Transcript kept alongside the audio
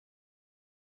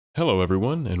Hello,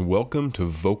 everyone, and welcome to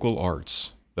Vocal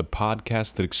Arts, the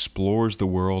podcast that explores the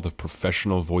world of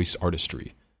professional voice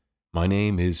artistry. My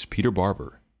name is Peter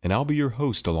Barber, and I'll be your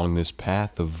host along this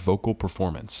path of vocal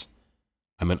performance.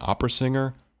 I'm an opera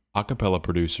singer, a cappella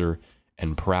producer,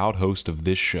 and proud host of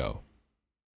this show.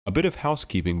 A bit of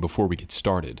housekeeping before we get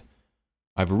started.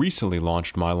 I've recently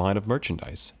launched my line of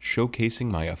merchandise,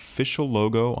 showcasing my official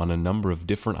logo on a number of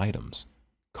different items: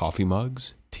 coffee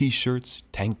mugs, t-shirts,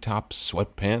 tank tops,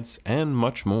 sweatpants, and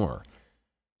much more.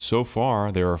 So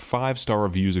far, there are 5-star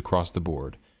reviews across the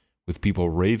board, with people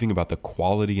raving about the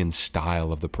quality and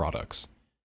style of the products.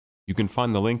 You can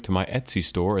find the link to my Etsy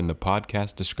store in the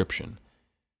podcast description.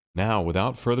 Now,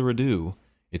 without further ado,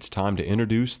 it's time to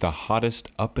introduce the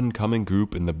hottest up-and-coming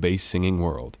group in the bass singing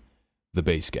world, the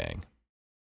Bass Gang.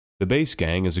 The Bass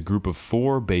Gang is a group of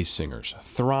 4 bass singers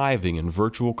thriving in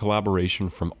virtual collaboration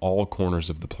from all corners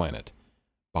of the planet.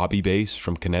 Bobby Bass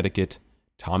from Connecticut,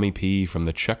 Tommy P. from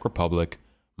the Czech Republic,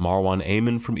 Marwan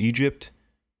Amin from Egypt,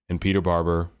 and Peter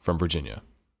Barber from Virginia.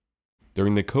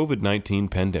 During the COVID-19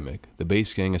 pandemic, the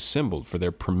Bass Gang assembled for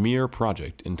their premiere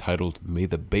project entitled May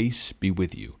the Bass Be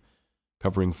With You,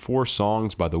 covering 4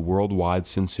 songs by the worldwide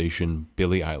sensation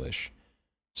Billie Eilish.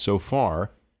 So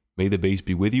far, May the Bass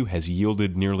Be With You has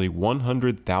yielded nearly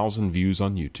 100,000 views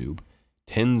on YouTube,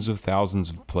 tens of thousands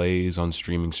of plays on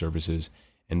streaming services,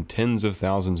 and tens of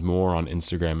thousands more on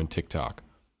Instagram and TikTok.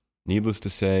 Needless to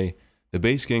say, the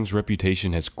Bass Gang's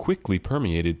reputation has quickly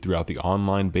permeated throughout the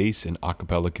online bass and a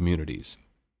cappella communities.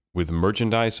 With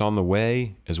merchandise on the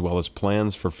way, as well as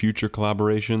plans for future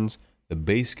collaborations, the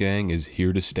Bass Gang is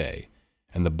here to stay,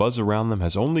 and the buzz around them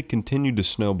has only continued to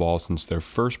snowball since their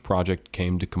first project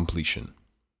came to completion.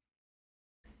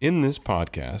 In this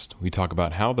podcast, we talk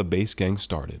about how the Bass Gang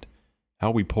started, how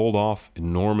we pulled off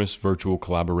enormous virtual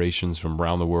collaborations from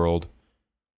around the world,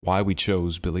 why we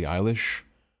chose Billie Eilish,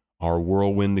 our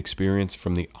whirlwind experience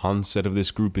from the onset of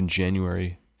this group in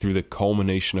January through the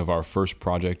culmination of our first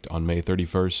project on May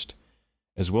 31st,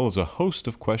 as well as a host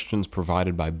of questions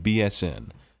provided by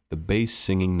BSN, the Bass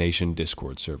Singing Nation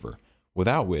Discord server,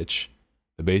 without which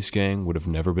the Bass Gang would have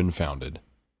never been founded.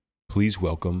 Please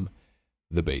welcome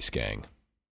the Bass Gang.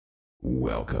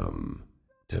 Welcome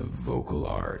to Vocal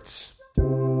Arts.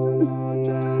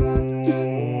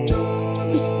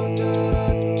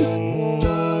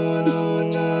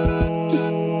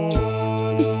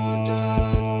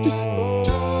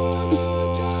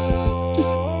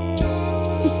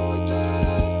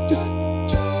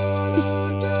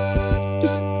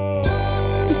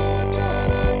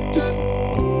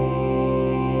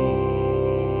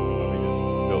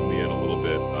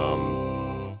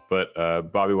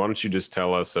 Bobby, why don't you just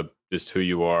tell us just who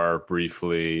you are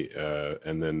briefly,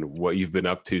 and then what you've been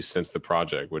up to since the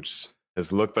project, which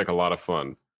has looked like a lot of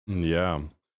fun. Yeah.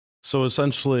 So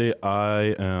essentially,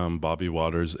 I am Bobby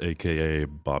Waters, aka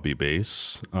Bobby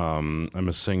Bass. I'm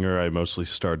a singer. I mostly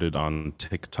started on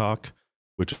TikTok,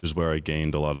 which is where I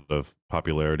gained a lot of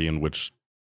popularity and which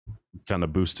kind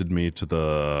of boosted me to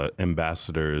the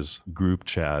ambassadors group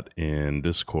chat in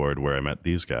Discord where I met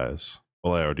these guys.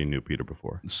 Well, I already knew Peter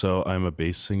before. So I'm a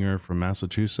bass singer from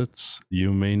Massachusetts.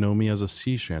 You may know me as a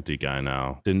sea shanty guy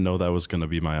now. Didn't know that was going to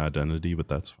be my identity, but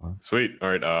that's fine. Sweet.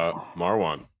 All right,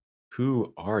 Marwan,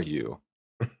 who are you?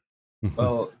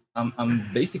 Well, I'm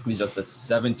basically just a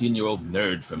 17-year-old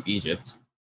nerd from Egypt.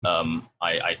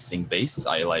 I sing bass.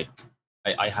 I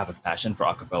have a passion for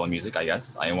a cappella music, I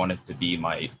guess. I want it to be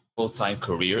my full-time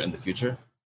career in the future.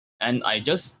 And I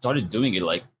just started doing it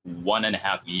like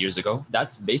 1.5 years ago.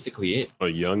 That's basically it. A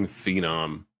young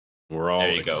phenom. We're all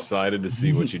excited to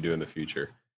see what you do in the future.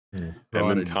 And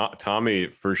then Tommy,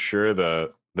 for sure,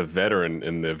 the veteran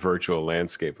in the virtual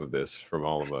landscape of this from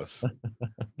all of us.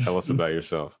 Tell us about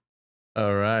yourself.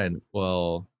 All right.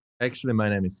 Well, actually, my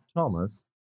name is Thomas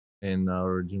in our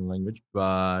original language.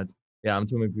 But yeah, I'm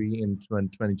Tommy P. and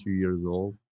 22 years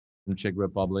old from Czech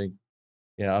Republic.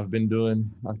 Yeah, I've been doing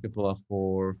a cappella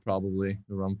for probably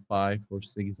around 5 or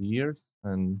 6 years,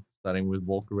 and starting with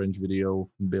vocal range video,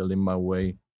 building my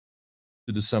way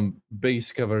to do some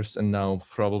bass covers, and now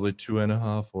probably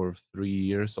 2.5 or 3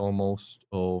 years almost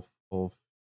of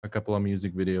a cappella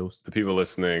music videos. The people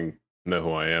listening know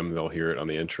who I am. They'll hear it on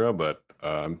the intro, but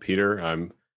I'm Peter.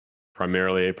 I'm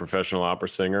primarily a professional opera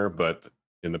singer, but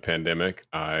in the pandemic,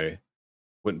 I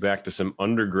went back to some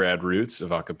undergrad roots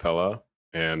of a cappella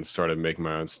and started making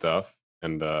my own stuff,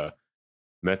 and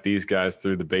met these guys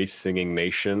through the Bass Singing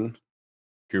Nation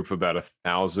group of about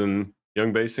 1,000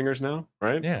 young bass singers now,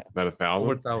 right? Yeah. About 1,000.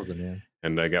 Over 1,000, yeah.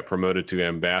 And I got promoted to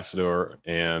ambassador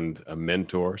and a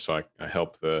mentor. So I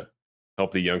help the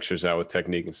youngsters out with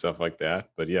technique and stuff like that.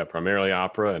 But yeah, primarily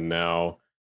opera. And now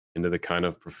into the kind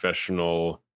of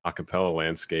professional a cappella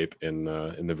landscape in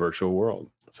the virtual world.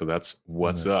 So that's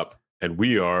what's up. And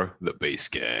we are the Bass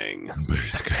Gang.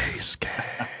 Bass Gang.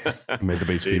 May the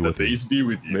bass be with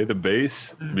you. May the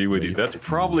bass be with you. That's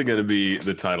probably going to be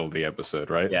the title of the episode,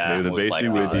 right? Yeah, May the bass be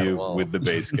with you Well. with the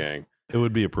Bass Gang. It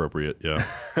would be appropriate, yeah.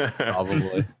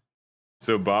 Probably.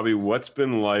 So, Bobby, what's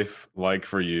been life like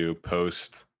for you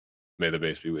post May the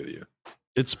Bass be with you?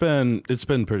 It's been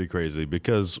pretty crazy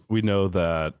because we know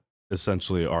that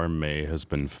essentially our May has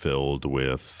been filled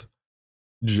with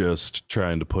just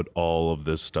trying to put all of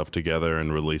this stuff together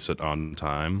and release it on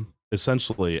time.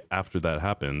 Essentially, after that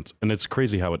happened, and it's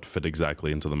crazy how it fit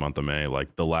exactly into the month of May.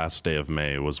 Like the last day of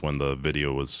May was when the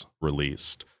video was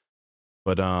released.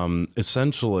 But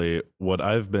essentially, what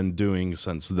I've been doing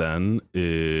since then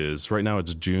is right now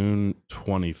it's June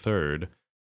 23rd.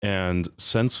 And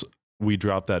since we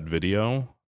dropped that video,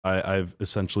 I've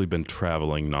essentially been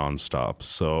traveling nonstop.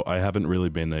 So I haven't really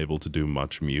been able to do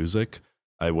much music.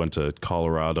 I went to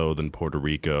Colorado, then Puerto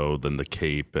Rico, then the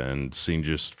Cape, and seeing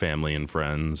just family and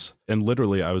friends. And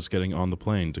literally, I was getting on the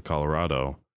plane to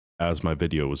Colorado as my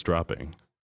video was dropping.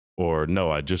 Or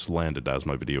no, I just landed as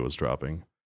my video was dropping.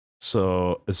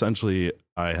 So essentially,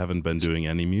 I haven't been doing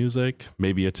any music,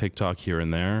 maybe a TikTok here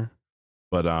and there.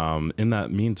 But in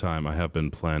that meantime, I have been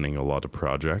planning a lot of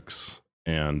projects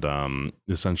and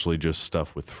essentially just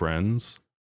stuff with friends.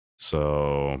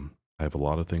 So I have a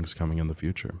lot of things coming in the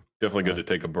future. Definitely good to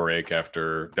take a break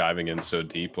after diving in so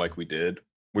deep like we did.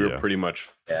 We were pretty much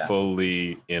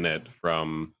fully in it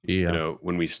from,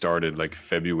 when we started like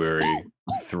February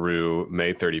through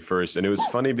May 31st. And it was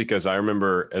funny because I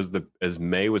remember as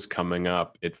May was coming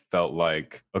up, it felt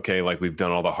like, okay, like we've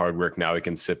done all the hard work. Now we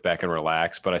can sit back and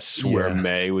relax. But I swear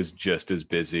May was just as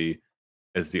busy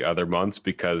as the other months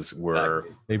because we're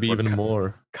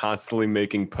more constantly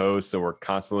making posts and we're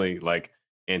constantly like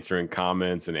answering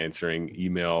comments and answering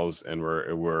emails, and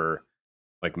we're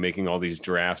like making all these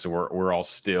drafts, and we're all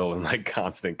still in like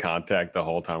constant contact the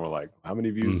whole time. We're like, how many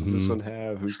views does this one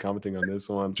have? Who's commenting on this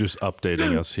one? Just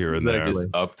updating us here and there.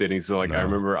 Just updating. So like I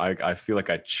remember I feel like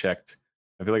I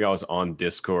feel like I was on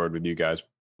Discord with you guys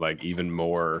like even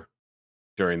more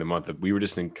during the month. We were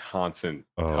just in constant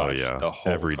touch the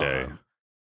whole every time.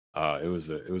 day. It was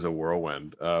a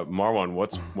whirlwind. Marwan,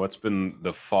 what's been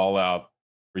the fallout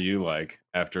for you like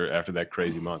after that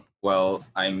crazy month? Well,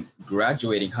 I'm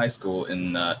graduating high school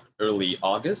in early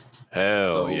August.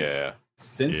 Hell yeah.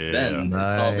 Since then,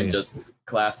 it's all been just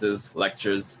classes,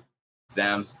 lectures,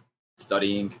 exams,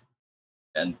 studying,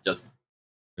 and just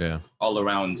all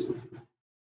around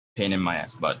pain in my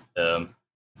ass. But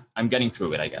I'm getting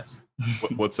through it, I guess.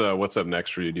 What's up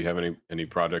next for you? Do you have any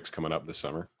projects coming up this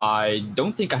summer? I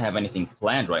don't think I have anything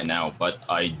planned right now, but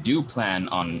I do plan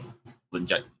on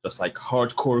just like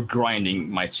hardcore grinding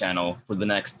my channel for the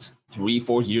next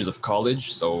 3-4 years of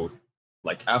college. So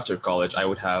like after college, I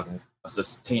would have a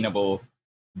sustainable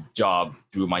job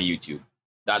through my YouTube.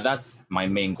 That's my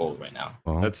main goal right now.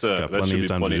 Well, that plenty of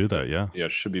time to do that. Yeah,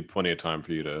 should be plenty of time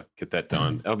for you to get that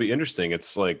done. It'll be interesting.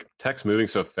 It's like tech's moving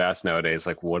so fast nowadays.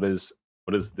 Like what is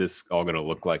this all going to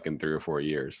look like in 3 or 4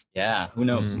 years? Yeah, who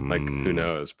knows? Like who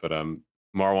knows? But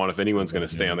Marwan, if anyone's going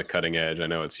to stay on the cutting edge, I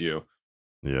know it's you.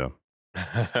 Yeah.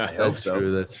 I hope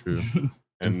so. That's true.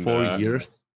 And 4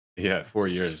 years. Yeah, 4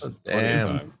 years.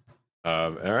 Damn.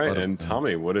 All right, and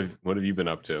Tommy, what have you been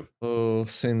up to? Oh,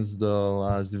 since the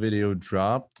last video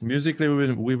dropped, musically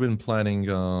we've been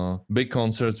planning big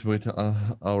concerts with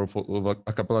our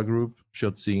a cappella group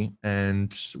Shotzi,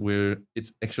 and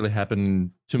it's actually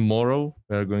happening tomorrow.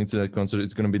 We're going to that concert.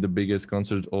 It's going to be the biggest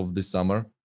concert of the summer,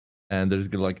 and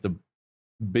there's like the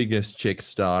biggest Czech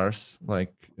stars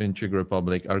like in Czech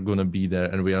Republic are gonna be there,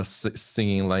 and we are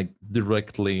singing like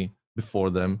directly before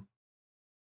them.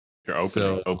 You're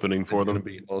opening for them? It's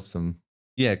gonna be awesome.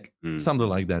 Yeah, something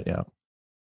like that. Yeah.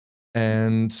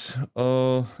 And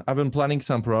I've been planning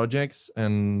some projects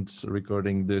and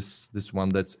recording this one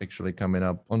that's actually coming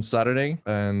up on Saturday,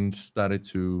 and started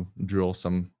to draw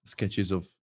some sketches of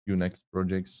few next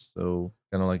projects. So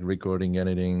kind of like recording,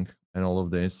 editing, and all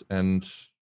of this, and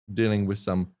dealing with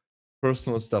some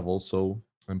personal stuff also.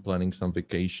 I'm planning some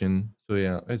vacation. So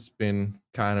yeah, it's been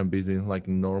kind of busy like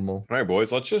normal. All right,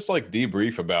 boys, let's just like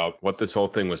debrief about what this whole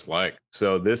thing was like.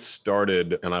 So this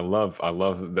started, and I love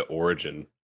the origin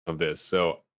of this.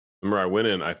 So remember I went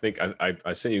in, I think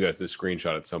I sent you guys this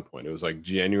screenshot at some point. It was like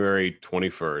January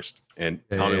 21st. And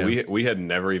Tommy, we had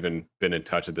never even been in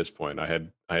touch at this point. I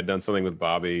had done something with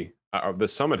Bobby The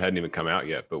summit hadn't even come out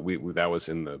yet, but we that was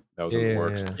in the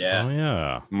works. Yeah. Oh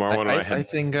yeah. Marwan and I I had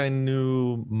think I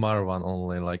knew Marwan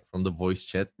only like from the voice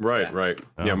chat. right.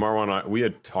 Oh. Yeah, Marwan and I, we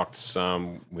had talked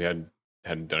some. We hadn't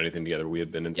done anything together. We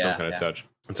had been in some Yeah, kind of yeah. touch,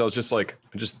 and so I was just like,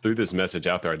 I just threw this message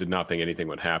out there. I did not think anything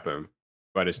would happen,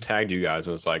 but I just tagged you guys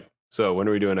and was like, "So when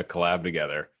are we doing a collab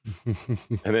together?"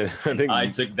 And then I think I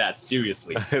took that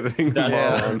seriously. I think That's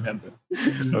all I Marwan remember.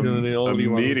 He's gonna be the only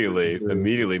one who takes it seriously.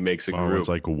 immediately makes a group. Marwan's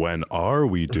like, when are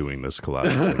we doing this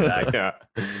collab? Yeah.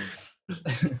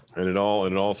 And it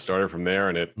all started from there,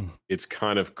 and it's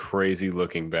kind of crazy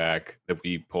looking back that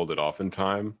we pulled it off in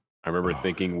time. I remember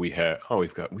thinking we have all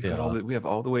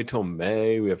the way till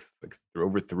May. We have like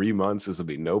over 3 months. This will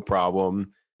be no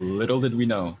problem. Little did we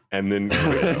know. And then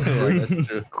That's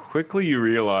true. quickly you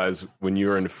realize when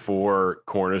you're in 4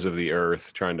 corners of the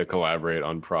earth trying to collaborate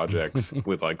on projects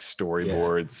with like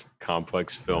storyboards,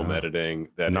 complex film Yeah. editing,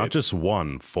 that Not it's just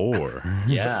 1, 4.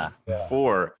 Yeah.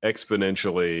 4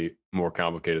 exponentially more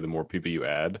complicated the more people you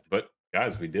add. But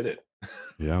guys, we did it.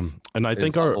 Yeah. And I It's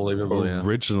think unbelievable, yeah.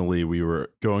 originally we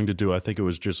were going to do, I think it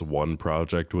was just one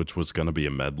project, which was going to be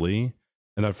a medley.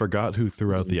 And I forgot who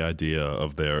threw out the idea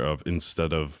of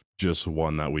instead of just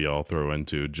one that we all throw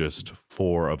into, just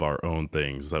 4 of our own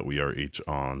things that we are each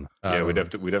on. Yeah, we'd have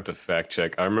to fact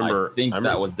check. I remember I think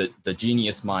that was the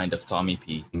genius mind of Tommy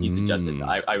P. He suggested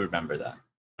that. I remember that.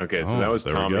 Okay, so Oh, that was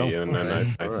there we Tommy, go. and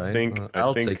then I All right. think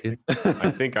I'll take it. I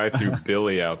think I threw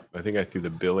Billy out. I think I threw the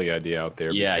Billy idea out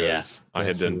there Yeah, because I had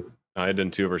That's done true. I had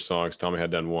done 2 of her songs. Tommy had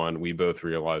done 1. We both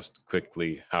realized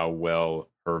quickly how well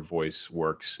her voice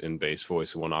works in bass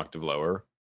voice 1 octave lower.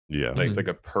 Yeah. Like it's like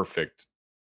a perfect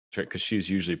trick because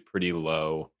she's usually pretty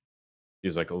low.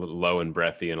 She's like a little low and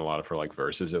breathy in a lot of her like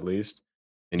verses at least.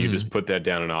 And you just put that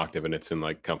down an octave and it's in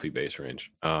like comfy bass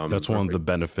range. That's one of the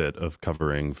benefit of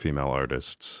covering female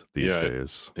artists these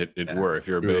days. It Yeah. works. If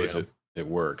you're a Really, bass, it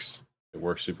works. It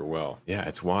works super well. Yeah,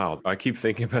 it's wild. I keep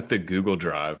thinking about the Google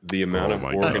Drive, the amount Oh of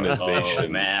my God. organization. Oh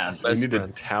man. We Best need to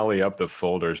friend. tally up the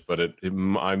folders, but it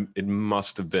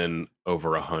must have been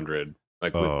over 100.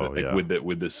 Like with Oh, yeah. with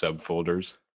the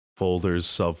subfolders. Folders,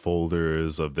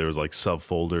 subfolders of there's like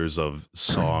subfolders of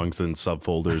songs and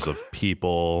subfolders of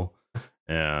people,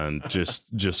 and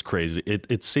just crazy.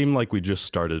 It seemed like we just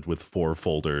started with 4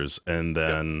 folders, and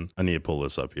then I need to pull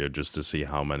this up here just to see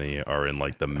how many are in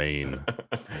like the main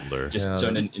folder. Just Yeah,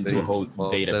 turn it that's into a big. whole Well,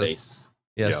 there's- database.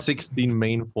 Yeah, Yeah. 16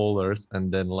 main folders,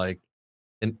 and then like,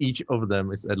 and each of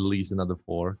them is at least another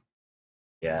 4.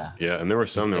 Yeah. Yeah, and there were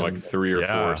some that were like 3 or 4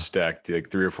 Yeah. stacked, like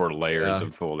 3 or 4 layers Yeah.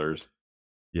 of folders.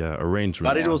 Yeah,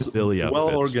 arrangements, But it was Billy well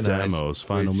outfits, organized, demos,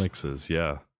 final which- mixes.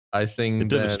 Yeah, I think It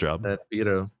did its that, job. that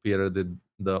Peter did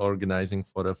the organizing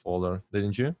for the folder,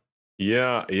 didn't you?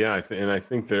 Yeah. And I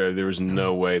think there was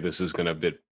no way this is going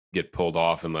to get pulled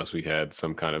off unless we had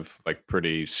some kind of like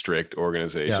pretty strict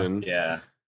organization. Yeah.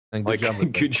 And good Like, job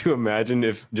with that. could you imagine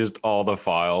if just all the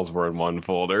files were in one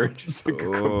folder? Just like a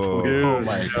complete. Oh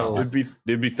my God.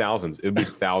 It'd be thousands. It'd be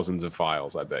thousands of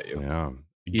files. I bet you. yeah.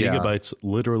 Yeah. Gigabytes,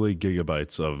 literally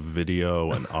gigabytes of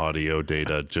video and audio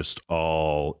data, just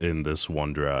all in this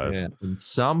one drive. Yeah, and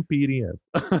some PDF.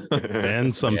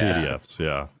 And some Yeah. PDFs,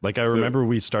 yeah. Like I So- remember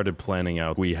we started planning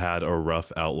out. We had a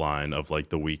rough outline of like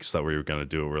the weeks that we were going to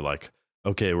do it. We're like,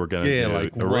 okay, we're going to Yeah, do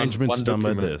like arrangements one done by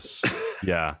document. this.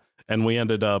 Yeah. And we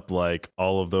ended up like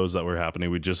all of those that were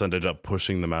happening. We just ended up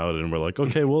pushing them out, and we're like,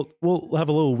 okay, we'll have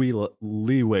a little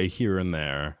leeway here and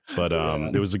there. But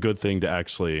it was a good thing to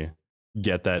actually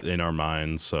get that in our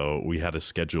minds. So we had a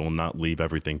schedule, not leave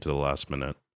everything to the last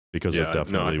minute, because it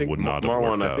definitely would not have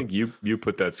Marwan, worked I out. think you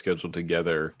put that schedule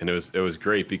together, and it was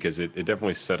great because it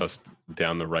definitely set us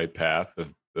down the right path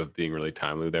of being really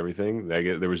timely with everything.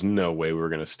 There was no way we were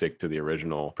going to stick to the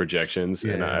original projections,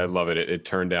 and Yeah. I love it. It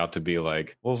turned out to be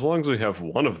like, well, as long as we have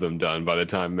one of them done by the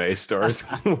time May starts,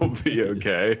 we'll be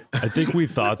okay. I think we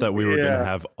thought that we were Yeah. gonna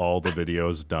have all the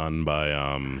videos done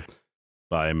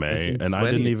by May, think and I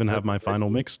didn't 20 even have my final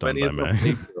mix done by 20th of May.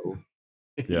 April.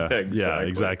 Yeah,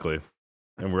 exactly.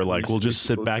 And we're like, we'll just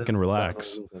sit back and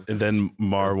relax. And then That's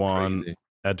Marwan crazy.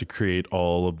 had to create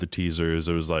all of the teasers.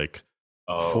 It was like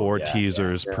Oh, 4 yeah,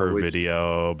 teasers yeah, per which-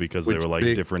 video because they which were like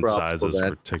big different props for sizes for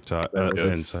that. TikTok. That And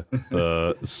was-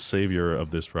 the savior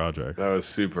of this project. That was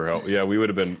super helpful. Yeah, we would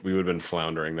have been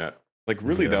floundering that. Like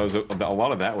really, that was a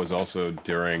lot of that was also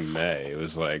during May. It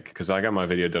was like because I got my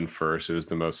video done first. It was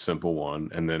the most simple one,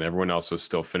 and then everyone else was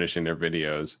still finishing their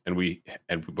videos,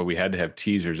 but we had to have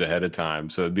teasers ahead of time.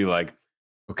 So it'd be like,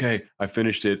 okay, I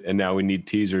finished it, and now we need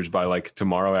teasers by like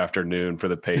tomorrow afternoon for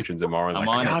the patrons tomorrow. And I'm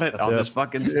like, I on got it. it. I'll just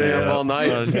fucking stay up Yeah. all night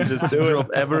and just do it. Drop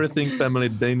everything, family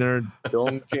dinner,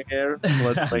 don't care.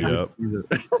 Let's make Yep. this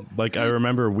teaser. Like I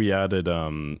remember we added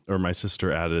or my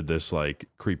sister added this like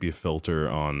creepy filter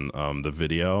on the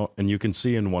video, and you can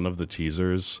see in one of the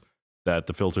teasers that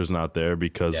the filter's not there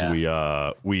because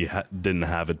Yeah. we didn't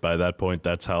have it by that point.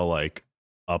 That's how like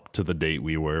up to the date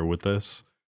we were with this.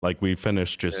 Like we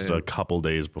finished just Yeah. a couple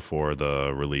days before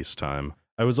the release time.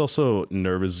 I was also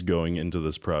nervous going into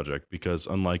this project because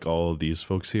unlike all of these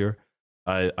folks here,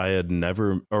 I had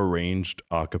never arranged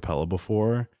a cappella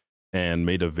before and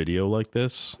made a video like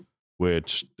this,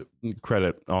 which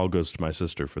credit all goes to my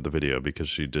sister for the video because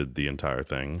she did the entire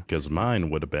thing. Because mine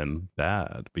would have been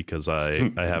bad because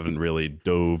I haven't really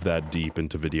dove that deep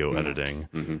into video editing,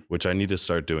 Mhm. which I need to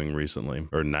start doing recently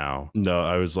or now. No,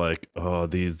 I was like, oh,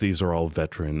 these are all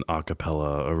veteran a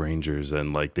cappella arrangers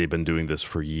and like they've been doing this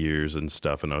for years and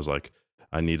stuff. And I was like,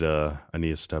 I need to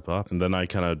step up. And then I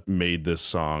kind of made this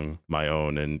song my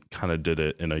own and kind of did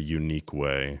it in a unique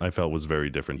way. I felt was very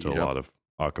different to a Yep. lot of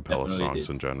a cappella Definitely songs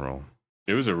did. in general.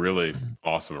 It was a really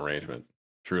awesome arrangement.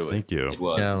 Truly. Thank you. It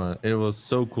was. Yeah, man, it was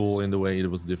so cool in the way it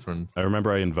was different. I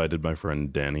remember I invited my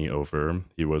friend Danny over.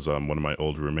 He was one of my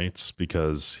old roommates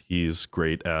because he's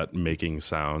great at making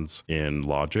sounds in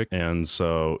Logic. And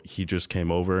so he just came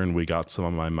over and we got some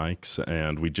of my mics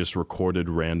and we just recorded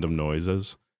random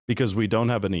noises because we don't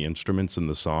have any instruments in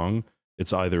the song.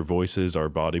 It's either voices or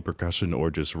body percussion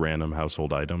or just random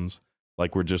household items.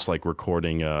 Like we're just like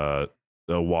recording a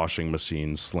washing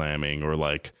machine slamming or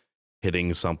like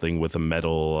hitting something with a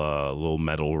little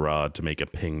metal rod to make a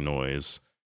ping noise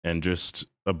and just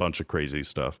a bunch of crazy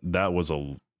stuff. That was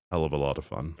a hell of a lot of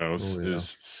fun. It was, Oh, it yeah.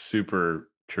 was super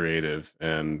creative.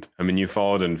 And I mean, you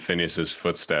followed in Phineas's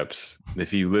footsteps.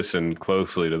 If you listen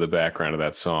closely to the background of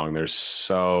that song, there's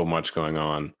so much going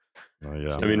on. Oh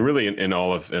yeah. I mean, really in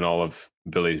all of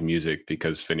Billy's music,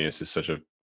 because Phineas is such a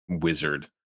wizard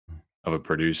of a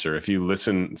producer. If you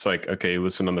listen, it's like, okay, you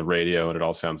listen on the radio and it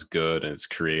all sounds good and it's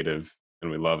creative and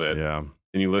we love it. Yeah.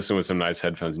 Then you listen with some nice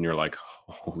headphones and you're like,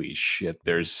 holy shit,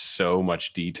 there's so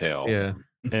much detail Yeah.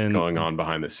 And going on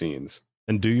behind the scenes.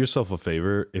 And do yourself a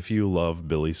favor, if you love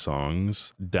Billy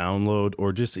songs, download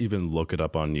or just even look it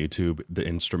up on YouTube, the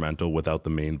instrumental without the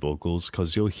main vocals,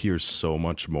 because you'll hear so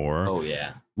much more. Oh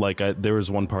yeah. Like there was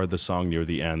one part of the song near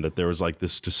the end that there was like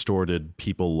this distorted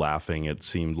people laughing. It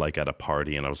seemed like at a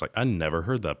party, and I was like, I never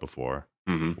heard that before.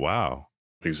 Mhm. Wow.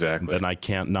 Exactly. And I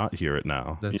can't not hear it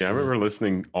now. That's Yeah, I right. remember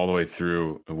listening all the way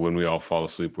through When We All Fall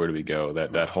Asleep, Where Do We Go?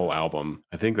 That whole album.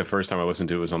 I think the first time I listened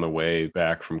to it was on the way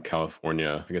back from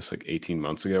California, I guess like 18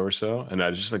 months ago or so. And I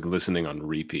was just like listening on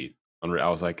repeat. I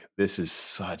was like, this is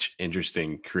such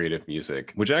interesting creative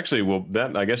music, which actually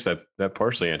I guess that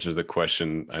partially answers the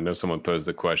question. I know someone posed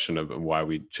the question of why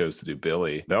we chose to do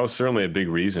Billy. That was certainly a big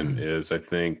reason is I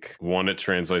think one, it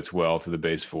translates well to the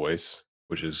bass voice,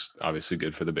 which is obviously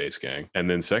good for the bass gang. And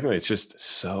then secondly, it's just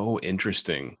so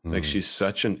interesting. Like she's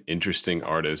such an interesting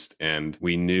artist. And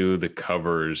we knew the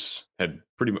covers had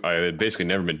basically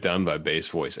never been done by Bass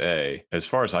Voice A. As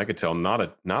far as I could tell, not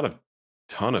a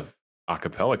ton of a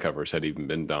cappella covers had even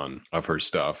been done of her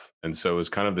stuff. And so it was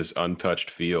kind of this untouched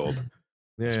field.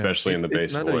 Yeah, especially in the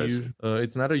bass not voice.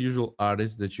 It's not a usual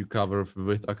artist that you cover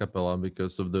with a cappella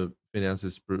because of the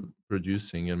finances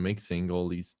producing and mixing all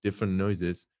these different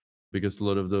noises. Because a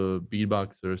lot of the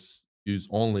beatboxers use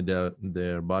only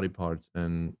their body parts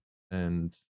and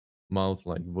mouth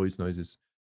like voice noises,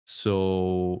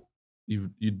 so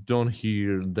you don't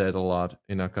hear that a lot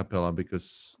in a cappella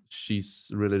because she's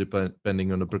really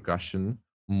depending on the percussion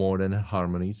more than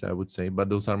harmonies, I would say. But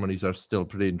those harmonies are still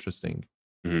pretty interesting.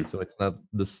 Mhm. So it's not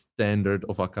the standard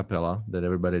of a cappella that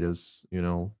everybody does,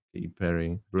 Katy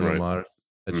Perry, Bruno Right. Mars,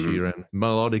 Ed Mhm. Sheeran,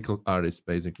 melodical artist.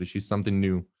 Basically, she's something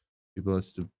new. People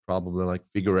has to probably like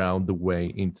figure out the way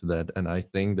into that, and I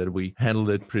think that we handled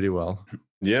it pretty well.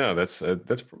 Yeah, that's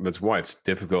why it's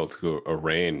difficult to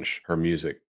arrange her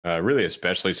music. Really,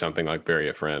 especially something like Bury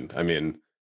a Friend. I mean,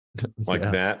 like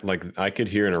Yeah. that, like I could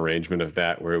hear an arrangement of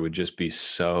that where it would just be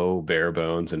so bare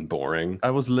bones and boring.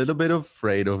 I was a little bit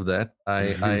afraid of that.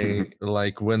 I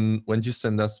like when you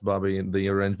send us, Bobby, the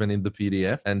arrangement in the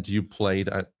PDF and you played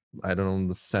I don't know,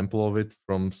 the sample of it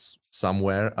from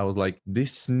somewhere. I was like,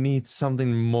 this needs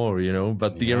something more,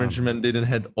 but the Yeah. arrangement didn't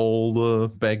have all the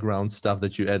background stuff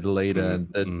that you add later, and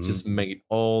that Mhm. just made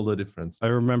all the difference. I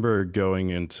remember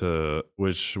going into,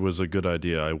 which was a good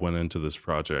idea. I went into this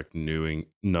project knowing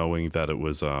that it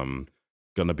was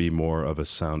going to be more of a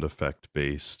sound effect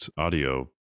based audio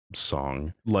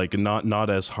song, like not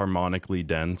as harmonically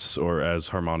dense or as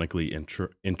harmonically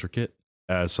intricate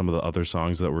as some of the other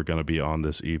songs that were going to be on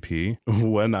this EP.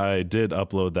 When I did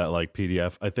upload that like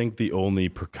PDF, I think the only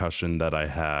percussion that I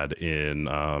had in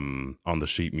on the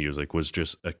sheet music was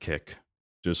just a kick,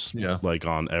 just like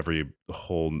on every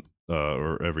whole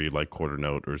or every like quarter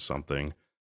note or something,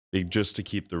 just to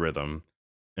keep the rhythm.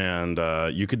 And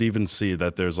you could even see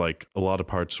that there's like a lot of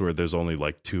parts where there's only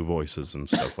like two voices and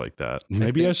stuff like that.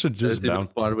 Maybe I should just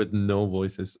bounce part with no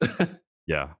voices.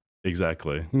 Yeah,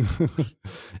 exactly.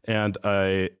 And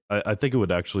I think it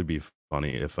would actually be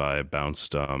funny if I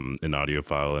bounced an audio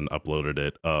file and uploaded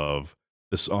it of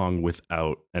the song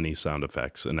without any sound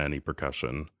effects and any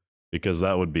percussion, because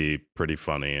that would be pretty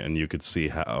funny, and you could see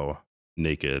how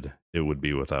naked it would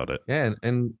be without it. Yeah,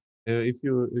 and if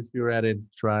you're at it,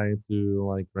 try to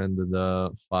like render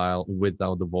the file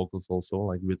without the vocals also,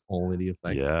 like with only the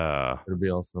effects. Yeah, it'd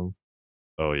be awesome.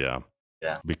 Oh yeah.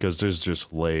 Yeah. Because there's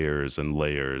just layers and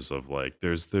layers of like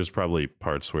there's probably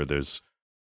parts where there's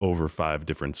over 5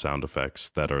 different sound effects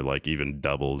that are like even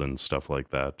doubled and stuff like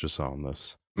that just on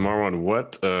this. Marwan,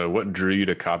 what drew you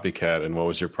to Copycat, and what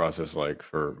was your process like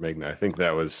for making that? I think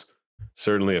that was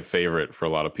certainly a favorite for a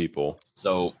lot of people.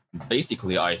 So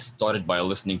basically, I started by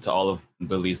listening to all of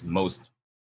Billy's most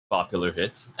popular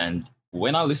hits, and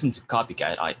when I listened to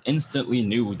Copycat, I instantly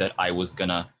knew that I was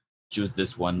gonna choose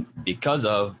this one because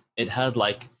of it had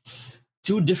like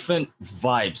 2 different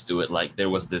vibes to it. Like there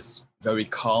was this very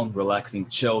calm, relaxing,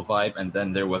 chill vibe, and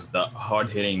then there was the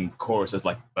hard-hitting choruses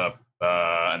like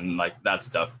and like that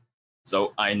stuff.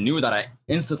 So I knew that I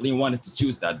instantly wanted to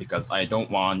choose that because I don't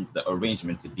want the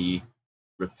arrangement to be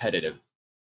repetitive.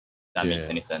 That makes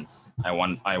any sense. I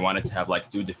wanted to have like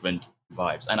 2 different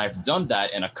vibes, and I've done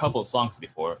that in a couple songs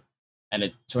before, and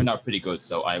it turned out pretty good.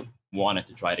 So I wanted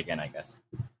to try it again, I guess,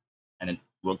 and it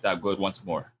worked out good once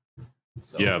more.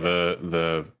 So, yeah,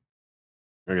 the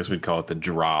I guess we'd call it the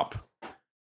drop.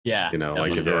 Yeah, you know,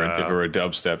 like if it were a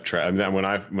dubstep track. I mean,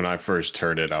 when I first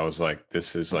heard it, I was like,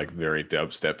 this is like very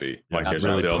dubsteppy. Yeah, like it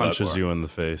really punches you in the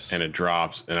face, and it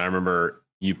drops. And I remember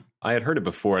I had heard it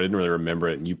before. I didn't really remember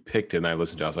it, and you picked it, and I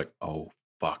listened to it. I was like, oh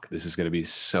fuck, this is gonna be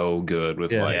so good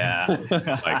with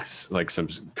like some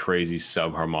crazy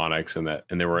sub harmonics and that.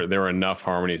 And there were enough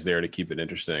harmonies there to keep it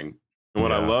interesting. And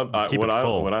what I loved, what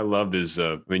I loved is,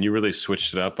 I mean, you really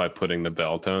switched it up by putting the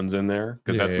bell tones in there,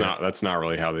 because that's not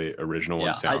really how the original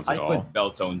one sounds at all. I put bell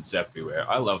tones everywhere.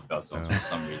 I love bell tones for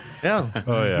some reason. Yeah.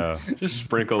 Oh yeah. Just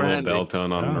sprinkle a little bell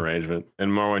tone on an arrangement. And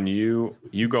Marwan,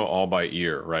 you go all by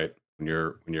ear, right? When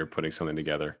you're putting something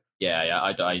together. Yeah.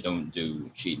 I don't do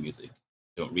sheet music.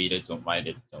 Don't read it. Don't write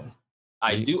it. Don't.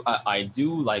 I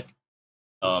do like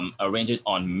arrange it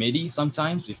on MIDI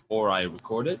sometimes before I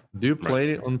record it. Do you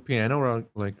play it on piano or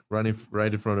like running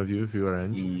right in front of you if you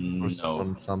arrange no.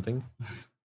 on something?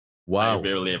 Wow. I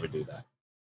rarely ever do that.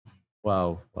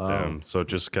 Wow. Damn. So it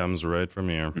just comes right from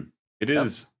here. It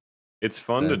is. It's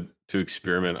fun to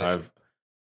experiment. I've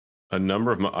a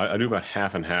number of I do about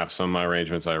half and half. Some of my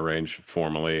arrangements I arrange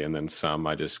formally, and then some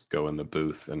I just go in the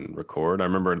booth and record. I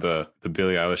remember the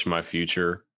Billie Eilish My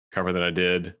Future cover that I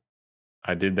did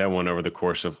that one over the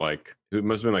course of like, it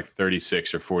must have been like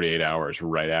 36 or 48 hours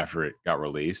right after it got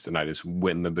released. And I just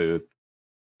went in the booth,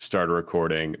 started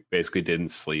recording, basically didn't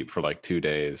sleep for like 2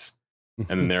 days.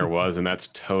 And then there it was. And that's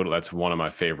one of my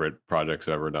favorite projects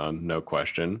I've ever done. No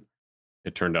question.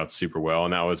 It turned out super well.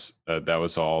 And that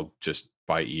was all just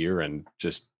by ear and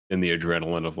just in the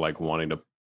adrenaline of like wanting to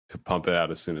pump it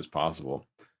out as soon as possible.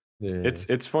 Yeah.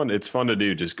 It's fun. It's fun to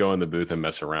do. Just go in the booth and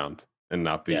mess around and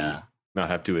not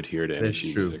have to adhere to any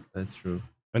sheet music. That's true.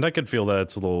 And I could feel that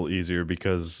it's a little easier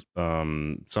because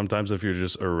sometimes if you're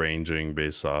just arranging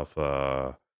based off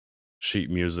sheet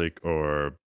music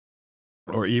or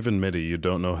even MIDI, you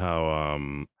don't know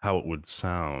how it would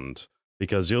sound,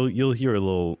 because you'll hear a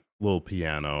little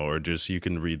piano, or just you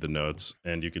can read the notes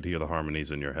and you could hear the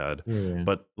harmonies in your head. Yeah.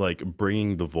 But like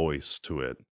bringing the voice to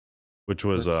it, which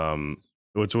was a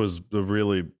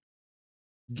really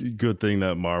good thing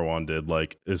that Marwan did,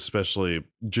 like especially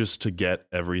just to get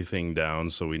everything down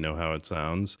so we know how it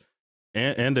sounds,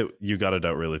 and you got it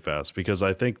out really fast, because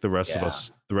I think the rest of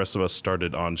us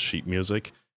started on sheet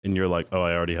music, and you're like, oh,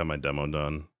 I already have my demo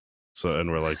done, so,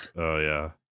 and we're like, oh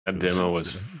yeah, that demo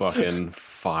was fucking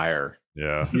fire.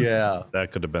 Yeah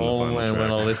that could have been the final track.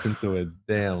 When I listened to it,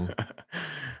 damn.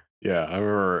 Yeah, I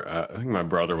remember I think my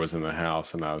brother was in the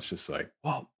house and I was just like,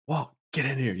 whoa, get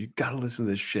in here, you gotta listen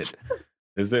to this shit.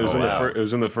 It was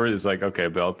in the first. It's like, okay,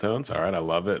 bell tones. All right, I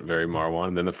love it. Very Marwan.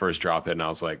 And then the first drop hit, and I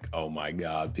was like, oh my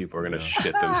god, people are gonna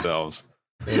shit themselves.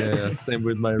 Yeah, same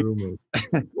with my roommate.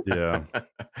 Yeah.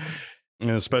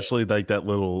 And especially like that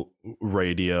little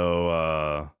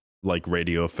radio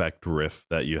effect riff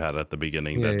that you had at the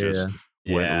beginning that just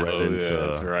went Yeah. right Oh into yeah,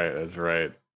 that's right. That's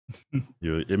right.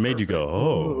 you. It made you go,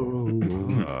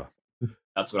 oh,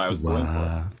 That's what I was going for.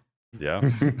 wow. Yeah,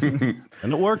 It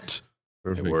and it worked.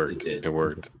 Perfect. worked. It did. It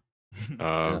worked.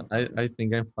 Yeah, I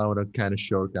think I found a kind of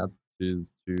shortcut to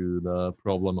the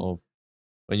problem of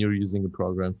when you're using a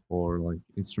program for like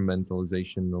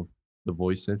instrumentalization of the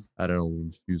voices. I don't know,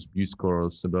 use MuseScore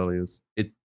or Sibelius.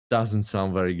 It doesn't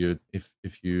sound very good if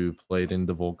you play it in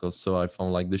the vocals. So I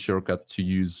found like the shortcut to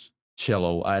use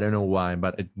cello. I don't know why,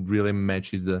 but it really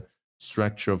matches the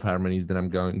structure of harmonies that I'm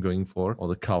going for, or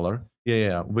the color.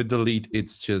 Yeah. With the lead,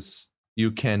 it's just you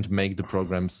can't make the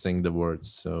program sing the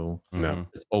words. So No.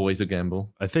 it's always a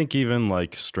gamble. I think even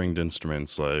like stringed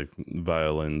instruments like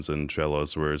violins and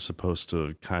cellos were supposed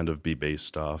to kind of be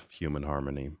based off human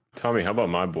harmony. Tommy, how about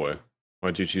My Boy?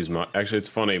 Why'd you choose My? Actually, it's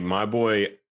funny. My Boy,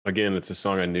 again, it's a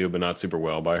song I knew, but not super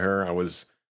well by her. I was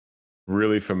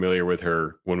really familiar with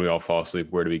her When We All Fall Asleep,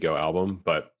 Where Do We Go album,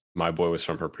 but My Boy was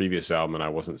from her previous album, and I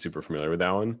wasn't super familiar with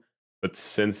that one. But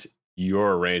since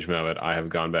your arrangement of it, I have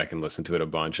gone back and listened to it a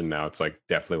bunch, and now it's like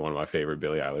definitely one of my favorite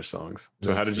Billie Eilish songs.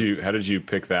 So how did you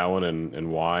pick that one,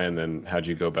 and why, and then how'd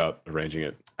you go about arranging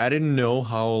it? I didn't know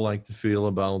how like to feel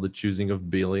about the choosing of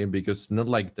Billie, because not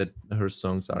like that her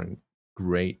songs aren't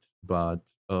great, but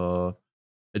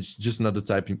it's just not the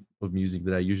type of music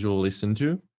that I usually listen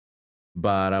to.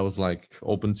 But I was like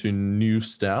open to new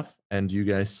stuff, and you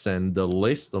guys send the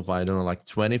list of, I don't know, like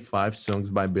 25 songs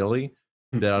by Billie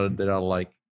that are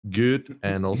like good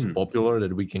and also popular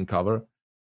that we can cover.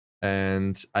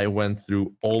 And I went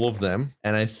through all of them,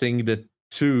 and I think the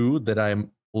two that I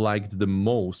liked the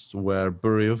most were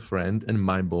Bury a Friend and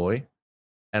My Boy.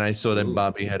 And I saw that Ooh.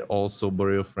 Bobby had also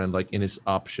Bury a Friend like in his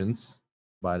options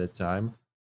by the time.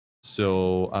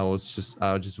 So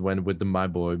I just went with the My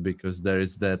Boy, because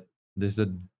there's a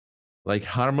like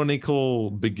harmonical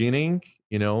beginning,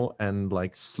 and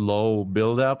like slow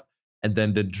build up, and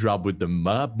then the drop with the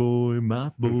My Boy,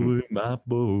 My Boy, My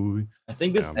Boy. I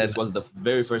think this was the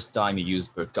very first time you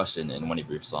used percussion in one of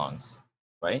your songs,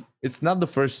 right? It's not the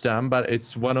first time, but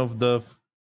it's one of the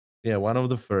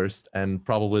first, and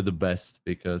probably the best,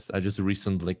 because I just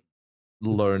recently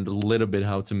learned a little bit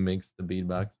how to mix the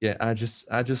beatbox. Yeah, I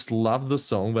just love the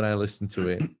song when I listen to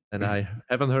it, and I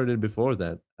haven't heard it before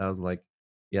that. I was like,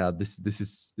 yeah, this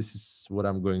is what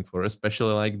I'm going for.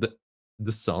 Especially like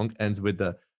the song ends with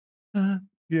the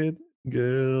good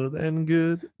girl and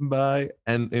goodbye,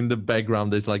 and in the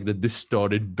background there's like the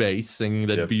distorted bass singing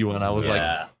that Yep. B1. I was like,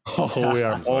 Yeah. oh, we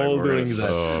are It's like, all we're doing gonna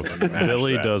that. smash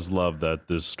Billy that. does love that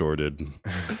distorted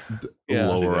Yeah.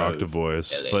 lower She octave does.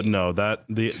 voice. Billy. But no, that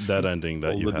ending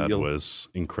that All you the had deal. was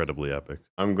incredibly epic.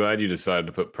 I'm glad you decided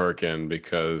to put perk in,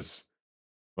 because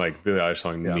like Billie Eilish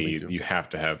song Yeah, me too. you have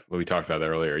to have, we talked about that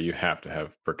earlier, you have to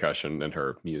have percussion in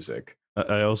her music.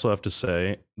 I also have to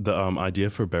say the idea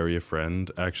for Bury a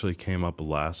Friend actually came up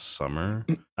last summer.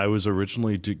 I was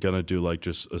originally gonna do like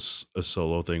just a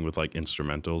solo thing with like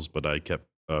instrumentals, but I kept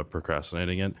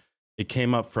procrastinating it. It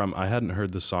came up from, I hadn't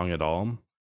heard the song at all,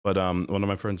 but one of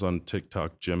my friends on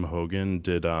TikTok, Jim Hogan,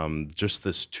 did just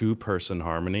this 2-person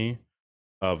harmony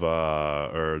of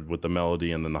or with the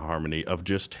melody and then the harmony of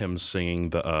just him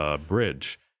singing the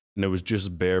bridge, and it was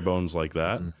just bare bones like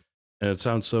that. Mhm. And it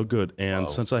sounds so good. And Wow.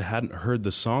 since I hadn't heard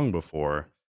the song before,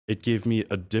 it gave me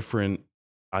a different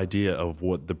idea of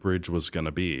what the bridge was going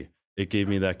to be. It gave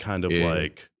me that kind of Yeah.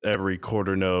 like every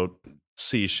quarter note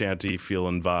sea shanty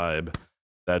feeling vibe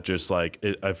that just like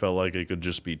I felt like it could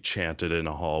just be chanted in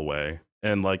a hallway.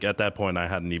 And like at that point, I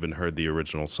hadn't even heard the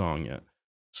original song yet.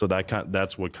 So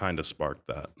that's what kind of sparked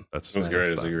that. That's It was great.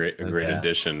 It was a great Yeah.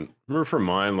 addition. Remember, for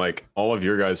mine, like all of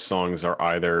your guys' songs are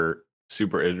either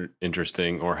super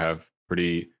interesting or have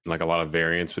pretty like a lot of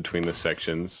variance between the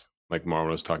sections. Like Marlon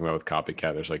was talking about with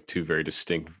Copycat, there's like 2 very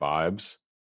distinct vibes.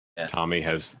 Yeah. Tommy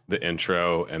has the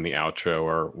intro and the outro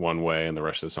are one way, and the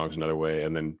rest of the song's another way.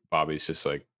 And then Bobby's just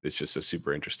like, it's just a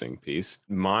super interesting piece.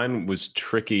 Mine was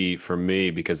tricky for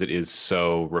me because it is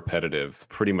so repetitive.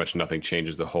 Pretty much nothing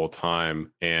changes the whole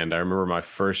time. And I remember my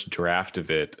first draft of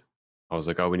it, I was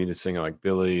like, oh, we need to sing it like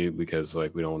Billy, because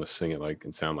like we don't want to sing it like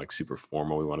and sound like super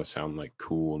formal. We want to sound like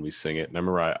cool when we sing it. And I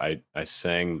remember I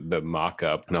sang the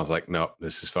mock-up, and I was like, no,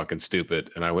 this is fucking stupid.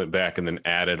 And I went back and then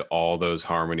added all those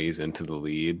harmonies into the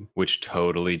lead, which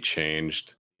totally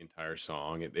changed the entire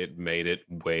song. It made it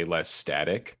way less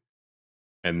static.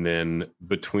 And then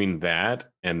between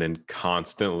that and then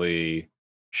constantly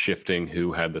shifting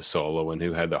who had the solo and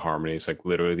who had the harmonies, like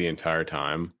literally the entire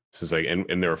time. This is like,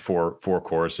 and there were four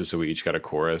choruses, so we each got a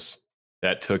chorus.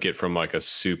 that took it from like a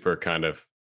super kind of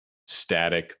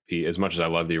static piece, as much as I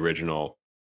love the original,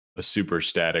 a super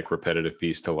static repetitive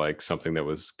piece, to like something that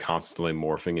was constantly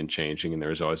morphing and changing, and there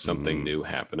was always something new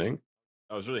happening.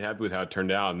 I was really happy with how it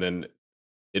turned out, and then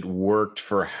it worked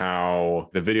for how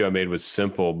the video I made was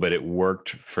simple, but it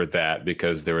worked for that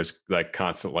because there was like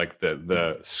constant, like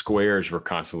the squares were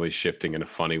constantly shifting in a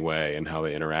funny way and how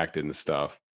they interacted and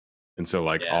stuff. And so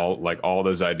like all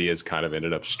those ideas kind of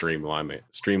ended up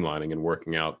streamlining and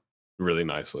working out really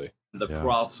nicely. The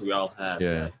props we all had,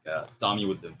 like Tommy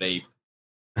with the vape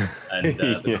and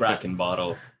the Kraken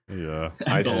bottle. Yeah,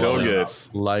 I still get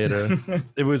lighter.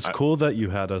 It was cool that you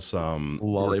had us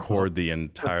record the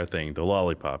entire thing. The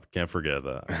lollipop, can't forget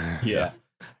that. Yeah.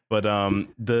 But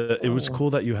it was cool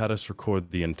that you had us record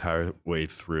the entire way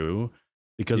through,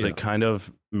 because it kind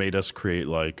of made us create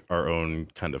like our own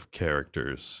kind of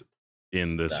characters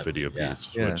in this video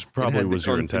piece, which probably was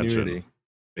your intention.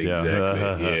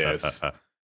 Exactly. Yes.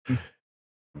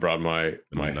 Brought my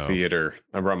theater.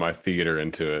 I brought my theater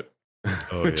into it,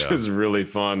 which was really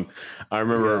fun. I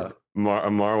remember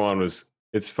Marwan was.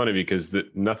 It's funny because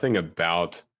nothing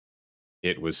about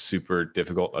it was super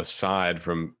difficult aside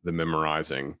from the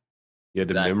memorizing. You had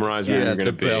to memorize where you're going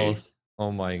to be. Bells.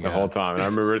 Oh my god! The whole time. And I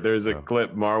remember there's a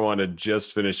clip. Marwan had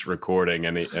just finished recording,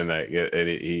 and he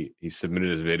submitted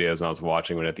his videos, and I was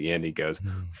watching it. At the end, he goes,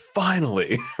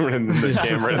 "Finally!" and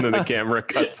then the camera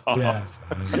cuts off.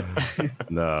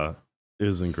 No, it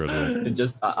was incredible.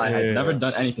 I had never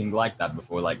done anything like that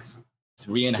before. Like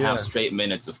 3.5 straight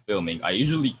minutes of filming. I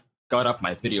usually cut up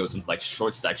my videos into like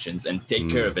short sections and take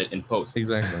care of it in post.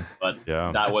 Exactly. But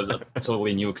that was a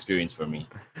totally new experience for me.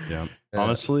 Yeah.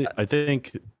 Honestly, I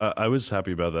think I was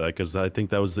happy about that because I think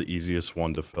that was the easiest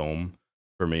one to film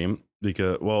for me.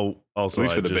 Because, also at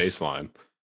least for the baseline.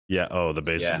 Yeah. Oh, the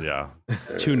bass. Yeah.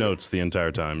 2 notes the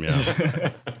entire time.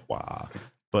 Yeah. Wow.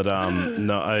 But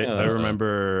no, I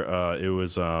remember it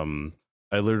was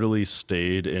I literally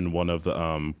stayed in one of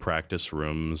the practice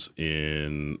rooms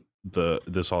in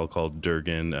this hall called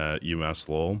Durgan at UMass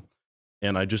Lowell,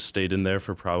 and I just stayed in there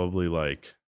for probably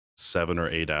like 7 or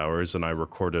 8 hours, and I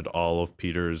recorded all of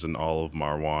Peter's and all of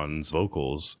Marwan's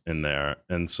vocals in there.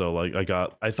 And so like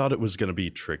I thought it was going to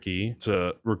be tricky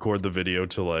to record the video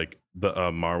to like the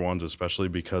Marwan's, especially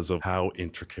because of how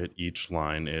intricate each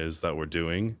line is that we're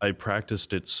doing. I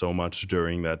practiced it so much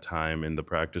during that time in the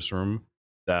practice room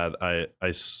that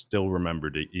I still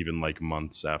remembered it even like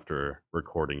months after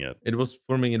recording it. It was,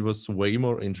 for me, it was way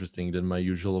more interesting than my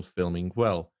usual filming.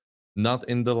 Well, not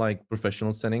in the like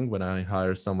professional setting when I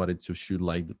hire somebody to shoot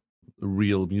like a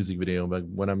real music video, but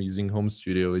when I'm using home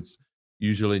studio, it's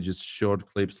usually just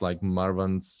short clips like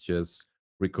Marwan's, just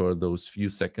record those few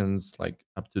seconds, like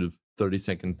up to the 30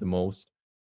 seconds the most,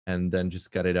 and then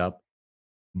just cut it up.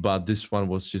 But this one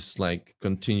was just like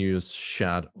continuous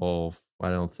shot of, I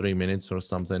don't know, 3 minutes or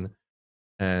something.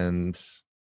 And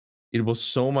it was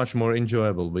so much more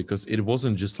enjoyable because it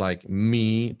wasn't just like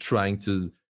me trying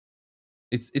to,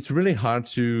 it's really hard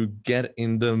to get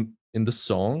in the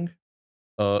song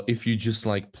if you just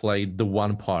like play the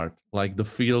one part, like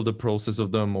the process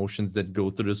of the emotions that go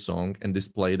through the song and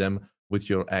display them with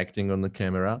your acting on the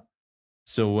camera.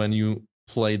 So when you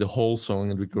play the whole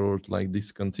song and record like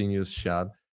this continuous shot,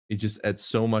 it just adds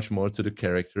so much more to the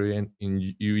character, and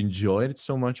you enjoy it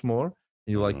so much more. And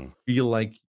you like feel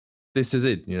like this is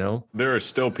it, you know? There are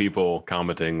still people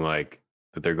commenting like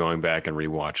that they're going back and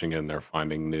rewatching it and they're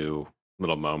finding new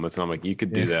little moments. And I'm like, you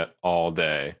could do that all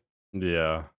day.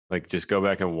 Yeah. Like just go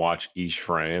back and watch each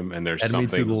frame and there's Add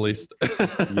something me to the list.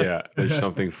 Yeah, there's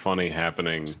something funny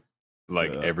happening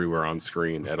like everywhere on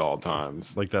screen at all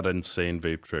times. Like that insane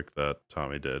vape trick that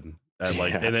Tommy did. And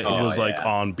like, and it was like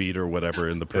on beat or whatever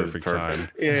in the perfect time.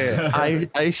 Yeah,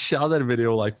 I shot that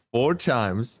video like 4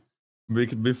 times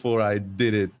before I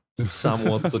did it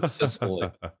somewhat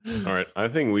successfully. All right, I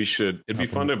think it'd be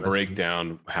fun to break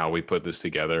down how we put this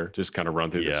together, just kind of run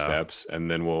through the steps, and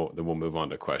then we'll move on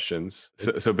to questions.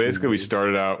 So basically we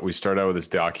started out with this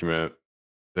document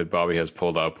that Bobby has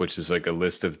pulled up, which is like a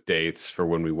list of dates for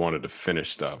when we wanted to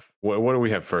finish stuff. What do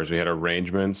we have first? We had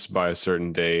arrangements by a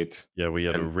certain date. Yeah, we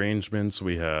had arrangements.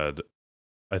 We had,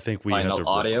 I think we final had to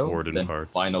audio, record in then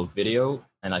parts. Final video,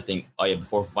 and I think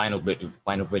before final video,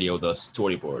 the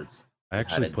storyboards. I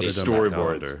actually put it on my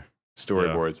calendar.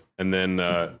 Storyboards, and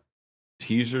then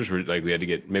teasers were like we had to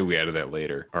get. Maybe we added that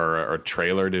later. Our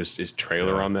trailer. Is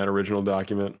trailer on that original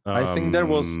document? I think there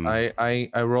was. I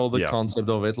wrote the concept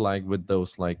of it like with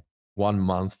those like 1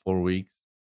 month, 4 weeks.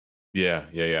 Yeah.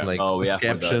 Like for the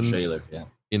captions. trailer.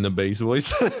 in the bass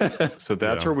voice. So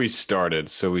that's Yeah. where we started.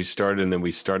 So we started, and then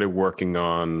we started working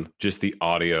on just the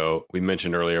audio. We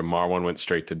mentioned earlier, Marwan went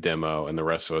straight to demo, and the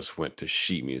rest of us went to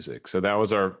sheet music. So that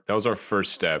was our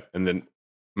first step. And then,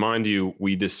 mind you,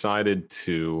 we decided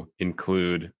to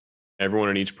include everyone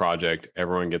in each project.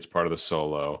 Everyone gets part of the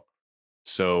solo.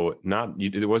 So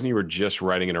it wasn't you were just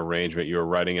writing an arrangement. You were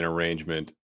writing an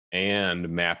arrangement and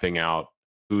mapping out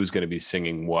who's going to be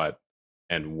singing what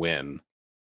and when.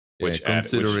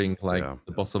 Considering like yeah.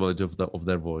 the possibility of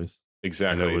their voice.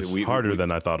 Exactly. And it was harder than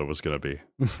I thought it was going to be.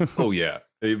 Oh yeah,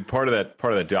 part of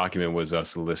that document was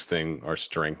us listing our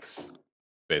strengths,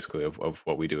 basically of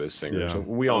what we do as singers. Yeah. So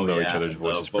we all know each other's the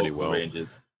voices pretty vocal well.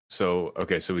 ranges. So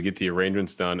so we get the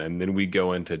arrangements done, and then we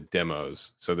go into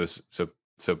demos. So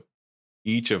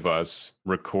each of us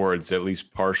records at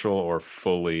least partial or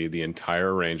fully the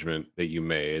entire arrangement that you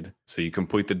made. So you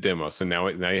complete the demo. So now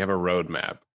you have a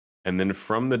roadmap. And then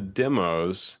from the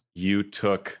demos, you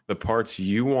took the parts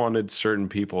you wanted certain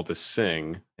people to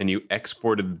sing and you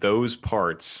exported those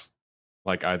parts,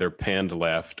 like either panned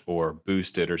left or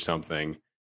boosted or something.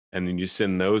 And then you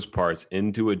send those parts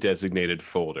into a designated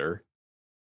folder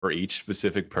for each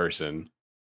specific person.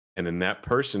 And then that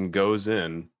person goes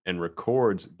in and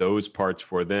records those parts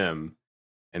for them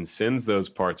and sends those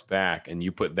parts back. And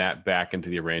you put that back into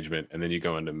the arrangement. And then you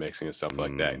go into mixing and stuff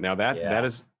like that. Now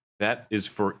that is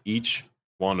for each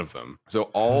one of them. So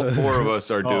all four of us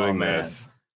are doing this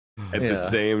at the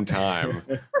same time,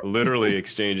 literally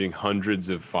exchanging hundreds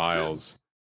of files.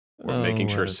 We're making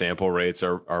sure sample rates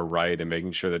are right and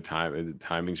making sure the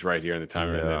timing's right here and the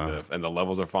timing and the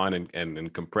levels are fine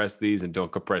and compress these and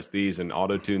don't compress these and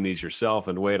auto tune these yourself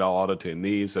and wait, I'll auto tune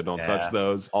these, so don't touch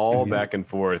those. All back and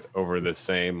forth over the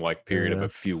same like period of a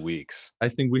few weeks. I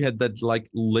think we had that like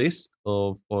list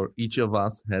or each of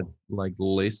us had like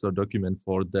list or document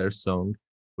for their song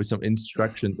with some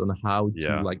instructions on how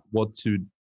to like what to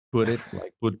put it,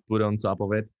 like put on top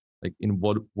of it. Like in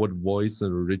what voice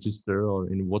or register or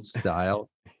in what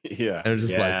style. Yeah. And it's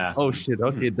just like, oh shit,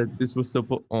 okay, this was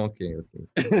okay.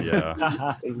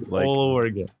 Yeah. Like, all over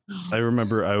again. I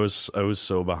remember I was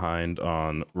so behind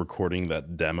on recording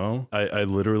that demo. I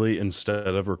literally, instead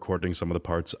of recording some of the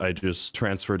parts, I just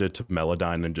transferred it to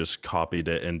Melodyne and just copied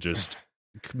it and just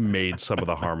made some of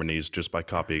the harmonies just by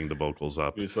copying the vocals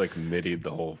up. You just like midied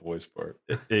the whole voice part.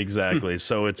 Exactly.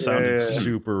 So it sounded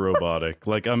super robotic.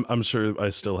 Like I'm sure I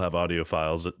still have audio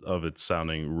files of it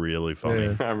sounding really funny.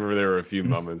 I remember there were a few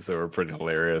moments that were pretty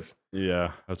hilarious.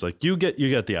 Yeah. I was like, you get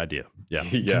the idea. Yeah.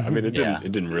 Yeah. I mean, it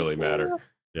didn't really matter.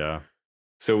 Yeah.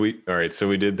 So we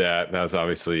did that. That was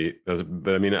obviously,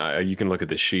 but I mean, you can look at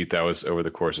the sheet. That was over the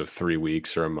course of 3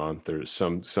 weeks or a month. There's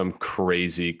some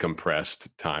crazy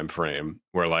compressed time frame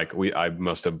where like I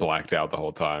must have blacked out the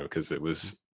whole time because it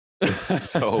was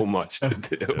so much to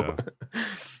do. Yeah.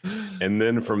 And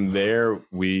then from there,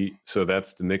 so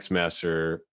that's the mix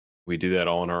master. We do that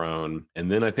all on our own, and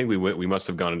then I think we must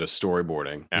have gone into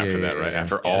storyboarding after that, right?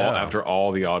 After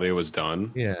all the audio was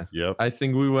done. Yeah. Yep. I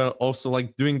think we were also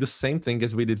like doing the same thing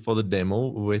as we did for the demo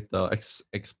with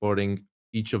exporting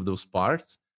each of those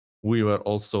parts. We were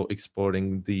also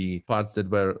exporting the parts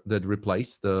that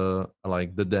replaced the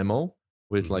demo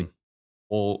with like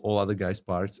all other guys'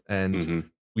 parts, and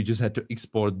we just had to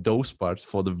export those parts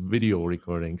for the video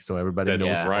recording, so everybody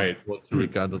knows what to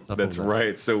record on top That's of that.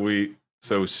 right.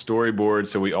 So storyboard.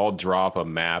 So we all drop a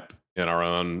map in our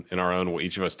own.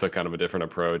 Each of us took kind of a different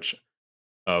approach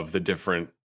of the different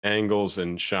angles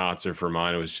and shots. Or for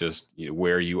mine, it was just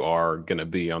where you are going to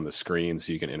be on the screen,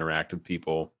 so you can interact with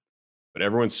people. But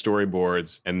everyone's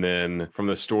storyboards, and then from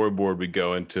the storyboard we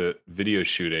go into video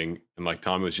shooting. And like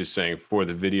Tommy was just saying, for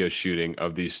the video shooting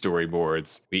of these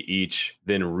storyboards, we each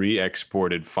then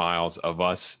re-exported files of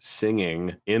us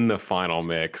singing in the final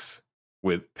mix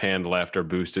with panned left or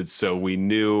boosted, so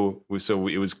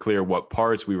it was clear what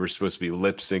parts we were supposed to be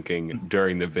lip syncing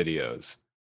during the videos.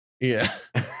 Yeah.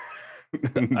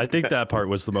 I think that part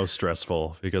was the most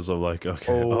stressful because of like,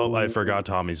 I forgot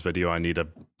Tommy's video. I need to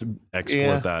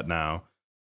export that now.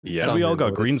 Yeah, and we all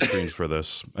got green screens for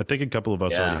this. I think a couple of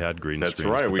us already had green screens. That's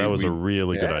right. That was a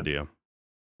really good idea.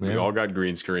 We all got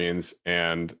green screens,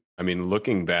 and I mean,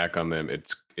 looking back on them,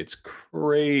 it's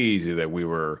crazy that we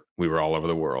were all over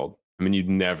the world. I mean,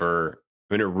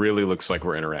 it really looks like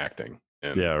we're interacting.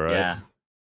 In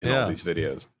all these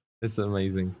videos. It's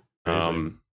amazing.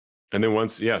 And then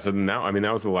so now, I mean,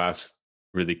 that was the last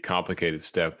really complicated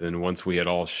step. And once we had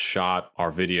all shot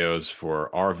our videos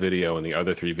for our video and the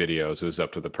other 3 videos, it was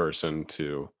up to the person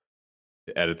to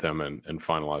edit them and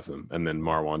finalize them. And then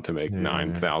Marwan to make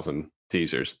 9,000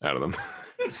 teasers out of them.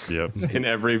 Yep. In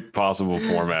every possible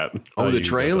format. Oh, Oh, the you got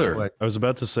trailer. that. I was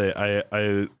about to say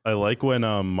I like when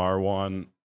Marwan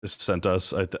sent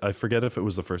us. I forget if it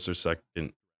was the first or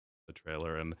second the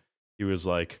trailer, and he was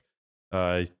like,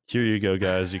 "Here you go,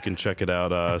 guys. You can check it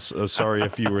out. Sorry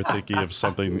if you were thinking of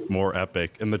something more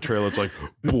epic." And the trailer's like,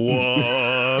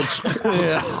 "What?"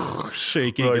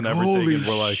 Shaking We're like, and everything, holy and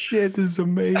we're like, shit, this is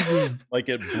amazing. like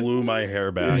it blew my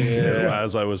hair back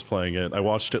as I was playing it. I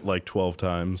watched it like 12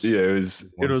 times. Yeah, it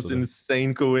was. It was Once a day.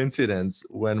 insane coincidence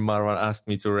when Marwan asked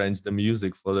me to arrange the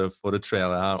music for the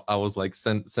trailer. I was like,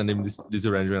 send him this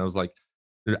arrangement. I was like,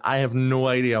 "Dude, I have no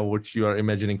idea what you are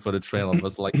imagining for the trailer." I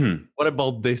was like, "What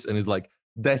about this?" And he's like,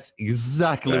 "That's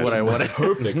exactly what I That's wanted."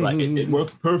 perfect. Like it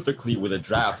worked perfectly with a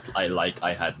draft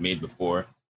I had made before.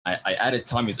 I added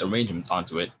Tommy's arrangement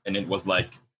onto it, and it was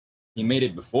like he made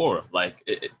it before. Like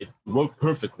it worked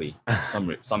perfectly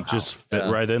somehow. Just fit Yeah.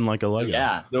 right in like a Lego.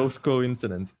 Yeah. Those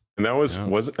coincidences. And that was Yeah.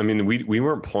 wasn't. I mean, we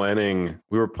weren't planning.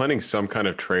 We were planning some kind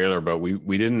of trailer, but we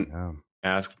didn't Yeah.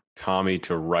 ask Tommy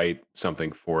to write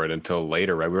something for it until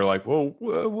later, right? We were like, well,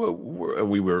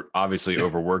 we were obviously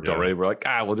overworked Yeah. already. We're like,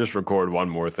 we'll just record one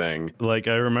more thing. Like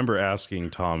I remember asking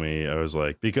Tommy, I was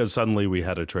like, because suddenly we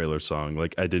had a trailer song.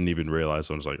 Like I didn't even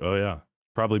realize. I was like, oh yeah,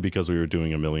 probably because we were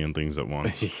doing a million things at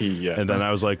once. Yeah. And then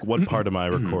I was like, what part am I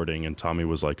recording? And Tommy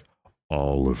was like,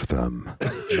 all of them.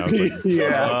 And I was like,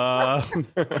 Yeah.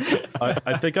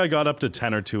 I think I got up to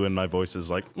 10 or 2 and my voice is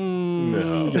like,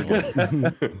 No.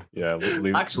 Yeah.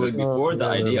 Actually, before the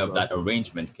yeah, idea of that's that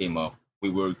arrangement came up, we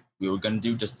were gonna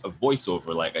do just a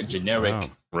voiceover, like a generic Wow.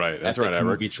 right. That's epic right.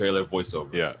 movie trailer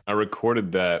voiceover. Yeah, I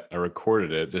recorded that. I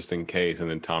recorded it just in case, and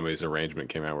then Tommy's arrangement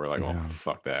came out. We're like, Yeah. oh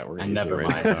fuck that. We're And gonna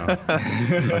use the never arrangement.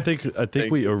 mind. I think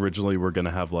Thank we originally were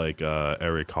gonna have like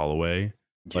Eric Holloway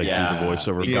like do Yeah, the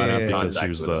voiceover we for got that in because he contact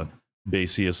was with the him.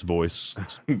 bassiest voice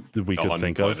that we could On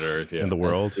think of planet Earth, yeah. in the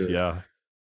world. Yeah. Yeah.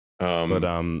 But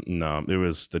no, it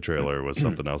was the trailer was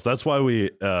something else. That's why we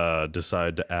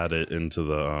decided to add it into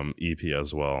the EP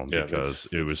as well, Yeah, because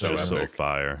that's- it was it's so just so epic.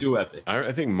 fire. Do epic.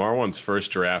 I think Marwan's first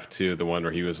draft too, the one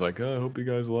where he was like, "Oh, I hope you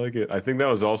guys like it." I think that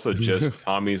was also just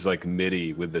Tommy's like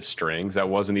MIDI with the strings. That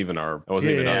wasn't even us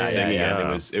Yeah, singing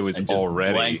yeah. it. It was And just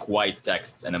already blank white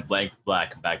text and a blank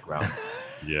black background.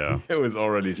 Yeah. it was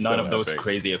already None so of those epic.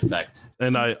 crazy effects.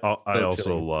 And I So also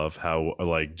chilling. love how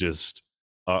like just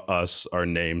our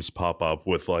names pop up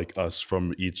with like us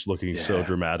from each looking so Yeah.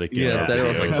 dramatic. Yeah, our that was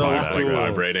videos Like, in so the like background. cool.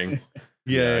 vibrating.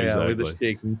 Yeah, Yeah, with the exactly.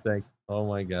 shaking text. Oh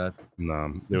my god.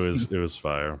 No, it was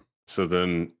fire. So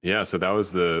then, yeah, so that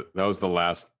was the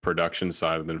last production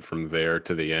side, and then from there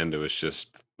to the end, it was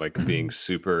just like being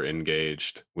super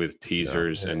engaged with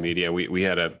teasers and Yeah. media. We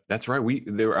had a that's right.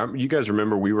 You guys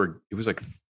remember it was like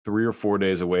 3 or 4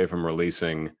 days away from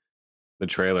releasing the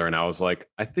trailer, and I was like,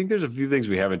 I think there's a few things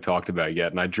we haven't talked about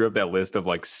yet, and I drew up that list of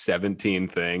like 17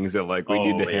 things that like we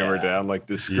need to hammer yeah. down, like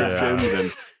descriptions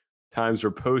and times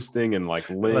we're posting and like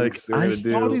links we're gonna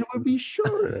do. it would be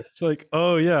short. It's like,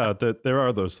 oh yeah, that there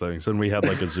are those things, and we had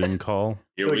like a Zoom call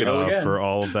Here we go Like, again. for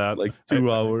all of that. Like 2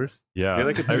 hours. Yeah, We had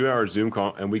like a 2-hour Zoom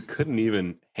call, and we couldn't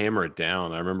even hammer it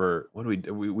down. I remember what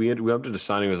we up to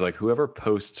deciding was like whoever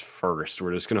posts first,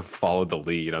 we're just gonna follow the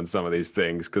lead on some of these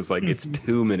things because like it's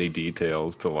too many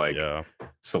details to like yeah.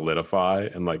 solidify,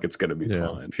 and like it's gonna be Yeah.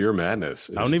 fun. Pure madness.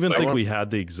 I don't even think we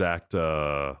had the exact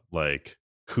like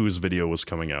whose video was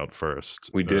coming out first.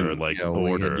 We or, didn't. like Yeah, we had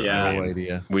order. Yeah. I no mean,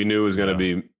 idea. We knew it was gonna Yeah.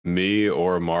 be me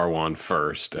or Marwan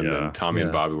first, and Yeah. then Tommy and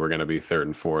Yeah. Bobby were gonna be third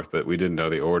and fourth, but we didn't know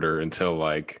the order until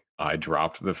like I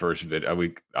dropped the first video.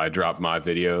 I dropped my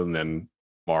video, and then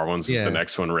Marwan's was Yeah. the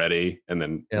next one ready, and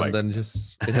then And like then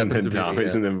just it and happened then to be,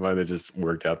 Tommy's, yeah. and then finally just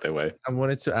worked out that way. I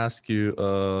wanted to ask you,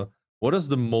 what is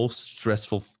the most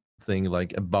stressful thing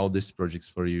like about this project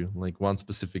for you? Like one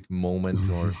specific moment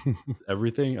or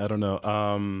everything. I don't know.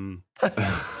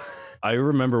 I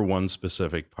remember one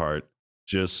specific part,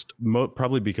 just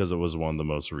probably because it was one of the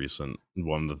most recent,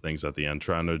 one of the things at the end,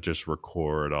 trying to just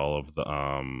record all of the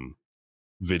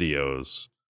videos,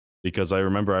 because I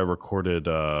remember I recorded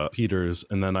Peter's,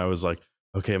 and then I was like,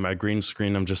 okay, my green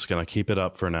screen, I'm just gonna keep it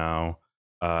up for now.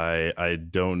 I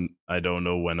don't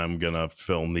know when I'm gonna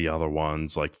film the other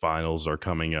ones. Like finals are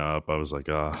coming up. I was like,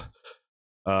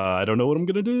 I don't know what I'm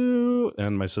gonna do.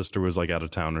 And my sister was like out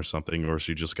of town or something, or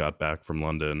she just got back from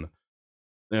London.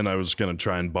 And I was gonna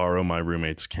try and borrow my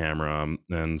roommate's camera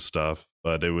and stuff.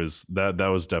 But it was that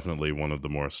was definitely one of the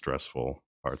more stressful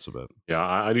parts of it. Yeah,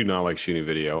 I do not like shooting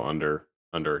video under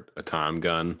under a time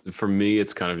gun. For me,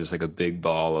 it's kind of just like a big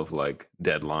ball of like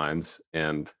deadlines,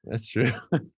 and That's true.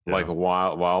 like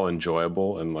while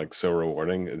enjoyable and like so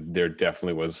rewarding, there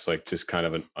definitely was like just kind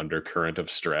of an undercurrent of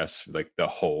stress like the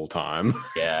whole time.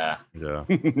 Yeah. Yeah.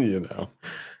 You know.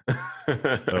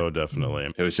 Oh,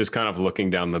 definitely. It was just kind of looking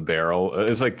down the barrel.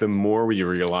 It's like the more we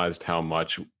realized how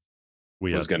much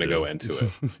We was had going to do. go into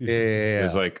it. Yeah. It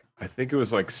was like, I think it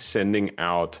was like sending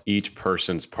out each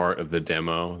person's part of the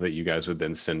demo that you guys would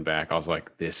then send back. I was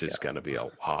like, this is going to be a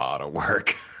lot of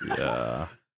work. Yeah.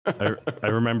 I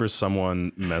remember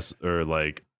someone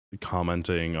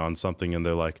commenting on something, and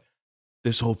they're like,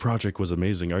 "This whole project was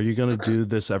amazing. Are you going to do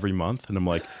this every month?" And I'm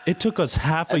like, "It took us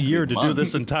half a Every year to do month.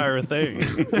 this entire thing."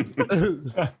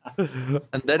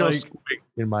 And that was quick,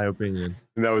 in my opinion.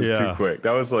 And that was too Yeah. quick.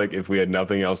 That was like, if we had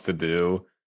nothing else to do,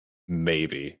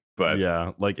 maybe. But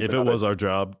Yeah, like if it without was our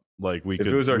job, like we If it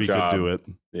could was our we job, could do it.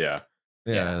 yeah.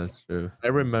 Yeah, that's true. I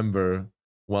remember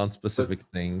one specific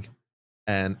thing,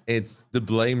 and it's the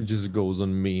blame just goes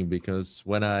on me, because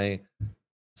when I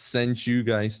sent you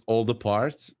guys all the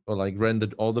parts, or like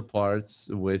rendered all the parts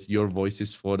with your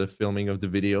voices for the filming of the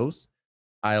videos,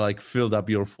 I like filled up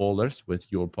your folders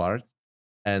with your parts,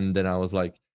 and then I was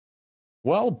like,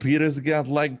 well, Peter's got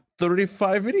like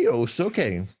 35 videos.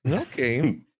 Okay.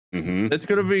 Hmm. That's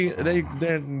gonna be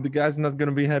the guy's not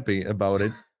gonna be happy about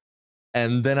it.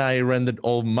 And then I rendered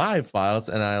all my files,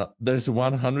 and there's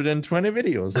 120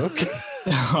 videos. Okay.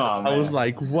 Oh, I was man.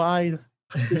 like, why?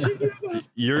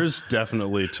 Yours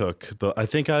definitely took the. I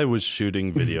think I was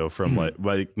shooting video from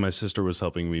like my sister was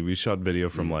helping me. We shot video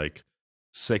from like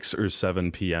 6 or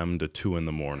 7 p.m. to 2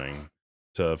 a.m.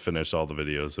 to finish all the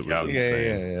videos. It was Yeah.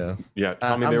 insane. Yeah. Yeah.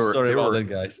 Tommy, I'm there sorry were, about there, that,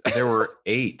 guys. were, there were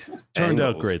 8. Turned out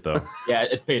angles. great though. Yeah,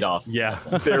 it paid off. Yeah.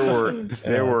 There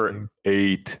were Yeah.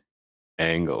 8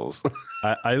 angles.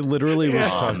 I literally was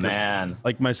Oh, talking. man.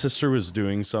 Like my sister was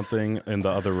doing something in the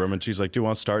other room, and she's like, "Do you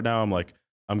want to start now?" I'm like,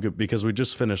 "I'm good," because we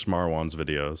just finished Marwan's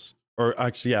videos, or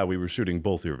actually, yeah, we were shooting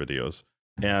both your videos,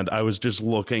 and I was just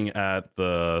looking at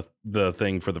the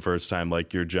thing for the first time,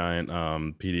 like your giant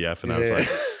PDF, and I was like,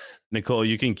 "Nicole,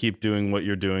 you can keep doing what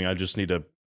you're doing. I just need to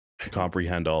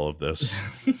comprehend all of this,"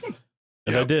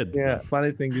 and I Yep. did. Yeah.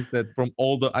 Funny thing is that from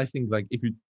all the, I think like if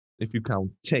you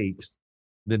count takes,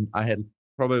 then I had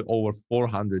probably over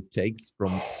 400 takes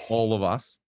from all of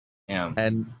us, Damn.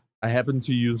 and I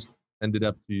ended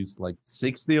up to use like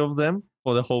 60 of them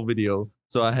for the whole video.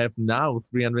 So I have now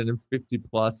 350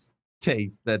 plus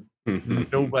takes that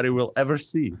nobody will ever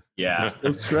see. Yeah. It's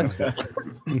so stressful.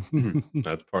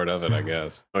 That's part of it, I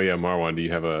guess. Oh yeah, Marwan, do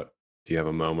you have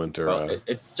a moment or Well,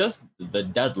 it's just the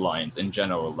deadlines in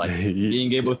general, like Ye-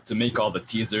 being able to make all the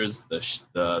teasers,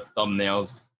 the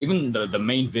thumbnails, even the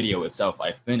main video itself.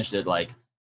 I finished it like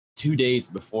 2 days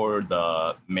before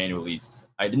the main release.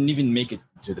 I didn't even make it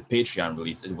to the Patreon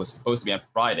release. It was supposed to be on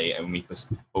Friday, and we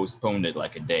postponed it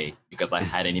like a day because I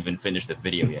hadn't even finished the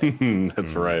video yet.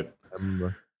 That's right.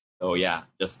 So yeah,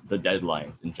 just the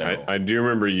deadlines in general. I do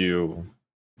remember you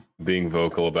being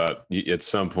vocal about at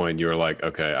some point you were like,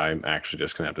 okay, I'm actually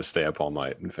just gonna have to stay up all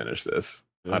night and finish this.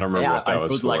 I don't remember yeah, what that I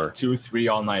was put for. like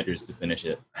 2-3 all-nighters to finish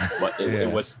it, but Yeah.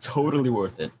 it was totally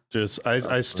worth it. Just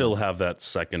I still have that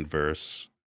second verse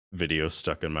video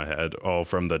stuck in my head. Oh,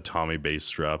 from the Tommy bass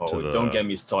drop to Oh, the don't get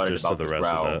me started just about to the the rest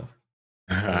growl. of it.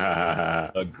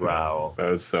 That The growl.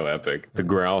 was so epic. The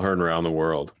growl heard around the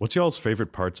world. What's y'all's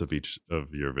favorite parts of each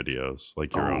of your videos?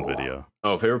 Like your own Oh. video?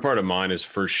 Oh, favorite part of mine is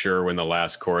for sure when the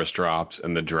last chorus drops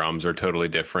and the drums are totally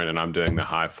different and I'm doing the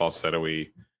high falsetto-y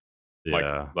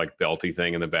Yeah. like belty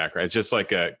thing in the background. It's just like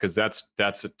because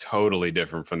that's a totally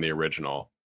different from the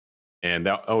original. And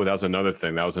that was another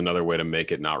thing. That was another way to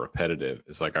make it not repetitive.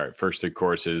 It's like, all right, first 3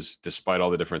 choruses, despite all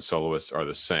the different soloists, are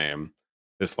the same.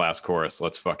 This last chorus,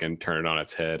 let's fucking turn it on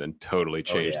its head and totally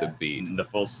change the beat. The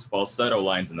full falsetto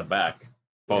lines in the back.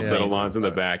 Falsetto Yeah. lines in the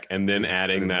back, and then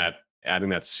adding Pretty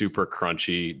that super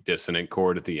crunchy dissonant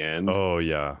chord at the end. Oh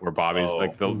yeah. Where Bobby's Oh.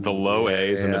 like the low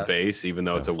A's and the Yeah. bass, even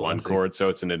though it's a Yeah, 1 classic. chord, so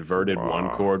it's an inverted 1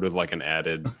 Wow. chord with like an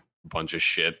added bunch of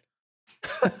shit.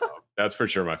 That's for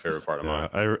sure my favorite part of mine.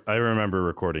 Yeah, I remember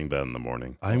recording that in the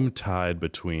morning. I'm tied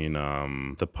between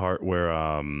the part where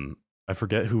I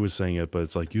forget who was saying it, but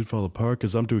it's like, you'd fall apart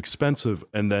because I'm too expensive,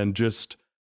 and then just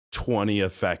 20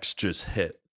 effects just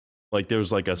hit. Like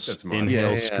there's like a That's mine. inhale Yeah,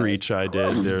 yeah. screech I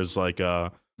did. There's like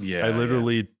a Yeah, I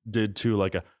literally did too,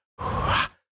 like a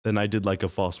then I did like a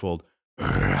false fold,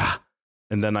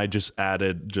 and then I just I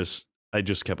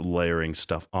just kept layering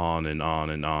stuff on and on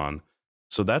and on.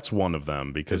 So that's one of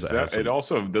them because Because it has it some-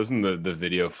 also doesn't the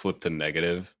video flip to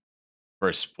negative for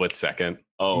a split second.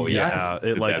 Oh yeah. Yeah,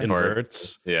 it like that part.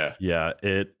 inverts. Yeah, Yeah,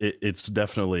 it's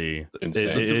definitely insane.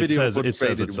 The it video says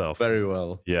portrayed it itself. very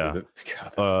well. Yeah. God,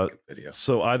 that Uh, fucking video.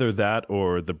 So either that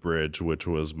or the bridge, which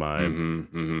was my Oh,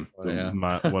 yeah.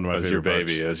 one of my As your favorite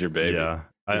baby, parts. as your baby. Yeah.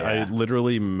 I Yeah.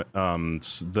 literally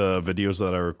the videos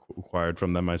that I required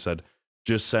from them, I said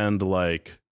just send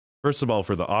like, first of all,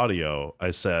 for the audio,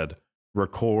 I said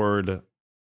record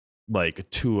like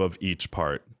 2 of each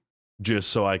part, just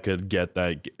so I could get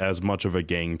that as much of a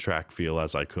gang track feel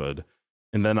as I could.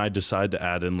 And then I decided to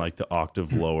add in like the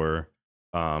octave lower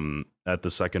at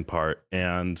the second part.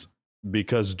 And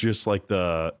because just like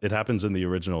it happens in the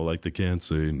original, like the can't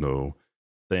say no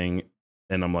thing.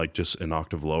 And I'm like, just an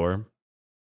octave lower.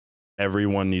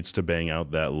 Everyone needs to bang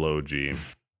out that low G.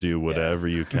 Do whatever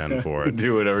you can for it.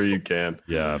 Do whatever you can.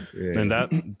 Yeah. Yeah. And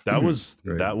that was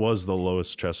Right. that was the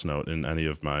lowest chest note in any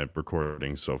of my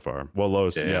recordings so far. Well,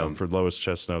 lowest, yeah, Damn. for lowest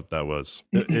chest note, that was.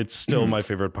 It's still my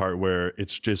favorite part where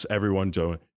it's just everyone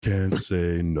going, can't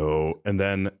say no. And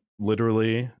then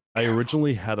literally, I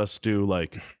originally had us do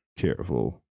like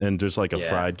careful and just like a Yeah.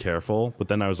 fried careful, but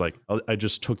then I was like, I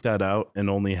just took that out and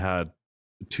only had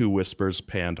 2 whispers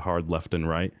panned hard left and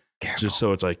right, just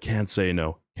so it's like can't say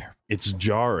no. It's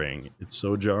jarring. It's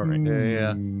so jarring.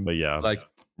 Yeah. But yeah, Like,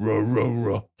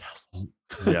 row.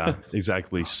 yeah,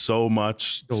 exactly. So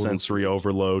much Total. sensory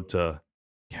overload to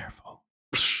careful,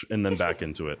 and then back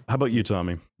into it. How about you,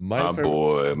 Tommy? My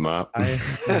boy,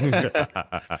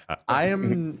 I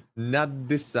am not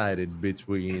decided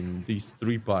between these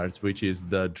 3 parts, which is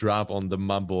the drop on the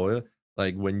my boy,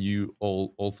 like when you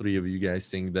all 3 of you guys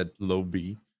sing that low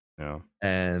B, Yeah,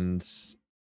 and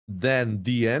then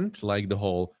the end, like the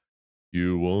whole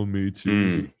 "you want me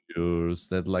to be yours,"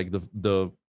 that like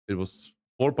the it was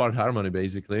 4-part harmony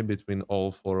basically between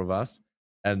all 4 of us,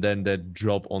 and then that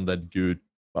drop on that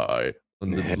goodbye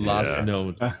on the last Yeah.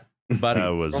 note. But That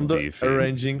was from the beefy.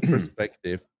 arranging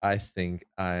perspective, I think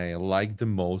I like the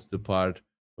most the part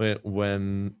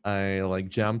when I like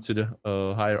jump to the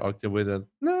higher octave with it.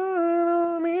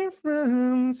 No, me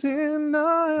friends in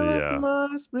Yeah.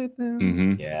 my splitting.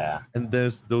 Mhm. Yeah. And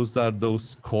those are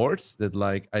those chords that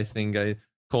like I think I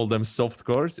call them soft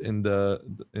chords in the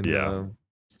Yeah.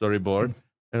 storyboard,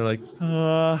 and like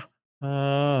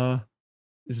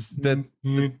is that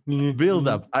build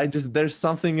up. There's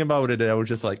something about it that I was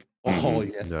just like, oh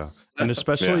yes. yeah, and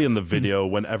especially Yeah. in the video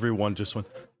when everyone just went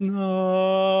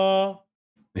no.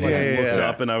 Like, I looked Yeah.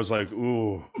 up and I was like,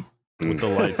 ooh, with the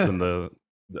lights and the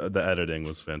editing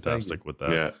was fantastic with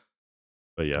that. Yeah.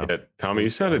 But yeah, Yeah, Tommy, you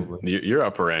sounded Probably. your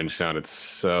upper end sounded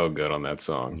so good on that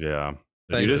song. yeah, Thank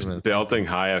You're you, just man. belting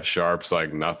high F sharps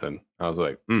like nothing. I was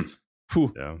like,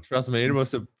 Phew. yeah. Trust me, it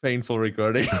was a painful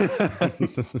recording.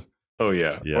 oh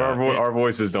yeah. Yeah, Our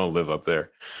voices don't live up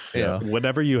there. Yeah.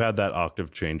 Whenever you had that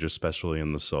octave change, especially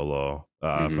in the solo,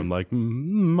 Mhm. from like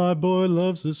my boy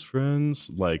loves his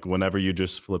friends, like whenever you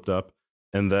just flipped up,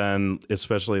 and then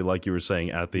especially like you were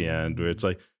saying at the end, where it's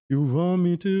like you want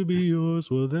me to be yours,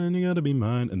 well then you gotta be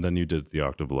mine, and then you did the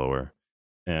octave lower,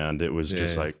 and it was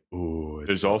just Yeah. like ooh. it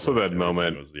There's felt also like that everything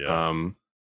moment. was-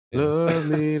 Love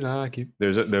me like you.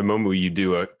 There's the moment where you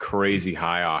do a crazy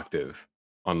high octave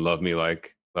on "Love Me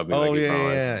Like Oh You yeah,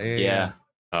 Promised."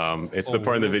 Yeah. It's the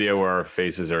part in the video where our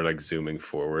faces are like zooming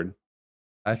forward.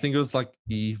 I think it was like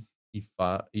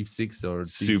E6 or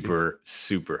D6.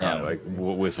 Super high, Yeah. like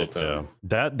whistle yeah. tone.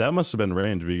 That must have been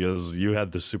range because you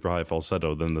had the super high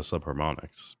falsetto, then the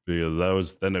subharmonics, because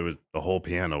it was the whole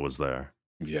piano was there.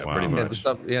 Yeah, Wow. pretty Yeah,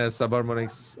 much.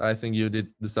 subharmonics. I think you did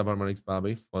the subharmonics,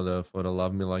 Bobby, for the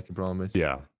 "Love Me Like You Promise."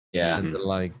 Yeah, Yeah. and then,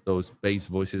 like those bass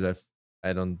voices.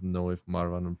 I don't know if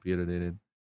Marwan and Peter did it,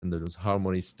 and those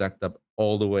harmonies stacked up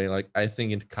all the way. Like I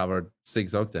think it covered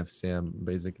 6 octaves. Yeah,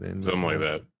 basically. in the- Something like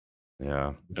that.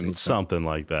 yeah, Same and time. something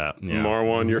like that. Yeah.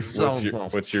 Marwan,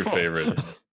 Sound- what's your favorite?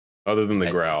 Other than the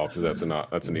growl, because that's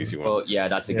an easy one. Well, yeah,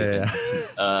 that's a good Yeah.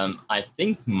 one. I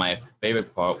think my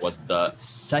favorite part was the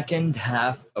second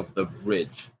half of the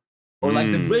bridge, or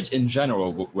like the Mm. bridge in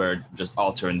general, where it just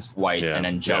all turns white Yeah, and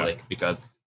angelic, because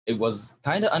it was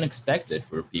kind of unexpected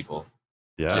for people.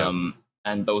 Yeah.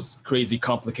 And those crazy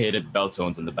complicated bell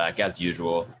tones in the back, as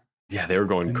usual, Yeah, they were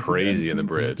going crazy in the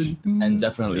bridge. and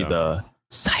definitely Yeah. the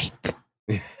psych.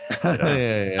 yeah.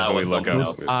 That When we was look something up,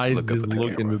 else. Those eyes look up just at the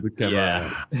look camera. into the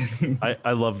camera. Yeah.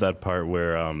 I love that part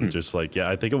where just like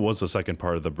I think it was the second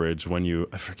part of the bridge when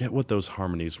I forget what those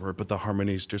harmonies were, but the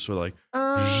harmonies just were like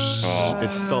it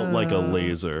felt like a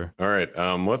laser. All right,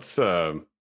 let's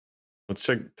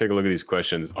take a look at these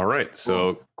questions. All right,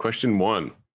 so question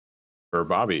 1 for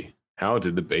Bobby: how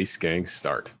did the bass gang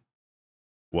start?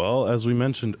 Well, as we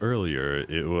mentioned earlier,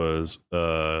 it was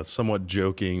a somewhat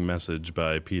joking message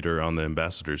by Peter on the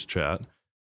ambassadors chat.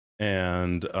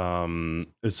 And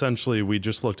essentially, we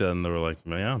just looked at it and they were like,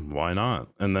 yeah, why not?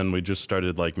 And then we just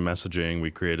started like messaging. We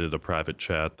created a private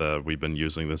chat that we've been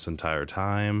using this entire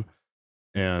time.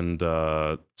 And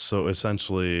so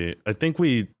essentially, I think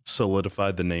we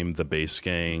solidified the name The Bass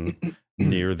Gang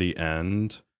near the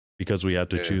end because we had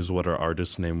to choose what our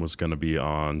artist name was going to be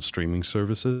on streaming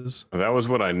services. That was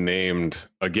what I named,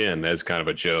 again, as kind of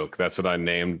a joke. That's what I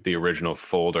named the original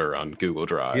folder on Google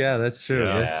Drive. Yeah, that's true.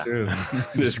 Yeah. That's true.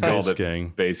 Just called Bass it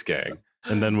Gang. Bass Gang.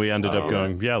 And then we ended up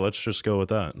going, yeah, let's just go with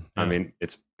that. I Yeah. mean,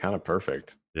 it's kind of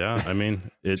perfect. Yeah, I mean,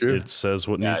 True. it says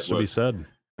what Yeah, needs it to be works. said.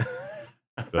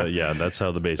 But yeah, that's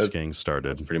how the Bass That's- Gang started.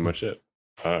 That's pretty much it.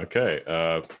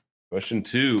 Okay. Question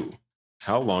 2.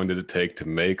 How long did it take to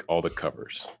make all the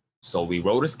covers? So we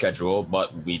wrote a schedule,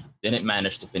 but we didn't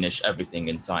manage to finish everything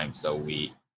in time. So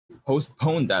we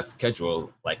postponed that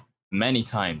schedule like many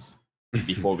times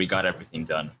before we got everything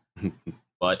done.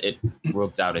 But it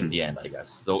worked out in the end, I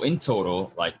guess. So in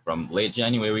total, like from late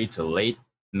January to late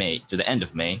May, to the end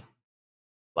of May,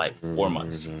 like 4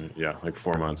 months. Yeah, like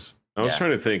 4 months. I was Yeah.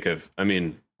 trying to think of, I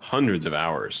mean, hundreds of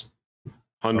hours.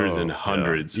 Hundreds Oh, and yeah.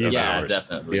 hundreds of Easy. Yeah, hours.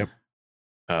 definitely.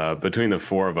 Yep. Between the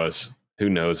four of us, who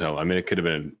knows how? I mean, it could have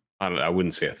been. I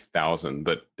wouldn't say 1,000,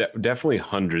 but definitely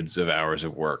hundreds of hours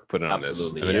of work put on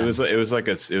Absolutely, this. I mean, yeah.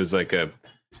 it was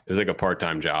like a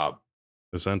part-time job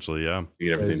Essentially, yeah. to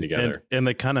get everything Crazy. together. And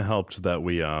it kind of helped that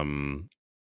we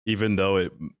even though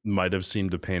it might have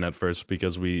seemed a pain at first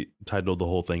because we titled the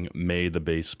whole thing May the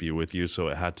Bass Be With You, so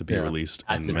it had to be Yeah. released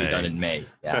Had in to May. be done in May.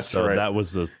 Yeah. That's So right. that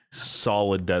was the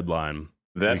solid deadline.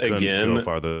 That We couldn't again, go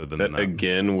farther than that that.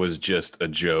 again was just a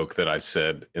joke that I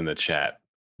said in the chat.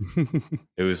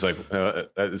 It was like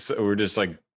we're just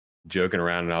like joking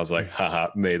around, and I was like, "Haha,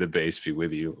 may the bass be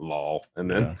with you, lol."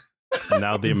 And then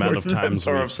Now the amount of times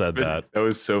That's we've said that. That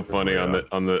was so funny Yeah.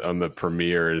 on the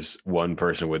premieres. One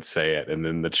person would say it, and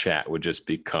then the chat would just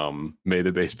become "May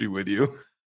the bass be with you."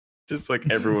 Just like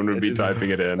everyone would be It is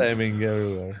typing it in. Timing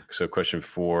everywhere. So, question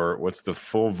 4: what's the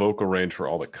full vocal range for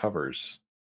all the covers?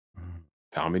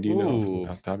 Tommy, do you know Ooh.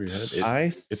 off the top of your head?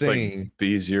 I It's think, like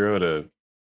B0 to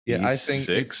yeah, I think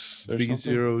B6 or something?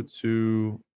 B0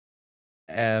 to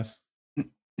F.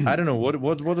 I don't know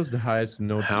what is the highest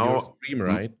note? How- Your stream,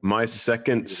 right? My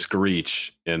second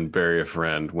screech in Bury a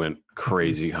Friend went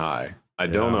crazy high. I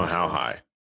don't Yeah. know how high.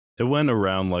 It went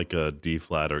around like a D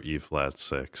flat or E flat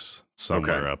 6,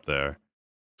 somewhere Okay. up there.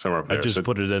 Somewhere up there. I just So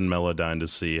put it in Melodyne to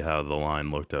see how the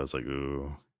line looked. I was like,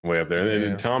 ooh. way up there. And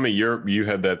Yeah. Tommy, you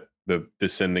had the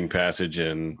descending passage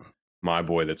in My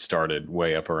Boy that started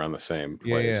way up around the same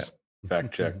Yeah, place.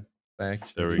 Fact check.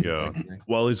 Fact There we check, go. fact check.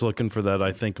 While he's looking for that,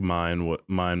 I think mine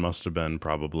must have been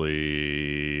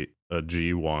probably a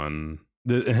G1.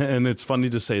 And it's funny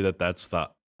to say that that's the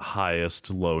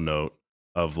highest low note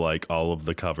of like all of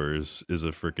the covers is a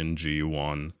freaking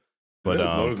G1. But It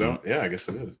is low zone. Yeah, I guess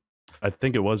it is. I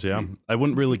think it was, yeah. I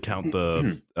wouldn't really count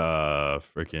the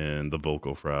freaking the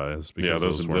vocal fries Yeah, because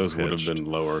those weren't would have pitched. been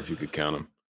lower if you could count them.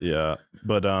 Yeah,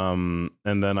 but and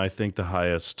then I think the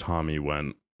highest Tommy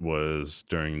went was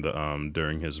during the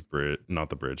during his bridge, not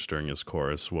the bridge, during his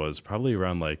chorus was probably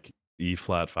around like E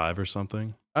flat 5 or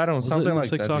something. I don't know, Was it something the like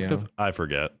 6 that. octave? Yeah. I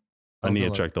forget. I need to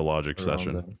Something check the Logic around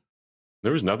session. that.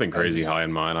 There was nothing crazy just- high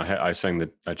in mine. I sang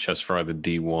I chest fry the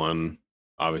D1,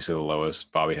 obviously the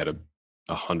lowest. Bobby had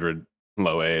 100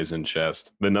 low A's in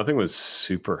chest, but nothing was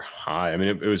super high. I mean,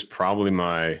 it was probably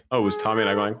it was Tommy and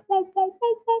I going "Whoa, whoa,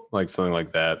 whoa, whoa," like something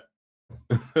like that.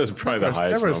 It was probably the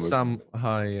highest. There were moments. some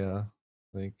high,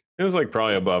 like It was like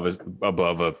probably above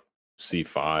a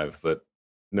C5, but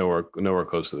nowhere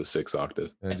close to the 6th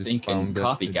octave. I just think in found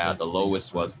that it's Copycat, the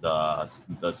lowest was the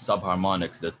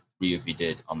subharmonics that three of you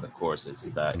did on the courses,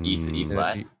 the E to E Mm.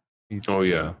 flat. Oh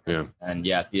yeah, yeah, And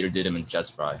yeah, Peter did them in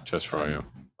chest fry. chest fry. And Yeah.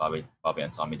 Bobby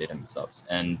and Tommy did them in subs.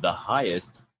 And the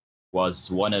highest was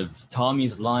one of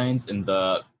Tommy's lines in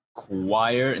the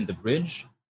choir in the bridge.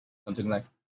 Something like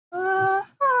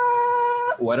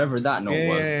whatever that note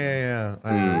was. Yeah.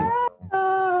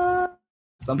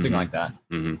 Something Mhm. like that.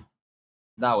 hmm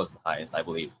That was the highest, I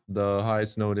believe. The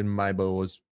highest note in my bow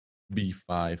was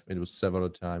B5. It was several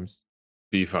times.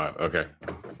 B5. Okay.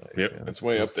 Like, Yep, yeah. it's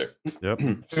way up there. Yep.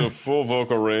 So full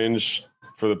vocal range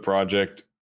for the project,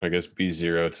 I guess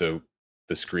B0 to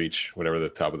the screech, whatever the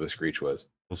top of the screech was.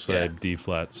 We'll say Yeah. D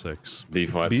flat 6. D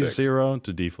flat 6. B0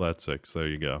 to D flat 6. There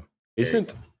you go.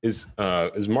 Is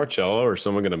Marcello or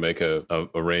someone going to make a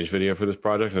range video for this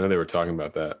project? I know they were talking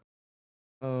about that.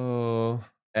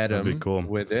 Adam cool.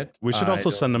 with it. We should I also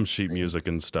send don't him sheet think- music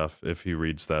and stuff if he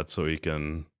reads that, so he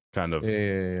can kind of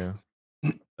Yeah.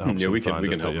 help Yeah, him we can find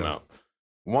it, help but him yeah. out.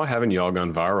 Why haven't y'all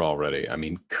gone viral already? I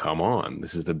mean, come on.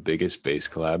 This is the biggest bass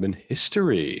collab in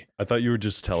history. I thought you were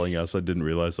just telling us. I didn't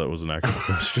realize that was an actual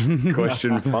question.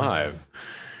 Question 5.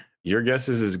 Your guess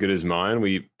is as good as mine.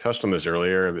 We touched on this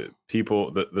earlier. But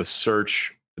people, the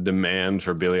search demand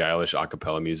for Billie Eilish a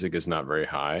cappella music is not very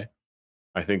high.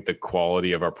 I think the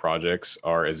quality of our projects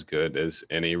are as good as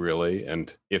any, really.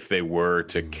 And if they were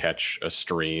to catch a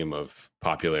stream of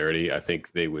popularity, I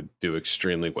think they would do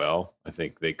extremely well. I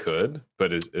think they could.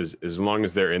 But as long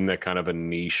as they're in that kind of a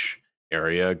niche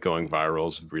area, going viral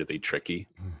is really tricky.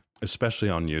 Especially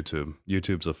on YouTube.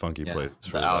 YouTube's a funky Yeah, place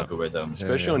for the that. algorithm.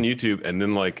 Especially on YouTube. And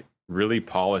then like really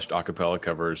polished a cappella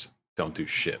covers don't do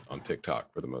shit on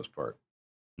TikTok for the most part.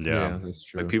 Yeah. That's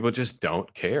true. Like people just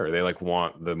don't care. They like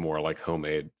want the more like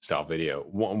homemade style video.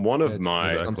 One of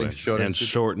my Something short and sweet.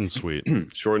 short and sweet.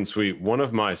 short and sweet. One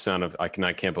of my Sound of I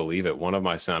can't believe it. One of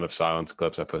my Sound of Silence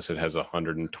clips I posted has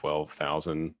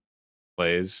 112,000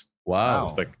 plays.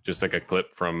 Wow. Just like a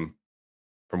clip from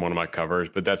one of my covers,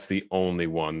 but that's the only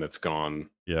one that's gone.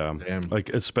 Yeah. Damn. Like,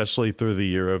 especially through the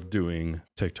year of doing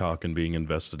TikTok and being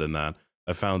invested in that,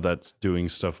 I found that doing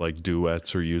stuff like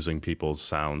duets or using people's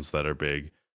sounds that are big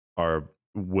are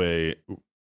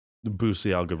boost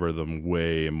the algorithm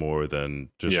way more than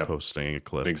just Yeah. posting a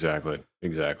clip. Exactly.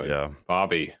 Yeah.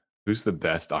 Bobby, who's the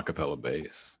best acapella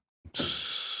bass?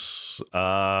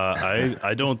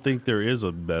 I don't think there is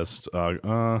a best.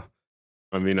 I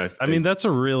mean, I mean, that's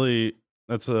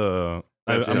That's I'm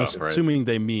tough, right? assuming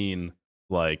they mean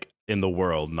like in the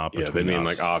world, not yeah, between they mean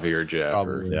us. like Avi or Jeff.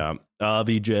 Or, Probably. Yeah,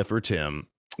 Avi, Jeff, or Tim.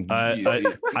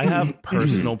 I have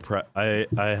personal I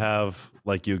have,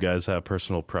 like you guys have,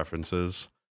 personal preferences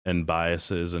and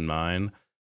biases in mine.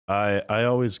 I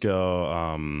always go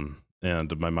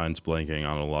and my mind's blanking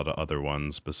on a lot of other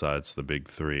ones besides the big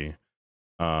three.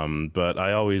 But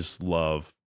I always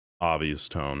love Avi's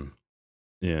tone.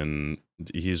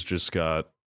 He's just got,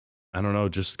 I don't know,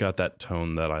 just got that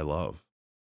tone that I love.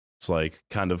 It's like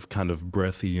kind of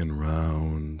breathy and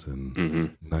round and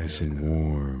Mhm. nice and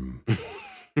warm.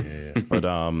 Yeah. But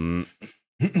I'm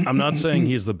not saying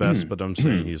he's the best, but I'm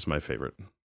saying he's my favorite.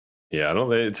 Yeah, I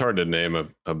don't. It's hard to name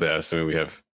a best. I mean, we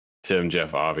have Tim,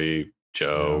 Jeff, Avi,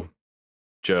 Joe,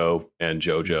 and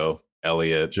JoJo,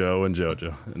 Elliot. Joe and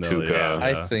JoJo. And Tuca.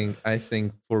 Elliot, I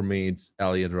think for me it's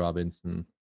Elliot Robinson.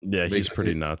 yeah, he's Because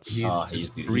pretty nuts. He's,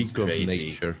 He's a freak of crazy.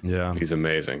 nature. Yeah, He's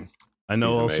amazing. I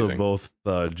know. He's Also, amazing. both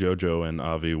JoJo and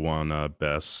Avi won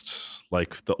best.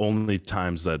 Like the only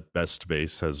times that best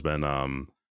bass has been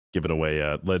given away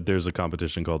at. There's a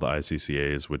competition called the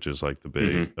ICCAs, which is like a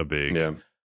big Yeah,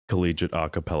 collegiate a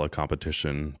cappella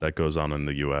competition that goes on in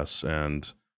the US,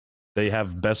 and they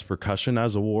have best percussion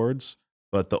as awards,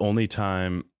 but the only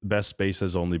time best bass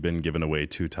has only been given away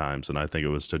 2 times, and I think it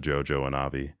was to JoJo and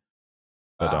Avi.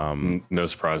 But Wow. no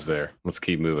surprise there. Let's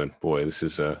keep moving. Boy, this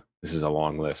is a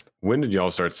long list. When did y'all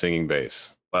start singing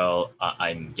bass? Well,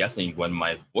 I'm guessing when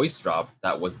my voice dropped,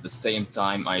 that was the same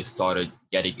time I started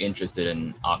getting interested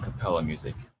in a cappella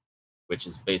music, which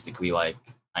is basically like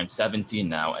I'm 17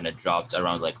 now, and it dropped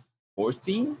around like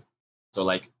 14. So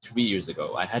like 3 years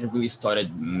ago, I hadn't really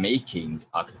started making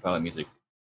a cappella music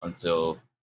until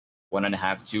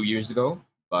 1.5, 2 years ago.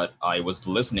 But I was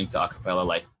listening to a cappella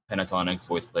like Pentatonics,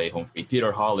 Voice Play, Home Free,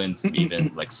 Peter Hollins,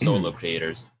 even like solo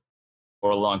creators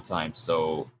for a long time.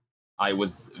 So I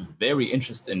was very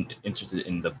interested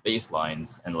in the bass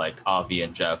lines and like Avi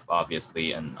and Jeff,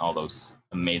 obviously, and all those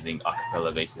amazing a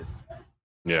cappella basses.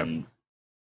 Yeah. And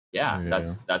yeah, Yeah.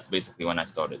 that's basically when I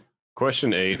started.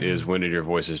 Question 8 is when did your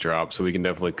voices drop? So we can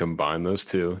definitely combine those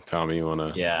two. Tommy, you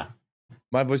wanna? Yeah.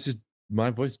 My voice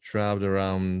dropped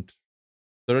around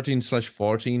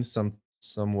 13/14,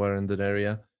 somewhere in that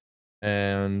area,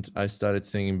 and I started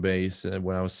singing bass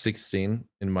when I was 16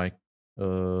 in my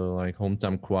like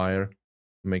hometown choir,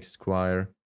 mixed choir,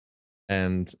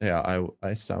 and yeah,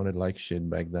 I sounded like shit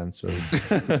back then. So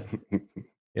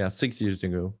yeah, 6 years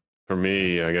ago. For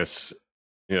me, I guess,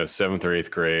 7th or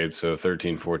 8th grade, so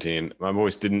 13, 14. My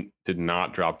voice did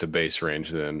not drop to bass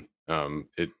range then.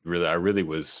 I really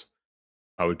was,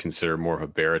 I would consider more of a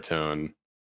baritone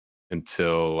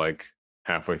until like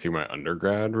halfway through my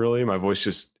undergrad, really. My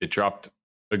voice it dropped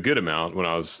a good amount when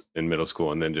I was in middle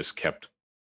school and then just kept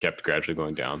gradually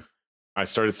going down. I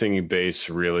started singing bass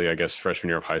really, I guess, freshman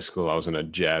year of high school. I was in a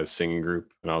jazz singing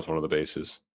group and I was one of the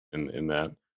basses in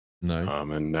that. Nice.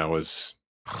 And that was,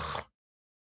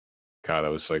 God,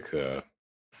 that was like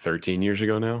 13 years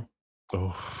ago now.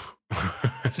 oh,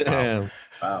 Damn.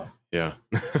 Wow. Yeah.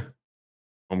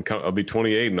 I'll be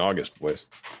 28 in August, boys.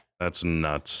 That's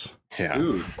nuts. Yeah.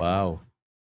 Dude, Wow.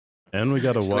 And we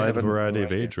got a Actually, I wide haven't- variety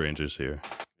of age ranges here.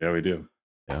 Yeah, we do.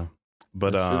 Yeah.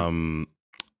 But That's true.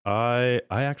 I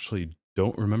actually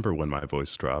don't remember when my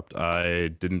voice dropped. I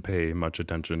didn't pay much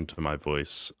attention to my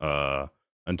voice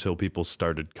until people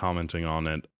started commenting on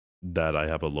it that I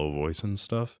have a low voice and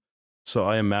stuff. So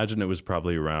I imagine it was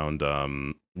probably around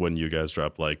when you guys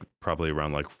dropped, like probably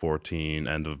around like 14,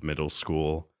 end of middle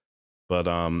school. But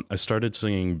I started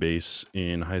singing bass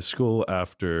in high school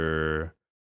after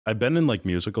I've been in like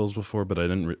musicals before, but I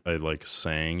didn't. I like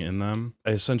sang in them.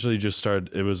 I essentially just started.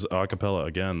 It was a cappella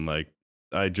again. Like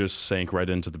I just sank right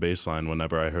into the bass line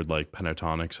whenever I heard like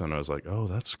pentatonics, and I was like, "Oh,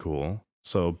 that's cool."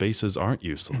 So basses aren't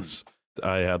useless.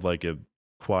 I had like a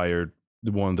choir.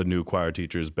 One of the new choir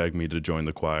teachers begged me to join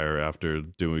the choir after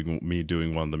doing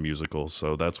one of the musicals.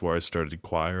 So that's where I started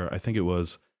choir. I think it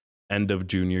was end of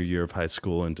junior year of high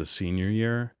school into senior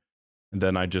year. And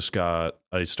then I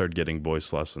started getting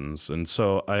voice lessons. And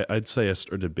so I'd say I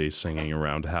started bass singing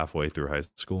around halfway through high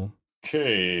school.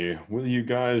 Okay. Will you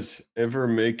guys ever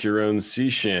make your own sea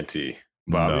shanty?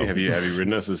 Bobby, No. have you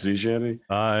written us a sea shanty?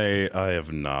 I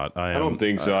have not. I don't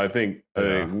think so. I think,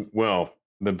 yeah. well,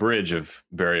 the bridge of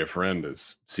Bury a Friend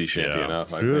is sea shanty Yeah,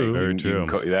 enough. true. Very true.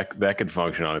 That could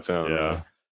function on its own. Yeah.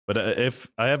 But if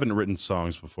I haven't written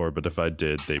songs before, but if I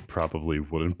did, they probably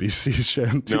wouldn't be sea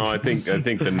shanties. No, I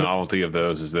think the novelty of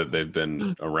those is that they've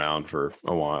been around for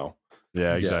a while.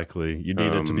 Yeah, exactly. You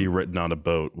need it to be Um, written on a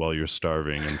boat while you're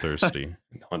starving and thirsty.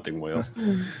 Hunting whales.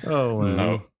 Oh, man.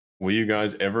 Mhm. Will you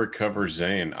guys ever cover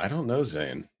Zayn? I don't know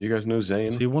Zayn. You guys know Zayn?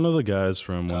 Is he one of the guys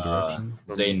from One Direction?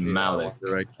 Zayn Malik,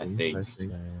 Direction, I think.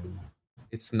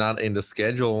 It's not in the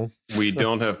schedule. We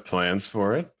don't have plans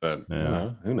for it, but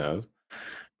Yeah. who knows?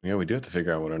 Yeah, we do have to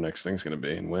figure out what our next thing's going to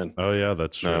be and when. Oh yeah,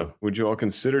 that's true. Would you all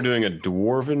consider doing a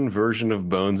dwarven version of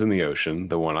Bones in the Ocean,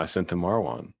 the one I sent to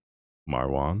Marwan?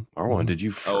 Marwan. Marwan, did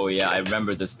you? Oh yeah, I forget?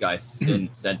 remember this guy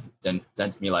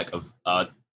sent me like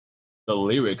the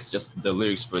lyrics, just the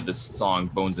lyrics for this song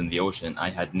 "Bones in the Ocean." I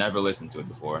had never listened to it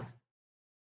before,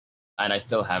 and I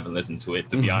still haven't listened to it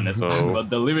to be honest. Oh.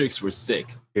 But the lyrics were sick.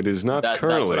 It is not That's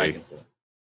what I currently. can say.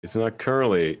 It's not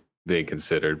currently being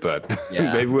considered, but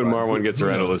Yeah, maybe when but Marwan gets who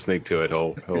around to knows? listening to it,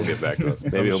 he'll get back to us.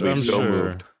 Maybe he'll be I'm so sure.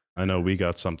 moved. I know we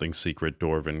got something secret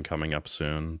Dwarven coming up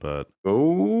soon, but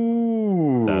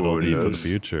Oh, that'll be for the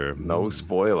future. No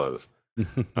spoilers.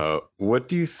 What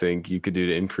do you think you could do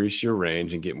to increase your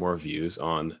range and get more views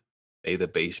on May the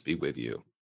Bass Be With You?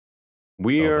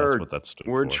 We Oh, that's are what that stood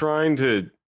we're for. trying to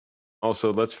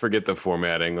also let's forget the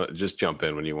formatting. Just jump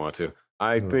in when you want to.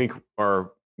 I think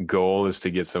our goal is to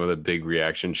get some of the big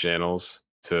reaction channels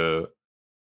to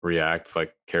react,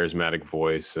 like Charismatic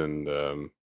Voice, and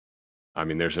I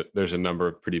mean there's a number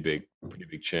of pretty big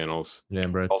channels. Yeah,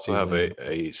 Brad. Also have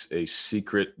a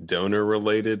secret donor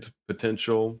related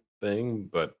potential thing,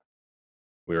 but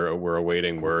we're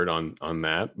awaiting word on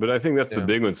that. But I think that's the Yeah.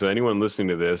 big one. So anyone listening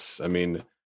to this, I mean,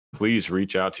 please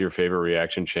reach out to your favorite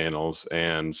reaction channels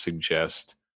and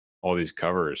suggest all these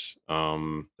covers.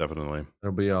 Definitely.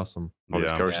 That'll be awesome. All these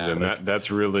Yeah. covers to Yeah. them. That's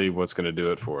really what's going to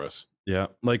do it for us. Yeah.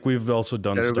 Like we've also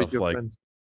done Share it with stuff your like friends.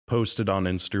 posted on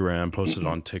Instagram, posted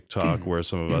on TikTok, where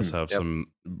some of us have Yep. some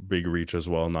big reach as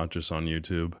well, not just on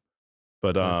YouTube.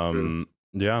 But That's true.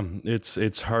 yeah,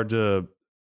 it's hard to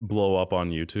blow up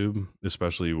on YouTube,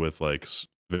 especially with like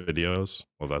videos.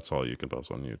 Well, that's all you can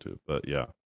post on YouTube. But yeah.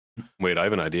 Wait, I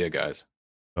have an idea, guys.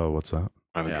 Oh, what's that?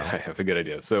 I Yeah. have a good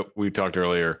idea. So we talked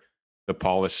earlier, the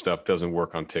polished stuff doesn't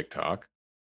work on TikTok,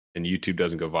 and YouTube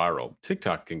doesn't go viral.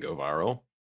 TikTok can go viral.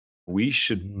 We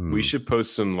should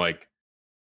post some like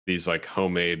these like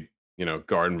homemade,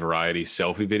 garden variety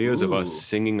selfie videos of us Ooh.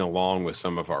 singing along with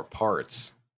some of our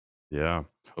parts. Yeah.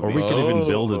 Would Or be we can even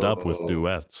build it up so- with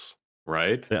duets.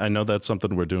 right? I know that's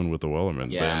something we're doing with the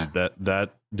Wellerman. Yeah. And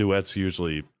that duets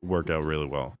usually work out really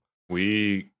well.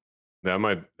 That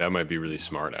might be really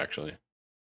smart actually.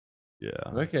 Yeah.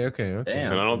 Okay.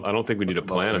 Damn. And I don't think we need a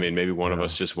About plan. I that. mean, maybe one of Yeah.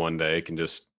 us just one day can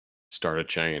just start a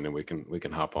chain and we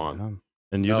can hop on. Yeah.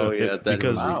 And you Oh, know, yeah, that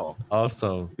because Wow.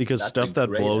 Awesome. because That's stuff a that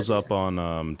great blows idea. up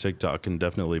on TikTok can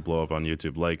definitely blow up on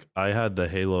YouTube. Like I had the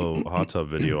Halo hot tub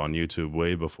video on YouTube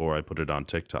way before I put it on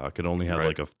TikTok. It only had Right.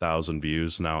 like 1,000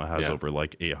 views. Now it has Yeah. over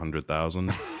like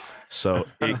 800,000. So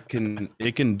it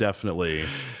can definitely,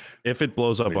 if it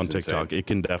blows up Which on is insane. TikTok, it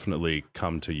can definitely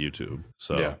come to YouTube.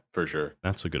 So Yeah, for sure.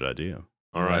 that's a good idea.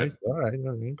 All right. Nice. All right.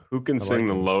 Who can I sing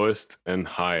like the it. lowest and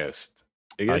highest?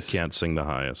 I can't sing the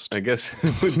highest. I guess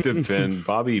it would depend.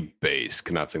 Bobby Bass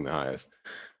cannot sing the highest.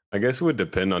 I guess it would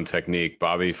depend on technique.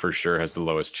 Bobby for sure has the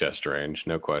lowest chest range,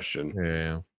 no question.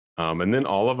 Yeah. And then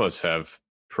all of us have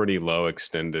pretty low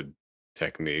extended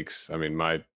techniques. I mean,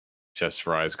 my chest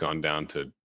fry has gone down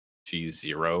to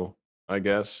G0, I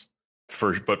guess.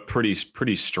 But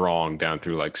pretty strong down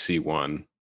through like C1,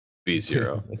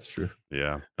 B0. That's true.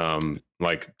 Yeah.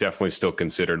 Like definitely still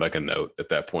considered like a note at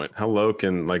that point. How low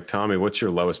can, like, Tommy, what's your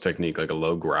lowest technique? Like a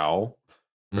low growl?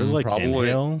 Or like Probably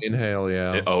inhale? Inhale,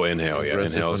 yeah. Oh, inhale, yeah.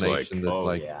 Aggressive Inhale's like, phonation that's Oh,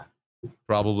 like yeah.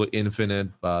 probably infinite,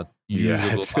 but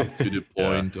Yeah, usable up to the yeah.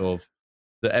 point of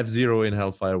the F-Zero in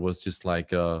Hellfire was just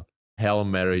like a Hail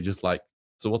Mary, just like,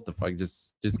 so what the fuck,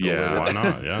 just go Yeah, with Why it.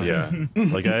 not? Yeah. yeah.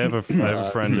 Like I have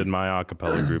a friend in my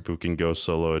acapella group who can go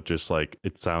solo.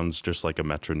 It sounds just like a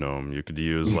metronome. You could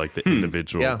use like the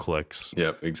individual Yeah. clicks.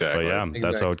 Yep, But exactly. yeah,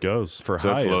 that's how it goes. For So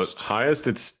that's low. highest, Highest,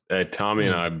 it's Tommy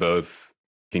and I both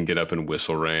can get up in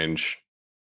whistle range.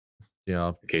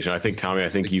 Yeah. Occasionally, I think Tommy, I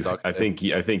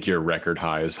think your record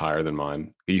high is higher than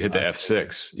mine. You hit the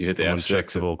F6. You hit the someone check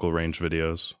F6. the vocal range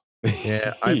videos.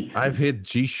 Yeah, I've hit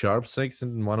G#6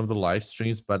 in one of the live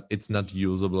streams, but it's not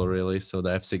usable really. So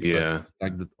the F6, Yeah.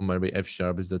 like the, or maybe F#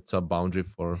 is the top boundary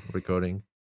for recording.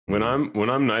 When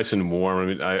I'm nice and warm, I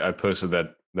mean, I posted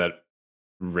that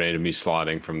rate of me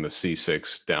slotting from the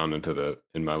C6 down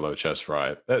in my low chest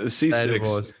fry. The C6 That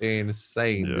was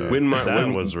insane. Yeah. Dude. That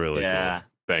was really Yeah.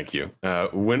 Thank you.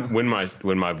 When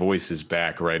my voice is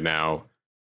back right now,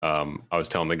 I was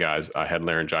telling the guys I had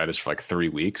laryngitis for like 3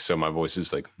 weeks, so my voice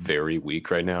is like very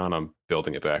weak right now, and I'm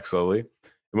building it back slowly.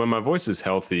 And when my voice is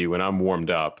healthy, when I'm warmed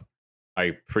up,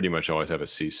 I pretty much always have a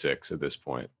C6 at this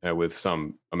point, with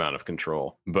some amount of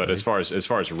control. But as far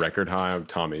as record high,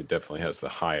 Tommy definitely has the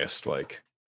highest like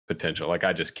potential. Like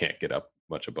I just can't get up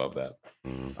much above that.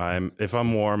 If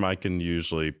I'm warm, I can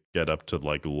usually get up to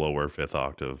like lower 5th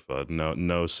octave, but no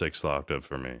 6th octave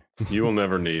for me. You will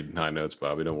never need high notes,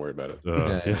 Bobby. Don't worry about it.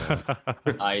 Yeah.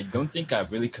 I don't think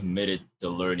I've really committed to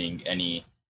learning any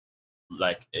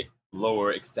like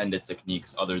lower extended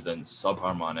techniques other than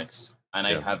subharmonics, and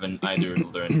I haven't either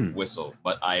learned whistle.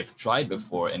 But I've tried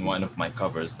before in one of my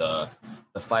covers, the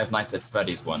Five Nights at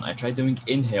Freddy's one. I tried doing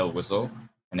inhale whistle,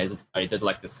 and I did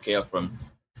like the scale from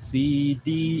C,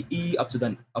 D, E up to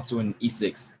an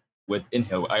E6 with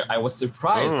inhale. I was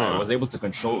surprised I was able to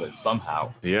control it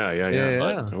somehow. Yeah.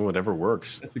 But- Whatever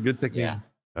works. That's a good technique. Yeah.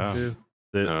 Yeah.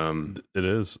 Yeah. It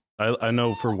is. I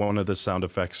know for one of the sound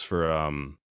effects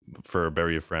for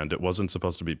Bury a Friend, it wasn't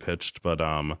supposed to be pitched, but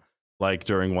like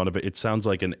during one of it sounds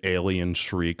like an alien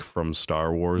shriek from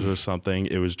Star Wars or something.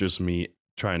 It was just me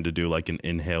trying to do like an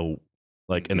inhale,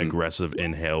 like an aggressive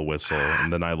inhale whistle,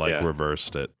 and then I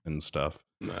reversed it and stuff.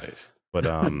 Nice. But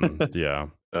yeah.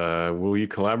 Will you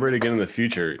collaborate again in the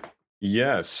future?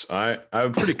 Yes,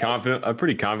 I'm pretty confident. I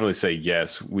pretty confidently say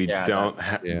yes. We don't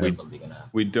have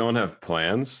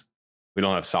plans. We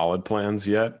don't have solid plans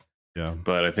yet. Yeah.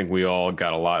 But I think we all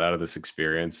got a lot out of this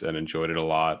experience and enjoyed it a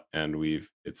lot. And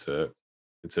it's a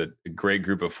great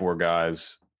group of 4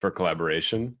 guys for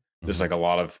collaboration. Just like a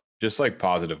lot of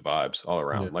positive vibes all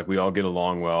around. Yeah. Like we all get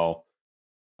along well.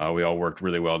 We all worked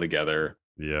really well together.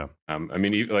 Yeah. I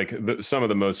mean, like some of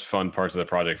the most fun parts of the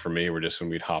project for me were just when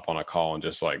we'd hop on a call and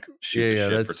just like shoot the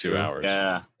shit that's for 2 true. hours.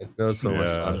 Yeah. That was so much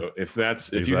Yeah. fun. So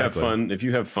if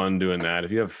you have fun doing that,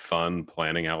 if you have fun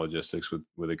planning out logistics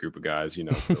with a group of guys,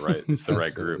 it's the right That's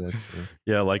right true, group. that's true.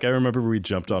 Yeah, like I remember we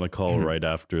jumped on a call right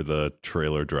after the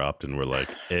trailer dropped, and we're like,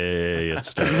 "Hey, it's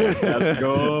starting." Let's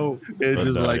go. It's But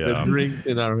just no, like yeah. the drinks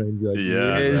in our hands. Like,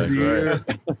 Yeah, that's right.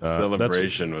 That's-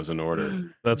 Celebration was in order.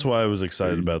 That's why I was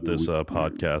excited about this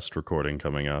podcast recording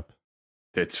coming up.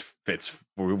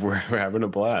 We're having a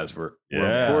blast. We're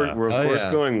Yeah. of Oh, course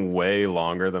yeah. going way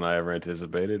longer than I ever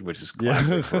anticipated, which is Yeah.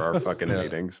 classic for our fucking Yeah.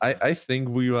 meetings. I think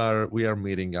we are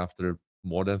meeting after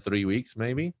more than 3 weeks,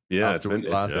 maybe. Yeah, after we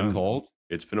last been- called.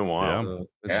 It's been a while. Yeah. So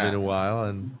it's Yeah. been a while,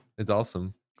 and it's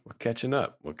awesome. We're catching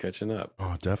up.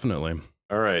 Oh, definitely.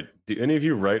 All right. Do any of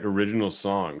you write original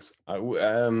songs? Not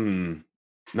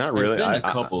I've really. written a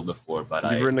couple before, but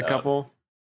You've written a couple.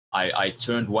 I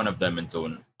turned one of them into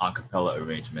an a cappella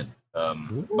arrangement.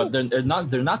 But they're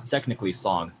not technically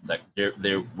songs. Like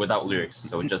they're without lyrics,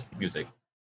 so just music.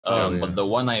 Oh, yeah. But the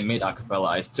one I made a cappella,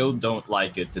 I still don't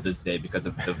like it to this day because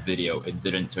of the video. It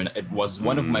didn't turn. It was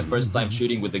one of my first time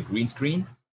shooting with a green screen,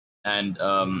 and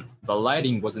the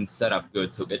lighting wasn't set up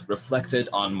good, so it reflected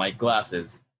on my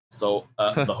glasses. So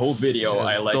the whole video,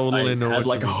 Yeah, I totally know had what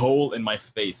like you a mean. hole in my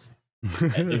face.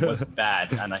 And it was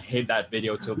bad, and I hate that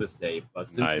video till this day. But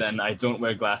since Nice. then, I don't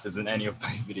wear glasses in any of my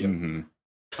videos. Mhm.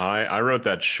 I wrote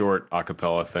that short a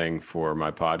cappella thing for my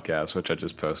podcast, which I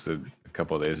just posted a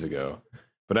couple of days ago.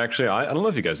 But actually, I don't know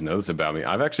if you guys know this about me.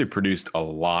 I've actually produced a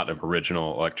lot of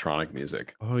original electronic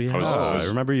music. Oh yeah, I I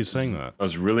remember you saying that. I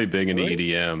was really big into Really?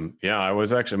 EDM. Yeah, I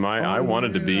was actually I Oh,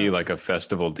 wanted to be yeah. like a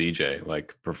festival DJ,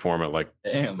 like perform at like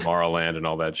Damn. Tomorrowland and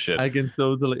all that shit. I can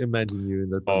totally imagine you in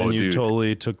that. Oh, And you dude.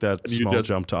 totally took that And you small just-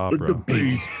 jump to Let the opera.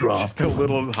 bass drop. Just a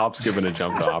little hop, skip, and a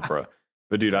jump to opera.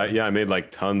 But dude, I made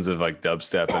like tons of like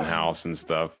dubstep and house and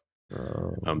stuff.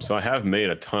 So I have made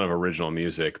a ton of original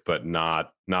music, but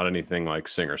not anything like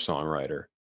singer songwriter.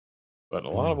 But a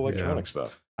lot of Yeah. electronic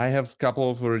stuff. I have a couple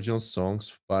of original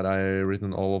songs, but I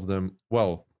written all of them.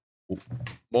 Well,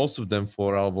 most of them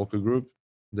for our vocal group.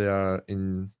 They are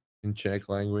in Czech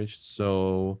language.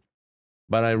 So,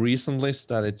 but I recently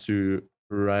started to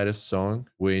write a song,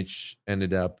 which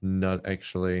ended up not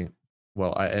actually.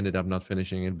 Well, I ended up not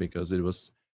finishing it because it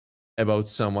was about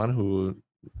someone who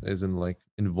isn't like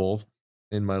involved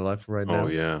in my life right now. Oh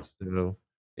yeah. So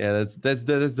yeah, that's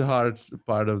the hard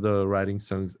part of the writing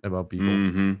songs about people.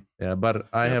 Mm-hmm. Yeah, but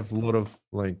I Yeah. have a lot of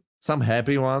like some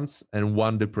happy ones and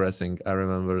one depressing. I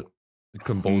remember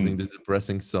composing this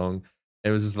depressing song.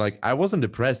 It was just like I wasn't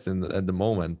depressed at the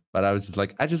moment, but I was just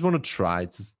like I just want to try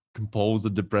to compose a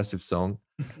depressive song.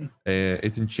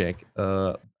 It's in Czech,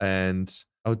 and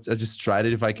I just tried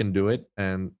it if I can do it,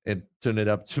 and it turned it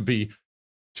up to be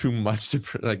too much,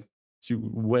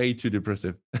 way too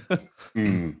depressive.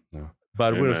 Mm.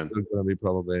 But we're Amen. still gonna be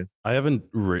probably. I haven't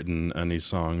written any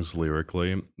songs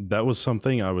lyrically. That was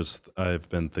something I've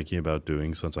been thinking about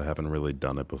doing since I haven't really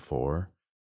done it before.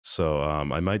 So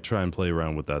I might try and play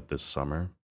around with that this summer,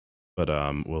 but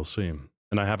we'll see.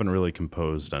 And I haven't really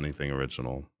composed anything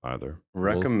original either.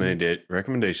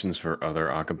 Recommendations for other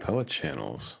acapella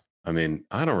channels. I mean,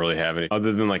 I don't really have any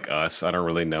other than like us. I don't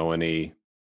really know any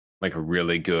like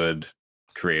really good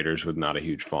creators with not a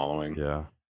huge following. Yeah.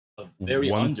 A very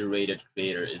One- underrated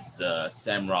creator is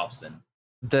Sam Robson.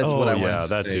 That's Oh, what I yeah, want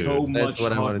that to say. dude. So That's much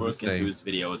what I hard wanted to work into say. his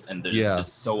videos, and they're Yeah.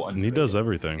 just so And underrated. he does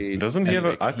everything. Doesn't he have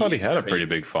a? I thought he He's had a pretty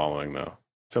crazy. big following though.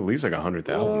 It's at least like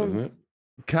 100,000, isn't it?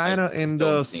 Kind of in the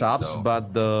don't think subs, so.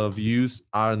 but the views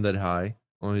aren't that high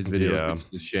on his videos, Yeah. which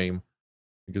is a shame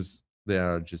because they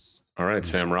are just. All right,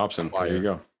 Sam Robson. There you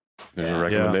go. There's a Yeah.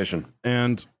 recommendation.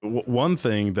 And one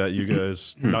thing that you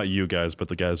guys, not you guys, but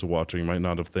the guys watching might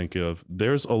not have think of,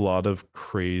 there's a lot of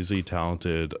crazy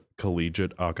talented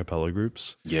collegiate a cappella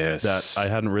groups Yes. that I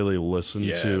hadn't really listened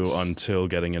to Yes. until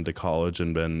getting into college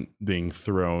and been being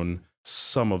thrown.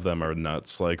 Some of them are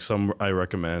nuts. Like some, I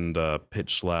recommend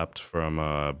Pitch Slapped from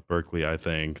Berkeley, I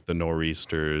think, the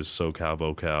Nor'easters, SoCal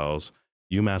Vocals,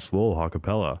 UMass Lowell a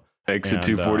cappella. Exit and,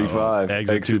 245.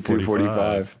 Exit Exit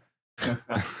 245.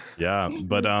 Yeah,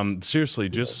 but seriously,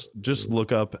 just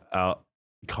look up out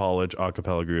college a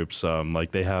cappella groups.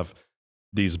 Like they have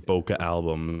these Boca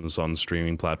albums on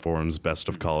streaming platforms, best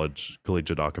of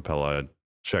collegiate a cappella.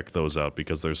 Check those out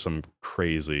because there's some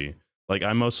crazy. Like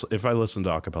if I listen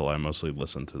to a cappella, I mostly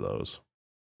listen to those.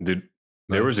 Dude,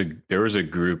 there was a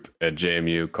group at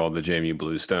JMU called the JMU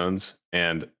Bluestones,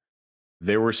 and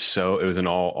they were it was an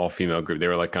all female group. They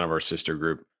were like kind of our sister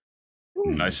group.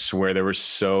 I swear there were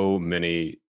so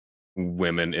many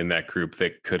women in that group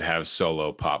that could have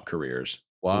solo pop careers.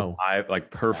 Wow. I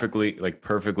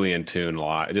perfectly in tune,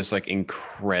 just like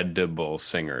incredible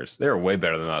singers. They were way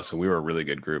better than us, and we were a really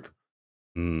good group.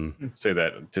 Mm. Say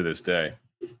that to this day.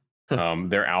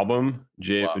 Their album,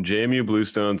 Wow. JMU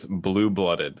Bluestones, Blue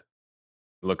Blooded.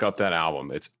 Look up that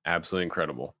album. It's absolutely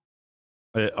incredible.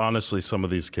 Honestly, some of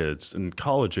these kids and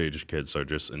college age kids are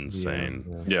just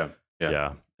insane. Yeah.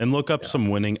 Yeah. And look up some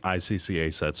winning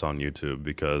ICCA sets on YouTube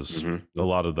because Mhm. a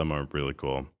lot of them are really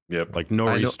cool. Yep. Like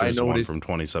Nor'easters one noticed- from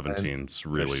 2017 is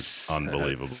really That's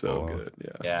unbelievable. So good.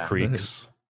 Yeah. Yeah. Creeks,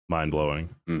 mind blowing.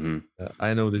 Mm-hmm.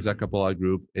 I know this a cappella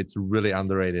group. It's really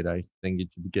underrated. I think it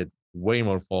should get way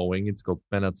more following. It's called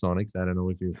Pentatonics. I don't know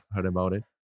if you heard about it.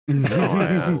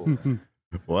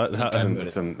 What? How- I'm-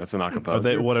 That's an acapella. are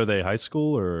they? group. What are they? High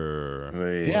school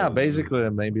or? Yeah, basically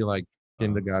maybe like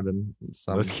kindergarten.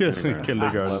 Some Let's get Yeah.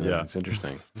 kindergarten. Yeah. It's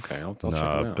interesting. Okay, I'll check them No,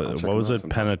 out. I'll but check what them was out it?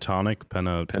 sometime.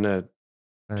 Pentatonic.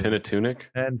 Pentatonic?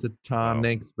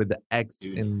 Pentatonics with the X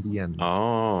in the end. Oh.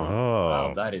 Wow,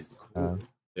 Oh, that is cool.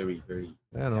 Very, very.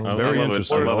 I don't I know. Very love it.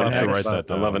 interesting. I love I'll an have to X. write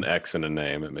that I love down. an X in a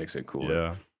name. It makes it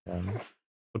cooler. yeah,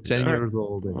 For 10 All right. years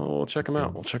old. Well, we'll check them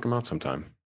out. We'll check them out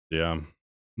sometime. yeah.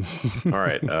 All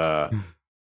right.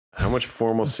 How much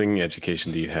formal singing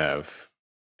education do you have?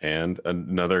 And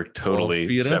another totally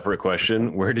Peter? separate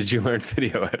question: where did you learn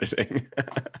video editing?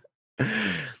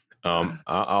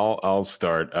 I'll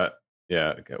start.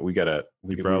 Yeah, we probably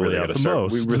really have gotta the start. We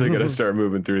most. really gotta start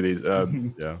moving through these.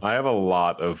 Yeah. I have a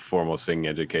lot of formal singing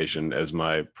education as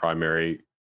my primary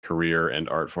career and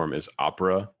art form is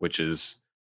opera, which is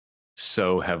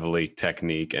so heavily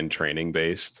technique and training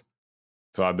based.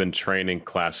 So I've been training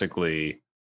classically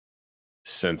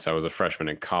since I was a freshman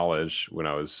in college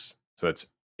so that's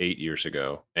 8 years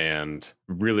ago, and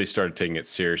really started taking it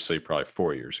seriously probably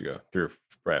 4 years ago,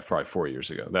 probably 4 years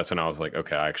ago. That's when I was like,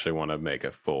 okay, I actually want to make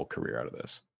a full career out of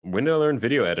this. When did I learn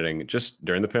video editing? Just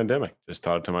during the pandemic. Just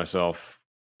taught it to myself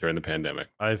during the pandemic.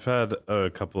 I've had a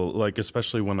couple, like,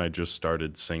 especially when I just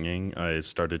started singing, I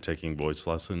started taking voice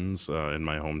lessons in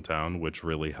my hometown, which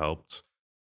really helped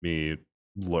me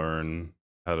learn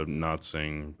how to not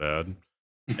sing bad.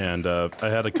 And I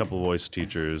had a couple voice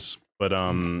teachers, but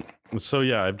so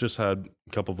yeah, I've just had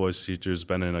a couple voice teachers,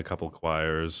 been in a couple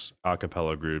choirs, a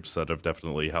cappella groups that have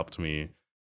definitely helped me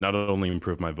not only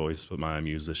improve my voice, but my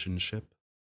musicianship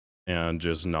and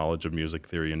just knowledge of music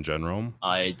theory in general.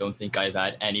 I don't think I've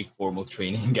had any formal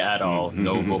training at all.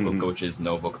 No vocal coaches,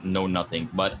 no nothing.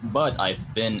 But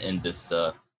I've been in this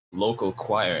local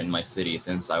choir in my city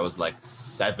since I was like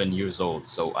 7 years old.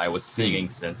 So I was singing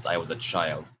since I was a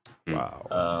child.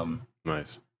 Wow.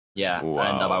 Nice. Yeah. Wow.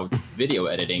 And about video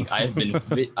editing, I've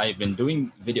been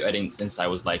doing video editing since I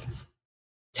was like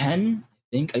 10.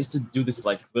 I think I used to do this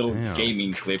like little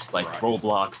gaming clips like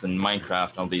Roblox and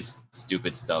Minecraft, all these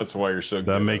stupid stuff. That's why you're so good.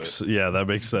 That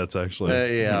makes sense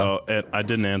actually. Yeah. No, I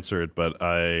didn't answer it, but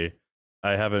I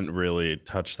haven't really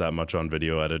touched that much on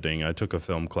video editing. I took a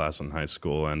film class in high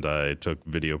school and I took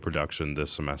video production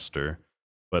this semester.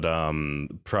 But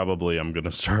probably I'm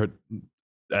gonna start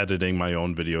editing my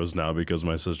own videos now because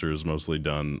my sister has mostly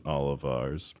done all of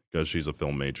ours because she's a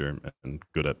film major and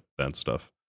good at that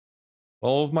stuff.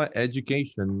 All of my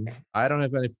education, I don't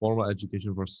have any formal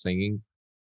education for singing.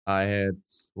 I had,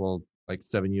 like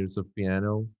 7 years of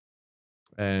piano,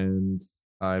 and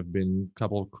I've been a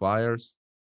couple of choirs.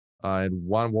 I had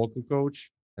one vocal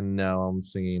coach, and now I'm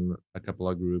singing a couple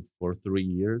of groups for 3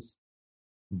 years.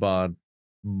 But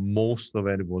most of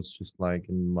it was just like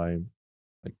in my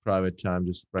private time,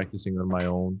 just practicing on my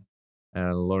own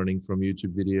and learning from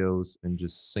YouTube videos and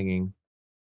just singing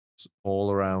all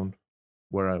around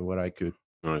where I could.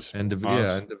 Nice. And the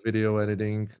video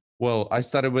editing. Well, I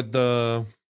started with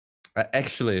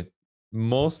actually,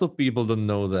 most of people don't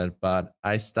know that, but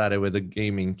I started with a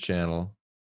gaming channel,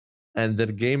 and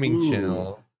that gaming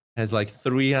channel has like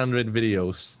 300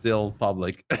 videos still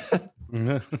public.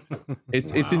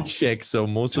 It's in Czech, so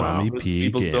most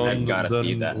people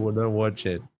don't watch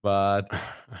it. But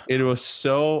it was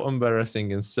so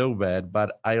embarrassing and so bad.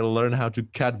 But I learned how to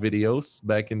cut videos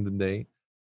back in the day,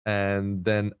 and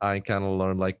then I kind of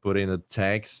learned like put in a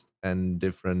text and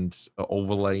different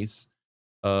overlays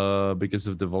because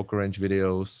of the vocal range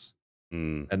videos.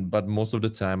 But most of the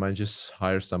time I just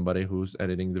hire somebody who's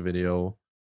editing the video.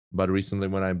 But recently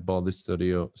when I bought the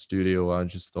studio, I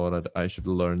just thought that I should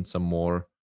learn some more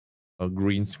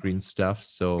green screen stuff.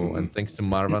 So and thanks to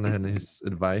Marwan and his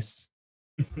advice,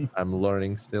 I'm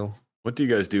learning still. What do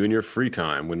you guys do in your free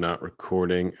time when not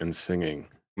recording and singing?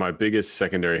 My biggest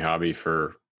secondary hobby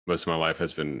for most of my life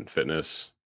has been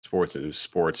fitness, sports. It was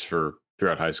sports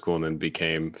throughout high school, and then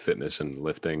became fitness and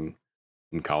lifting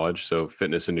in college. So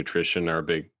fitness and nutrition are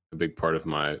a big part of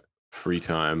my free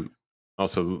time.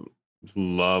 Also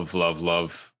love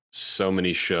so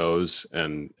many shows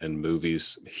and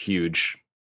movies. Huge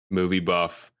movie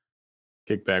buff.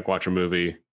 Kick back, watch a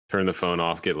movie, turn the phone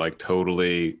off, get like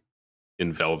totally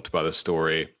enveloped by the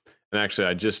story. And actually,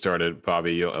 I just started,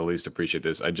 Bobby, you'll at least appreciate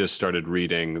this. I just started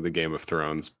reading the Game of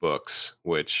Thrones books,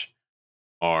 which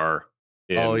are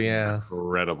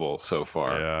incredible so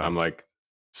far. Yeah. I'm like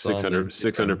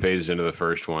 600 pages into the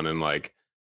first one, and like,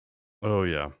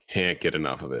 can't get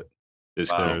enough of it.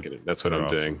 Just can't get it. That's what I'm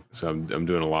doing. So I'm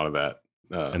doing a lot of that.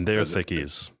 And they're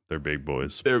thickies. They're big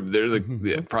boys. They're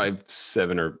like probably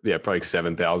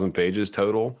 7,000 pages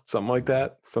total, something like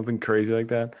that, something crazy like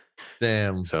that.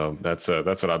 Damn. So that's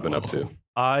what I've been up to.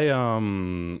 I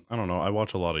don't know. I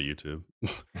watch a lot of YouTube.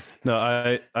 No,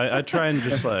 I try and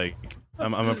just like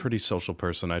I'm a pretty social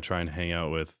person. I try and hang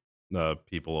out with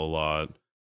people a lot.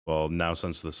 Well, now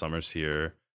since the summer's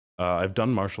here, I've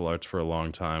done martial arts for a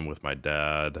long time with my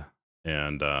dad,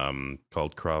 and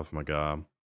called Krav Maga.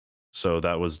 So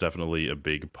that was definitely a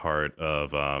big part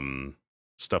of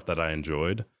stuff that I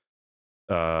enjoyed.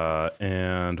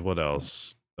 And what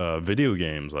else? Video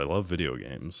games. I love video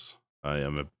games. I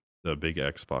am a big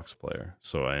Xbox player,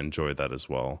 so I enjoy that as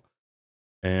well.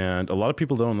 And a lot of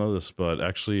people don't know this, but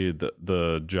actually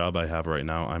the job I have right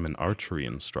now, I'm an archery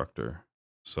instructor.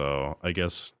 So I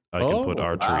guess I can put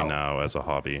archery now as a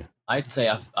hobby. I'd say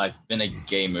I've been a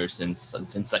gamer since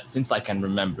I can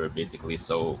remember, basically.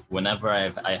 So whenever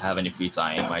I have any free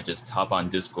time, I just hop on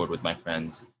Discord with my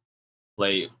friends,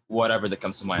 play whatever that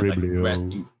comes to mind,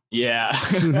 like yeah,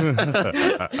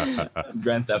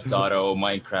 Grand Theft Auto,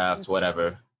 Minecraft,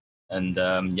 whatever. And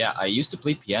yeah, I used to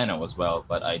play piano as well,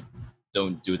 but I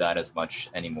don't do that as much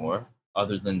anymore.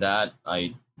 Other than that,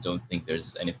 I don't think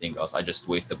there's anything else. I just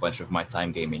waste a bunch of my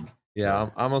time gaming. Yeah,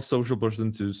 I'm a social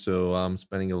person too, so I'm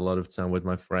spending a lot of time with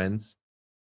my friends.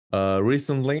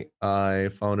 Recently, I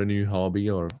found a new hobby.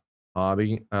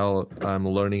 I'm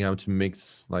learning how to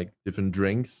mix like different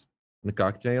drinks and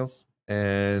cocktails,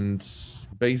 and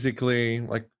basically,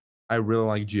 like I really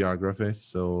like geography,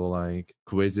 so like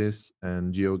quizzes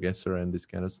and GeoGuessr and this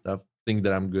kind of stuff. Thing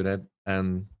that I'm good at,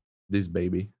 and this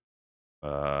baby.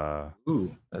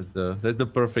 Ooh, That's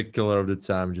the perfect killer of the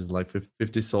time. Just like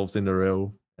 50 solves in a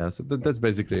row. Yeah, so that's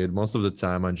basically it. Most of the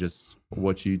time, I just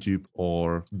watch YouTube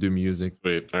or do music.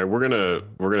 Wait, all right,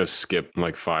 we're gonna skip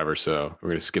like 5 or so. We're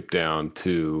gonna skip down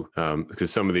to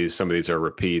because some of these are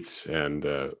repeats, and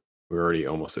we're already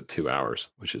almost at 2 hours,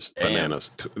 which is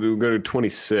bananas. We'll go to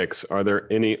 26. Are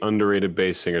there any underrated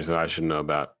bass singers that I should know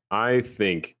about? I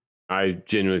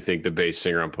genuinely think the bass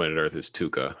singer on planet Earth is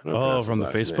Tuka. Oh, from the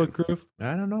Facebook group?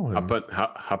 I don't know him.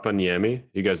 Hapanyemi.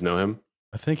 You guys know him?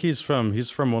 I think he's from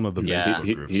one of the Facebook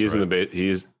groups. He is right? in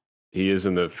the he is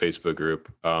in the Facebook group.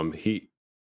 He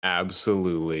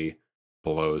absolutely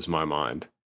blows my mind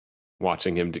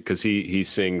watching him because he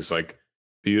sings like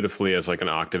beautifully as like an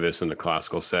octavist in a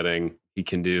classical setting. He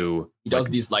does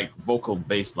these like vocal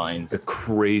bass lines, the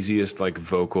craziest like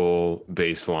vocal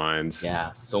bass lines.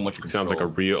 Yeah, so much It control. sounds like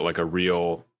a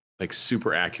real like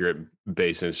super accurate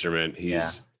bass instrument.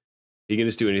 He can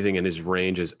just do anything, and his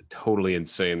range is totally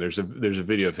insane. There's a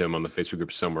video of him on the Facebook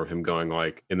group somewhere of him going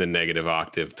like in the negative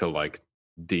octave to like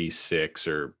D6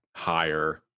 or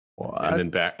higher, and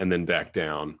then back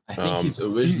down. I think he's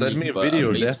originally send me a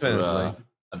video, definitely.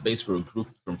 A bass for a group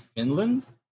from Finland.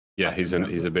 Yeah, he's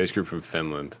a bass group from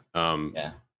Finland.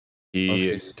 Yeah.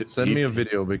 Send me a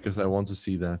video because I want to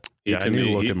see that. I need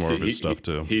to look at more of his stuff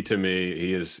too. He to me,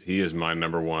 he is my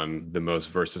number one, the most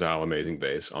versatile, amazing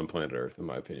bass on planet Earth, in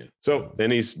my opinion. So,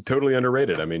 and he's totally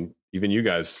underrated. I mean, even you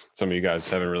guys, some of you guys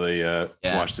haven't really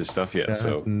watched his stuff yet. I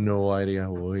have no idea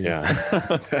who he is.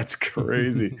 Yeah, that's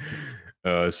crazy.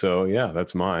 So yeah,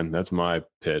 that's mine. That's my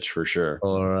pitch for sure.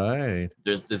 All right.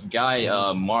 There's this guy,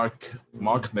 Mark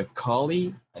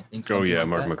McCauley, I think. Oh yeah, like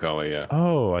Mark that. McCauley. Yeah.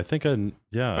 Oh, I think I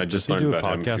just does he learned do a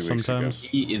about him a podcast few weeks ago. sometimes.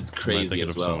 He is crazy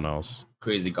as well. Someone else.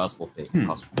 Crazy gospel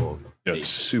gospel. Yeah, bass.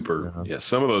 super. Yeah,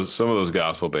 some of those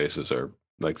gospel basses are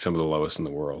like some of the lowest in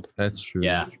the world. That's true.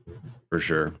 Yeah. For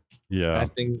sure. Yeah. I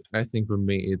think for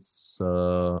me it's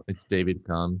David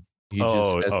Kahn. He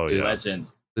Yeah. this,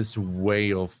 Legend. this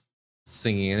way of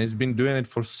singing, and he's been doing it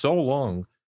for so long,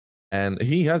 and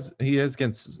he has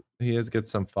got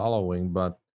some following,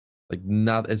 but like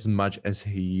not as much as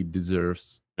he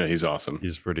deserves. Yeah, he's awesome.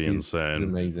 He's pretty He's insane.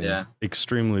 amazing. Yeah.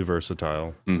 Extremely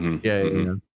versatile, Mm-hmm.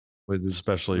 Yeah. With his,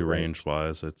 especially range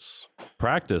wise. It's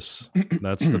practice.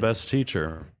 That's the best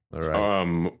teacher. all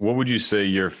right. What would you say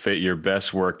your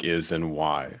best work is and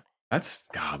why? That's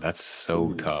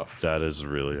so tough. That is a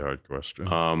really hard question.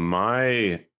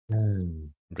 My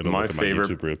I'm gonna my look at favorite-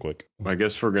 my YouTube real quick. I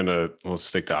guess we'll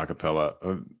stick to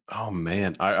acapella. Oh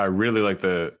man, I really like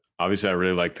the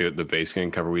bass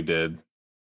gang cover we did.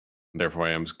 Therefore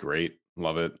I Am's great.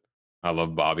 Love it. I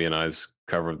love Bobby and I's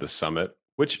cover of The Summit,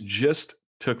 which just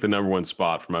took the number 1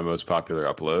 spot for my most popular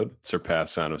upload,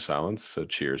 surpassed Sound of Silence. So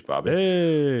cheers, Bobby.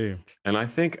 Hey, And I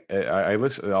think I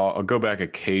listen. I'll go back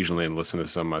occasionally and listen to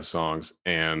some of my songs.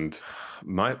 And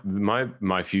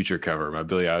my future cover, my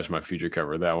Billie Eilish, my future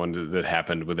cover, that one that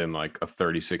happened within like a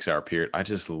 36-hour period.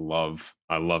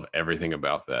 I love everything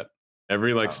about that.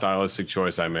 Every like stylistic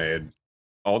choice I made,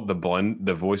 all the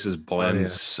voices blend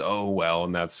so well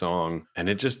in that song, and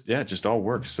it just all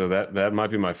works. So that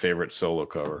might be my favorite solo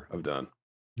cover I've done.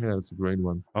 Yeah, it's a great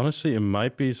one. honestly, it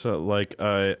might be so. Like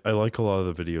I like a lot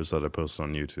of the videos that I post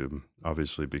on YouTube,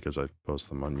 obviously because I post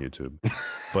them on YouTube.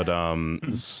 But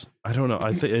I don't know.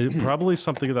 I think probably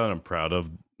something that I'm proud of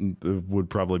would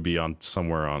probably be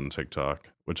somewhere on TikTok,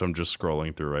 which I'm just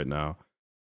scrolling through right now.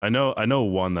 I know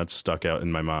one that stuck out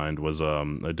in my mind was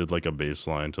I did like a bass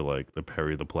line to like the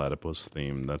Perry the Platypus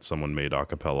theme that someone made a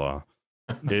cappella.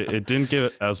 It didn't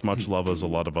get as much love as a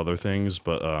lot of other things,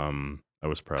 but I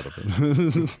was proud of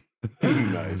it.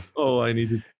 Nice. Oh, I need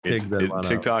to take that one out.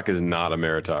 TikTok is not a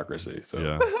meritocracy. So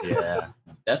Yeah. Yeah.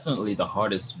 Definitely the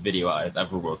hardest video I've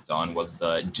ever worked on was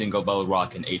the Jingle Bell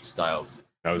Rock in 8 styles.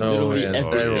 That was literally yeah, that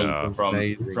everything was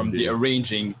amazing, from the dude.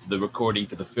 arranging to the recording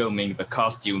to the filming, the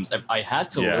costumes. I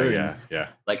had to yeah, learn, yeah.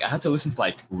 like I had to listen to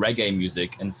like reggae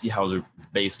music and see how the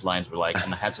bass lines were like,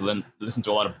 and I had to listen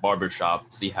to a lot of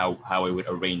barbershop, see how I would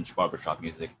arrange barbershop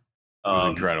music. was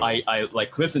incredible. I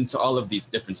like listened to all of these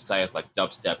different styles like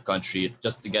dubstep, country,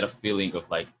 just to get a feeling of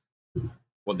like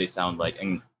what they sound like,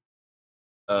 and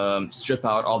strip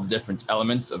out all the different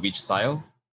elements of each style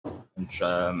and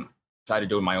try to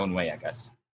do it my own way, I guess.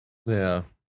 Yeah,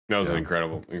 That was an Yeah.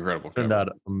 incredible turned cover. out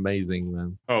amazing,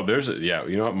 man. Oh, there's a yeah.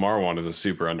 You know what? Marwan is a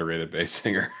super underrated bass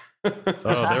singer. Oh,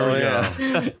 there we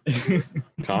go.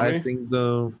 Tommy. I think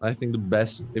the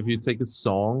best, if you take a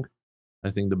song,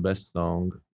 I think the best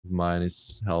song of mine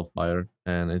is Hellfire,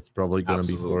 and it's probably gonna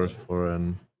be Absolutely. for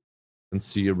an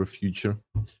foreseeable future.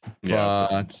 Yeah,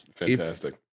 But it's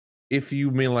fantastic. If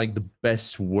you mean like the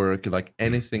best work, like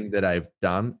anything that I've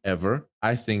done ever,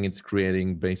 I think it's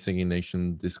creating Bass Singing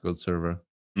Nation Discord server.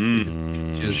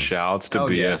 Mm, Shouts to Oh,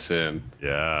 yeah. BSN.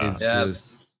 yeah. It's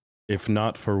Yes, If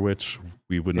not for which,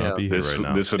 we would Yeah. not be here This right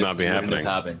now. this would not be wouldn't have happening.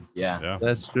 happened. Yeah. Yeah.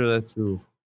 That's true. That's true.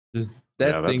 Just that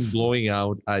Yeah, thing that's- blowing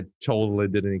out, I totally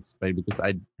didn't expect because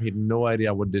I had no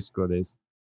idea what Discord is,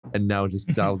 and now just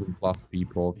 1,000+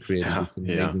 people creating this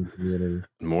Yeah. amazing community.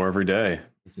 More every day.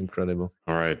 It's incredible.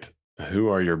 All right. Who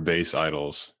are your bass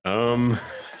idols?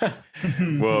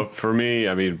 Well, for me,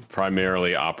 I mean,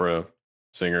 primarily opera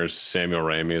singers. Samuel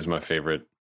Ramey is my favorite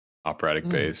operatic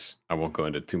bass. I won't go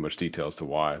into too much detail as to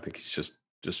why. I think he's just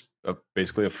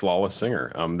basically a flawless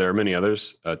singer. There are many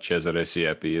others. Cesare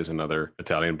Siepi is another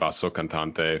Italian basso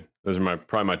cantante. Those are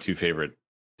probably my two favorite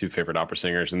opera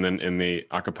singers. And then in the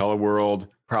a cappella world,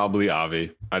 probably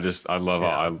Avi. I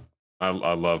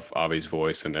love Avi's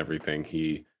voice and everything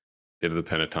he did the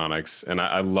Pentatonics, and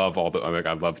I love all the.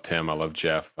 I love Tim, I love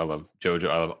Jeff, I love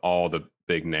Jojo, I love all the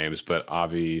big names. But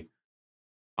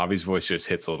Avi's voice just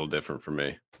hits a little different for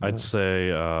me. I'd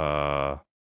say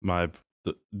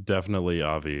definitely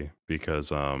Avi, because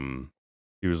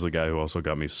he was the guy who also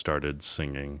got me started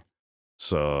singing.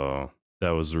 So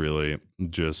that was really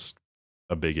just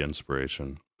a big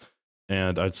inspiration.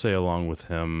 And I'd say along with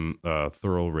him,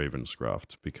 Thurl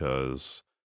Ravenscroft, because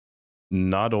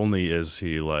not only is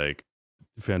he like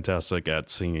fantastic at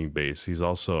singing bass, he's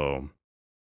also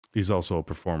a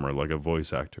performer, like a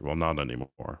voice actor. Well, not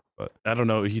anymore, but I don't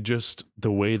know.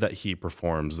 The way that he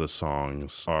performs the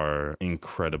songs are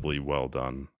incredibly well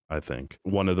done. I think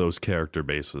one of those character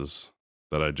basses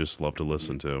that I just love to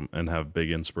listen to and have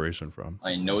big inspiration from.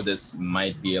 I know this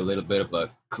might be a little bit of a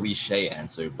cliche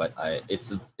answer, but it's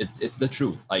the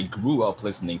truth. I grew up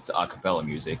listening to a cappella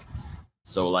music,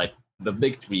 so like the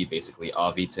big three basically,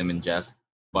 Avi, Tim, and Jeff.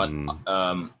 But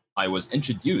I was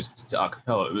introduced to a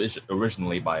cappella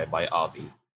originally by Avi,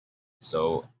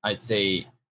 so I'd say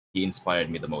he inspired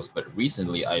me the most. But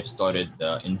recently, I've started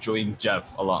enjoying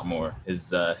Jeff a lot more.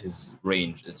 His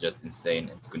range is just insane.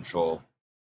 His control.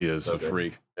 He is So a good.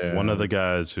 freak. One of the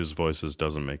guys whose voices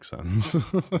doesn't make sense.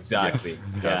 Exactly.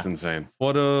 That's Yeah. insane.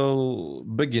 For the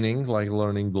beginning, like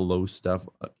learning the low stuff,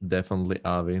 definitely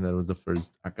Avi. That was the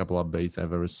first a cappella bass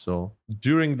I've ever saw.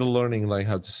 During the learning, like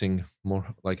how to sing more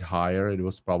like higher, it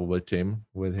was probably Tim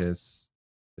with his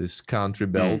country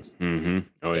belts. Mm-hmm.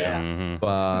 Oh yeah. Yeah. Mhm.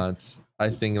 But I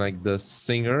think like the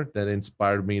singer that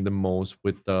inspired me the most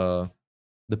with the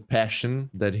passion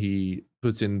that he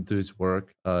puts into his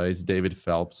work is David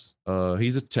Phelps.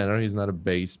 He's a tenor, he's not a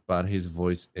bass, but his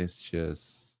voice is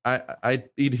just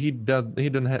he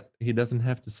doesn't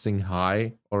have to sing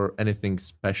high or anything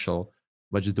special,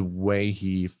 but just the way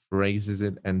he phrases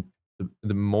it and the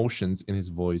emotions in his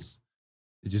voice,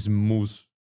 it just moves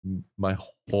my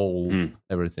whole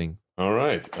everything. All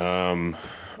right.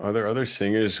 Are there other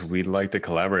singers we'd like to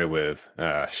collaborate with?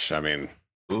 I mean,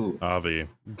 Ooh. Avi.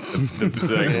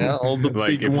 Yeah, all the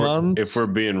big if ones. If we're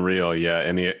being real, yeah,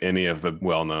 any of the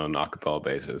well-known a cappella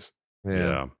basses.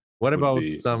 Yeah. What would about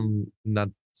be- some not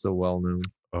so well known?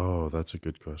 Oh, that's a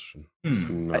good question.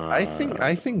 I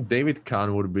think David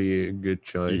Kahn would be a good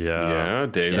choice. Yeah.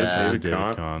 David Yeah. David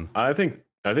Kahn. Kahn. I think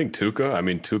Tuca. I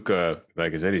mean, Tuca,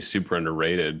 like I said, he's super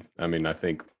underrated. I mean, I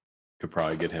think could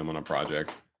probably get him on a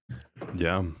project,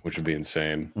 Yeah. which would be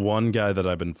insane. One guy that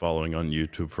I've been following on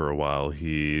YouTube for a while,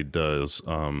 he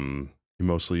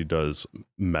mostly does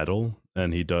metal,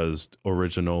 and he does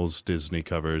originals, Disney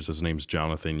covers. His name's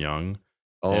Jonathan Young.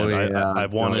 Oh And yeah.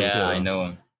 I've wanted Yeah, to I know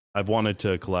him. I've wanted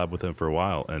to collab with him for a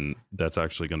while, and that's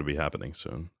actually going to be happening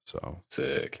soon. So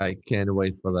Sick. I can't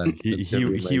wait for that. That's gonna be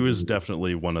he was amazing.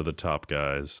 definitely one of the top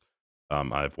guys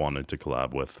I've wanted to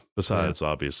collab with. Besides,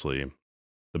 obviously,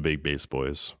 the big bass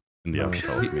boys in the Yeah.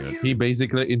 acapella community. He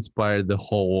basically inspired the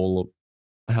whole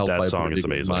Hellfire song is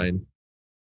pretty good, amazing. mine.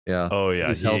 Yeah. Oh yeah,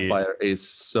 His Hellfire is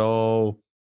so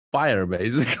fire,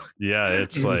 basically. Yeah,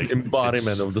 it's His like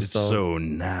embodiment of the it's song. so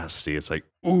nasty. It's like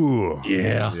ooh,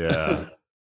 Yeah. yeah,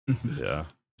 yeah.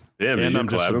 Damn, And you're I'm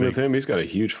just a collabing with big- him. He's got a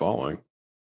huge following.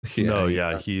 No,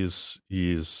 yeah,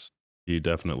 he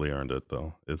definitely earned it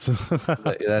though. It's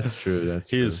That's true. That's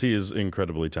true. he is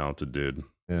incredibly talented dude.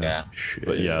 Yeah. Shit.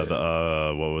 But yeah,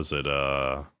 the what was it?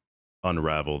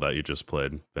 Unravel that you just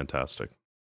played, fantastic.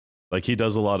 Like he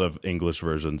does a lot of English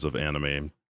versions of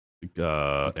anime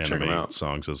have to check 'em anime out.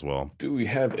 songs as well. Do we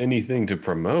have anything to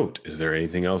promote? Is there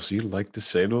anything else you'd like to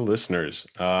say to the listeners?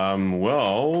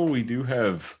 Well, we do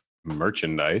have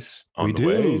merchandise on We the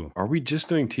way. do. Are we just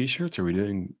doing t-shirts or are we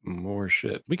doing more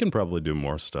shit? We can probably do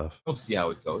more stuff. We'll see how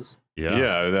it goes. Yeah.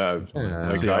 Yeah.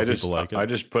 like See how I just people like it. I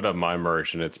just put up my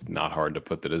merch and it's not hard to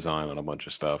put the design on a bunch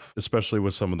of stuff. Especially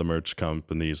with some of the merch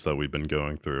companies that we've been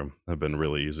going through have been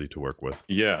really easy to work with.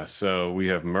 Yeah, so we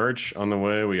have merch on the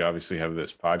way. We obviously have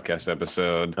this podcast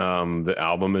episode. The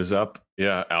album is up.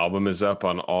 Yeah, album is up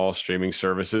on all streaming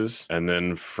services. And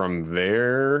then from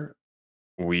there,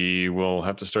 we will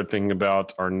have to start thinking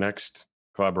about our next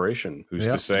collaboration. Who's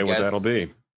Yeah. to say I what guess- that'll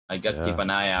be? I guess Yeah. keep an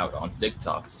eye out on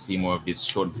TikTok to see more of these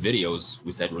short videos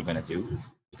we said we're gonna do.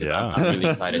 Because Yeah. I'm really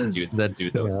excited to do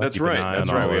those. Yeah. That's Keep an right. eye That's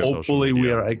on right. all We our have social Hopefully, we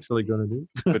media. are actually gonna do.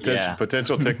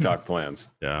 potential TikTok plans.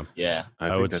 Yeah. Yeah. I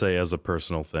think would that- say as a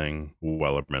personal thing,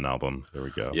 Wellerman album. There we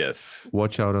go. Yes.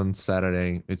 Watch out on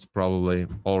Saturday. It's probably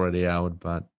already out,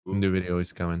 but the video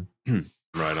is coming.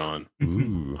 Right on.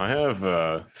 Ooh. I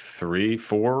have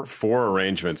four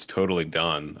arrangements totally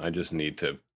done. I just need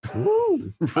to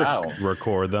Wow.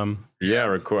 Record them. Yeah,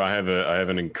 record. I have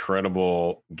an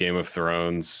incredible Game of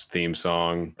Thrones theme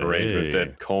song arrangement Hey.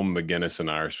 that Colm McGinnis and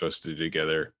I are supposed to do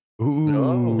together.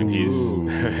 Ooh. And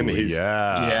he's-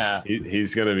 yeah. Yeah.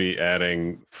 He's going to be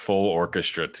adding full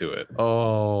orchestra to it.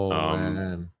 Oh Um,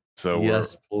 man! So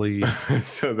Yes, please.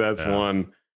 so that's Yeah.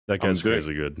 one. That guy's doing-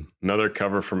 crazy good. Another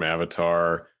cover from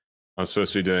Avatar. I'm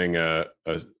supposed to be doing a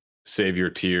Save Your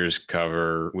Tears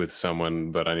cover with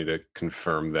someone, but I need to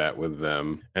confirm that with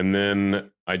them. And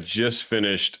then I just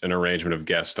finished an arrangement of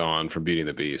Gaston for Beauty and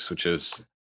the Beast, which is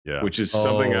Yeah.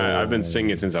 something I've been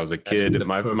singing since I was a kid. That's the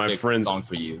My perfect friends song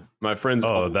for you. my friends Oh,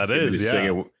 always that get me is, to yeah.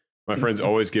 sing it. My friends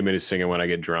always get me to sing it when I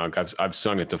get drunk. I've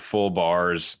sung it to full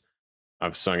bars.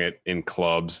 I've sung it in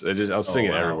clubs. I'll sing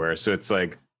it wow. everywhere. So it's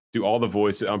like do all the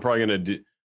voices. I'm probably gonna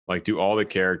do all the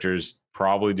characters,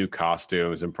 probably do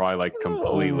costumes, and probably like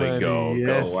completely man, go.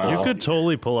 yes. Wow. You could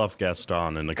totally pull off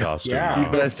Gaston in a costume. Yeah.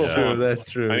 now. That's Yeah. true. That's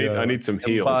true. I need some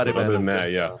heels. But Embodiment other than of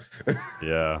that,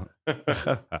 yeah.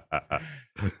 Yeah.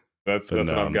 That's But,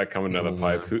 what I've got coming down the oh,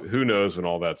 pipe. Who knows when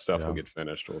all that stuff Yeah. will get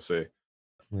finished? We'll see.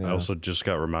 Yeah. I also just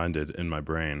got reminded in my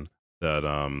brain that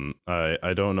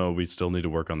I don't know, we still need to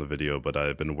work on the video, but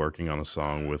I've been working on a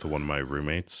song with one of my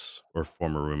roommates or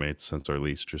former roommates since our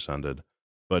lease just ended.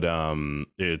 But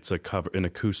it's an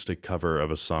acoustic cover of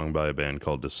a song by a band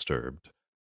called Disturbed.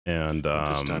 And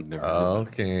I've never heard Oh, of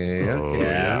it. okay. oh, Okay.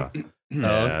 yeah. And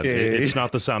Okay. it's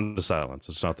not the sound of silence.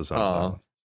 It's not the sound of Oh. silence.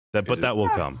 But it- that will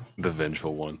come. The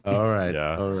vengeful one. All right.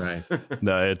 Yeah. All right.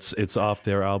 No, it's off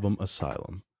their album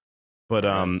Asylum. But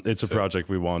Alright, it's a so- project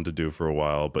we wanted to do for a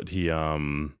while. But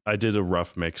I did a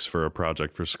rough mix for a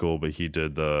project for school, but he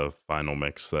did the final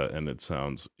mix and it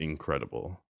sounds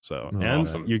incredible. So Oh, and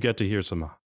awesome. you get to hear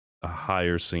a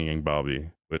higher singing Bobby,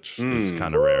 which is Mm.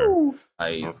 kind of rare.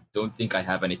 I don't think I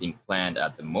have anything planned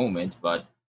at the moment, but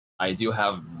I do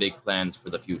have big plans for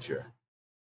the future.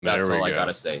 That's There we all I go.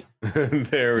 gotta say.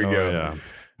 There we Oh, go. yeah.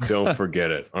 Don't forget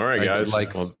it. All right, I guys.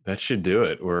 like- Well, that should do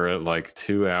it. We're at like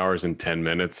 2 hours and 10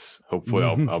 minutes. Hopefully,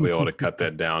 I'll be able to cut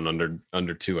that down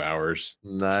under 2 hours.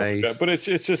 Something like Nice. that. But it's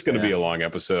just going to be Yeah. a long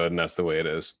episode, and that's the way it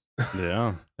is.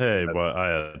 Yeah. Hey, but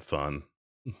I had fun.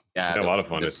 Yeah, Yeah, a lot this- of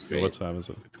fun. this It's- was great. What time is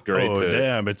it? It's great Oh, to.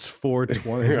 damn. It's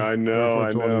 4:20. I know.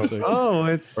 I know. 4:26. Oh,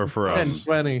 it's Or for us.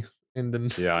 10:20 in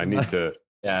the. Yeah, I need to.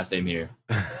 Yeah, same here.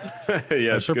 Yeah, I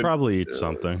it's should good. probably eat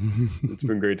something. It's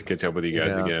been great to catch up with you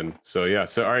guys Yeah. again. So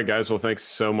all right, guys. Well, thanks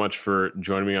so much for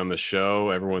joining me on the show,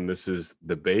 everyone. This is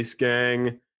the Bass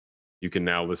Gang. You can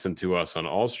now listen to us on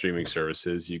all streaming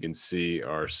services. You can see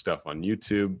our stuff on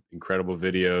YouTube, incredible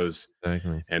videos.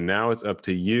 Exactly. And now it's up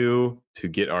to you to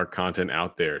get our content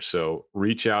out there. So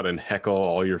reach out and heckle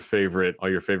all your favorite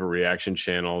reaction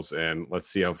channels, and let's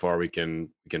see how far we can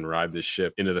ride this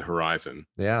ship into the horizon.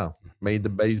 Yeah. May the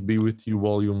bass be with you,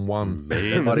 Volume 1.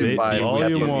 May the Spotify, bass-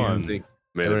 Volume Apple 1. Music.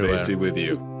 May the bass Everywhere. be with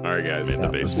you. All right, guys. May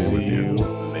the bass be See with you. you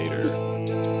later.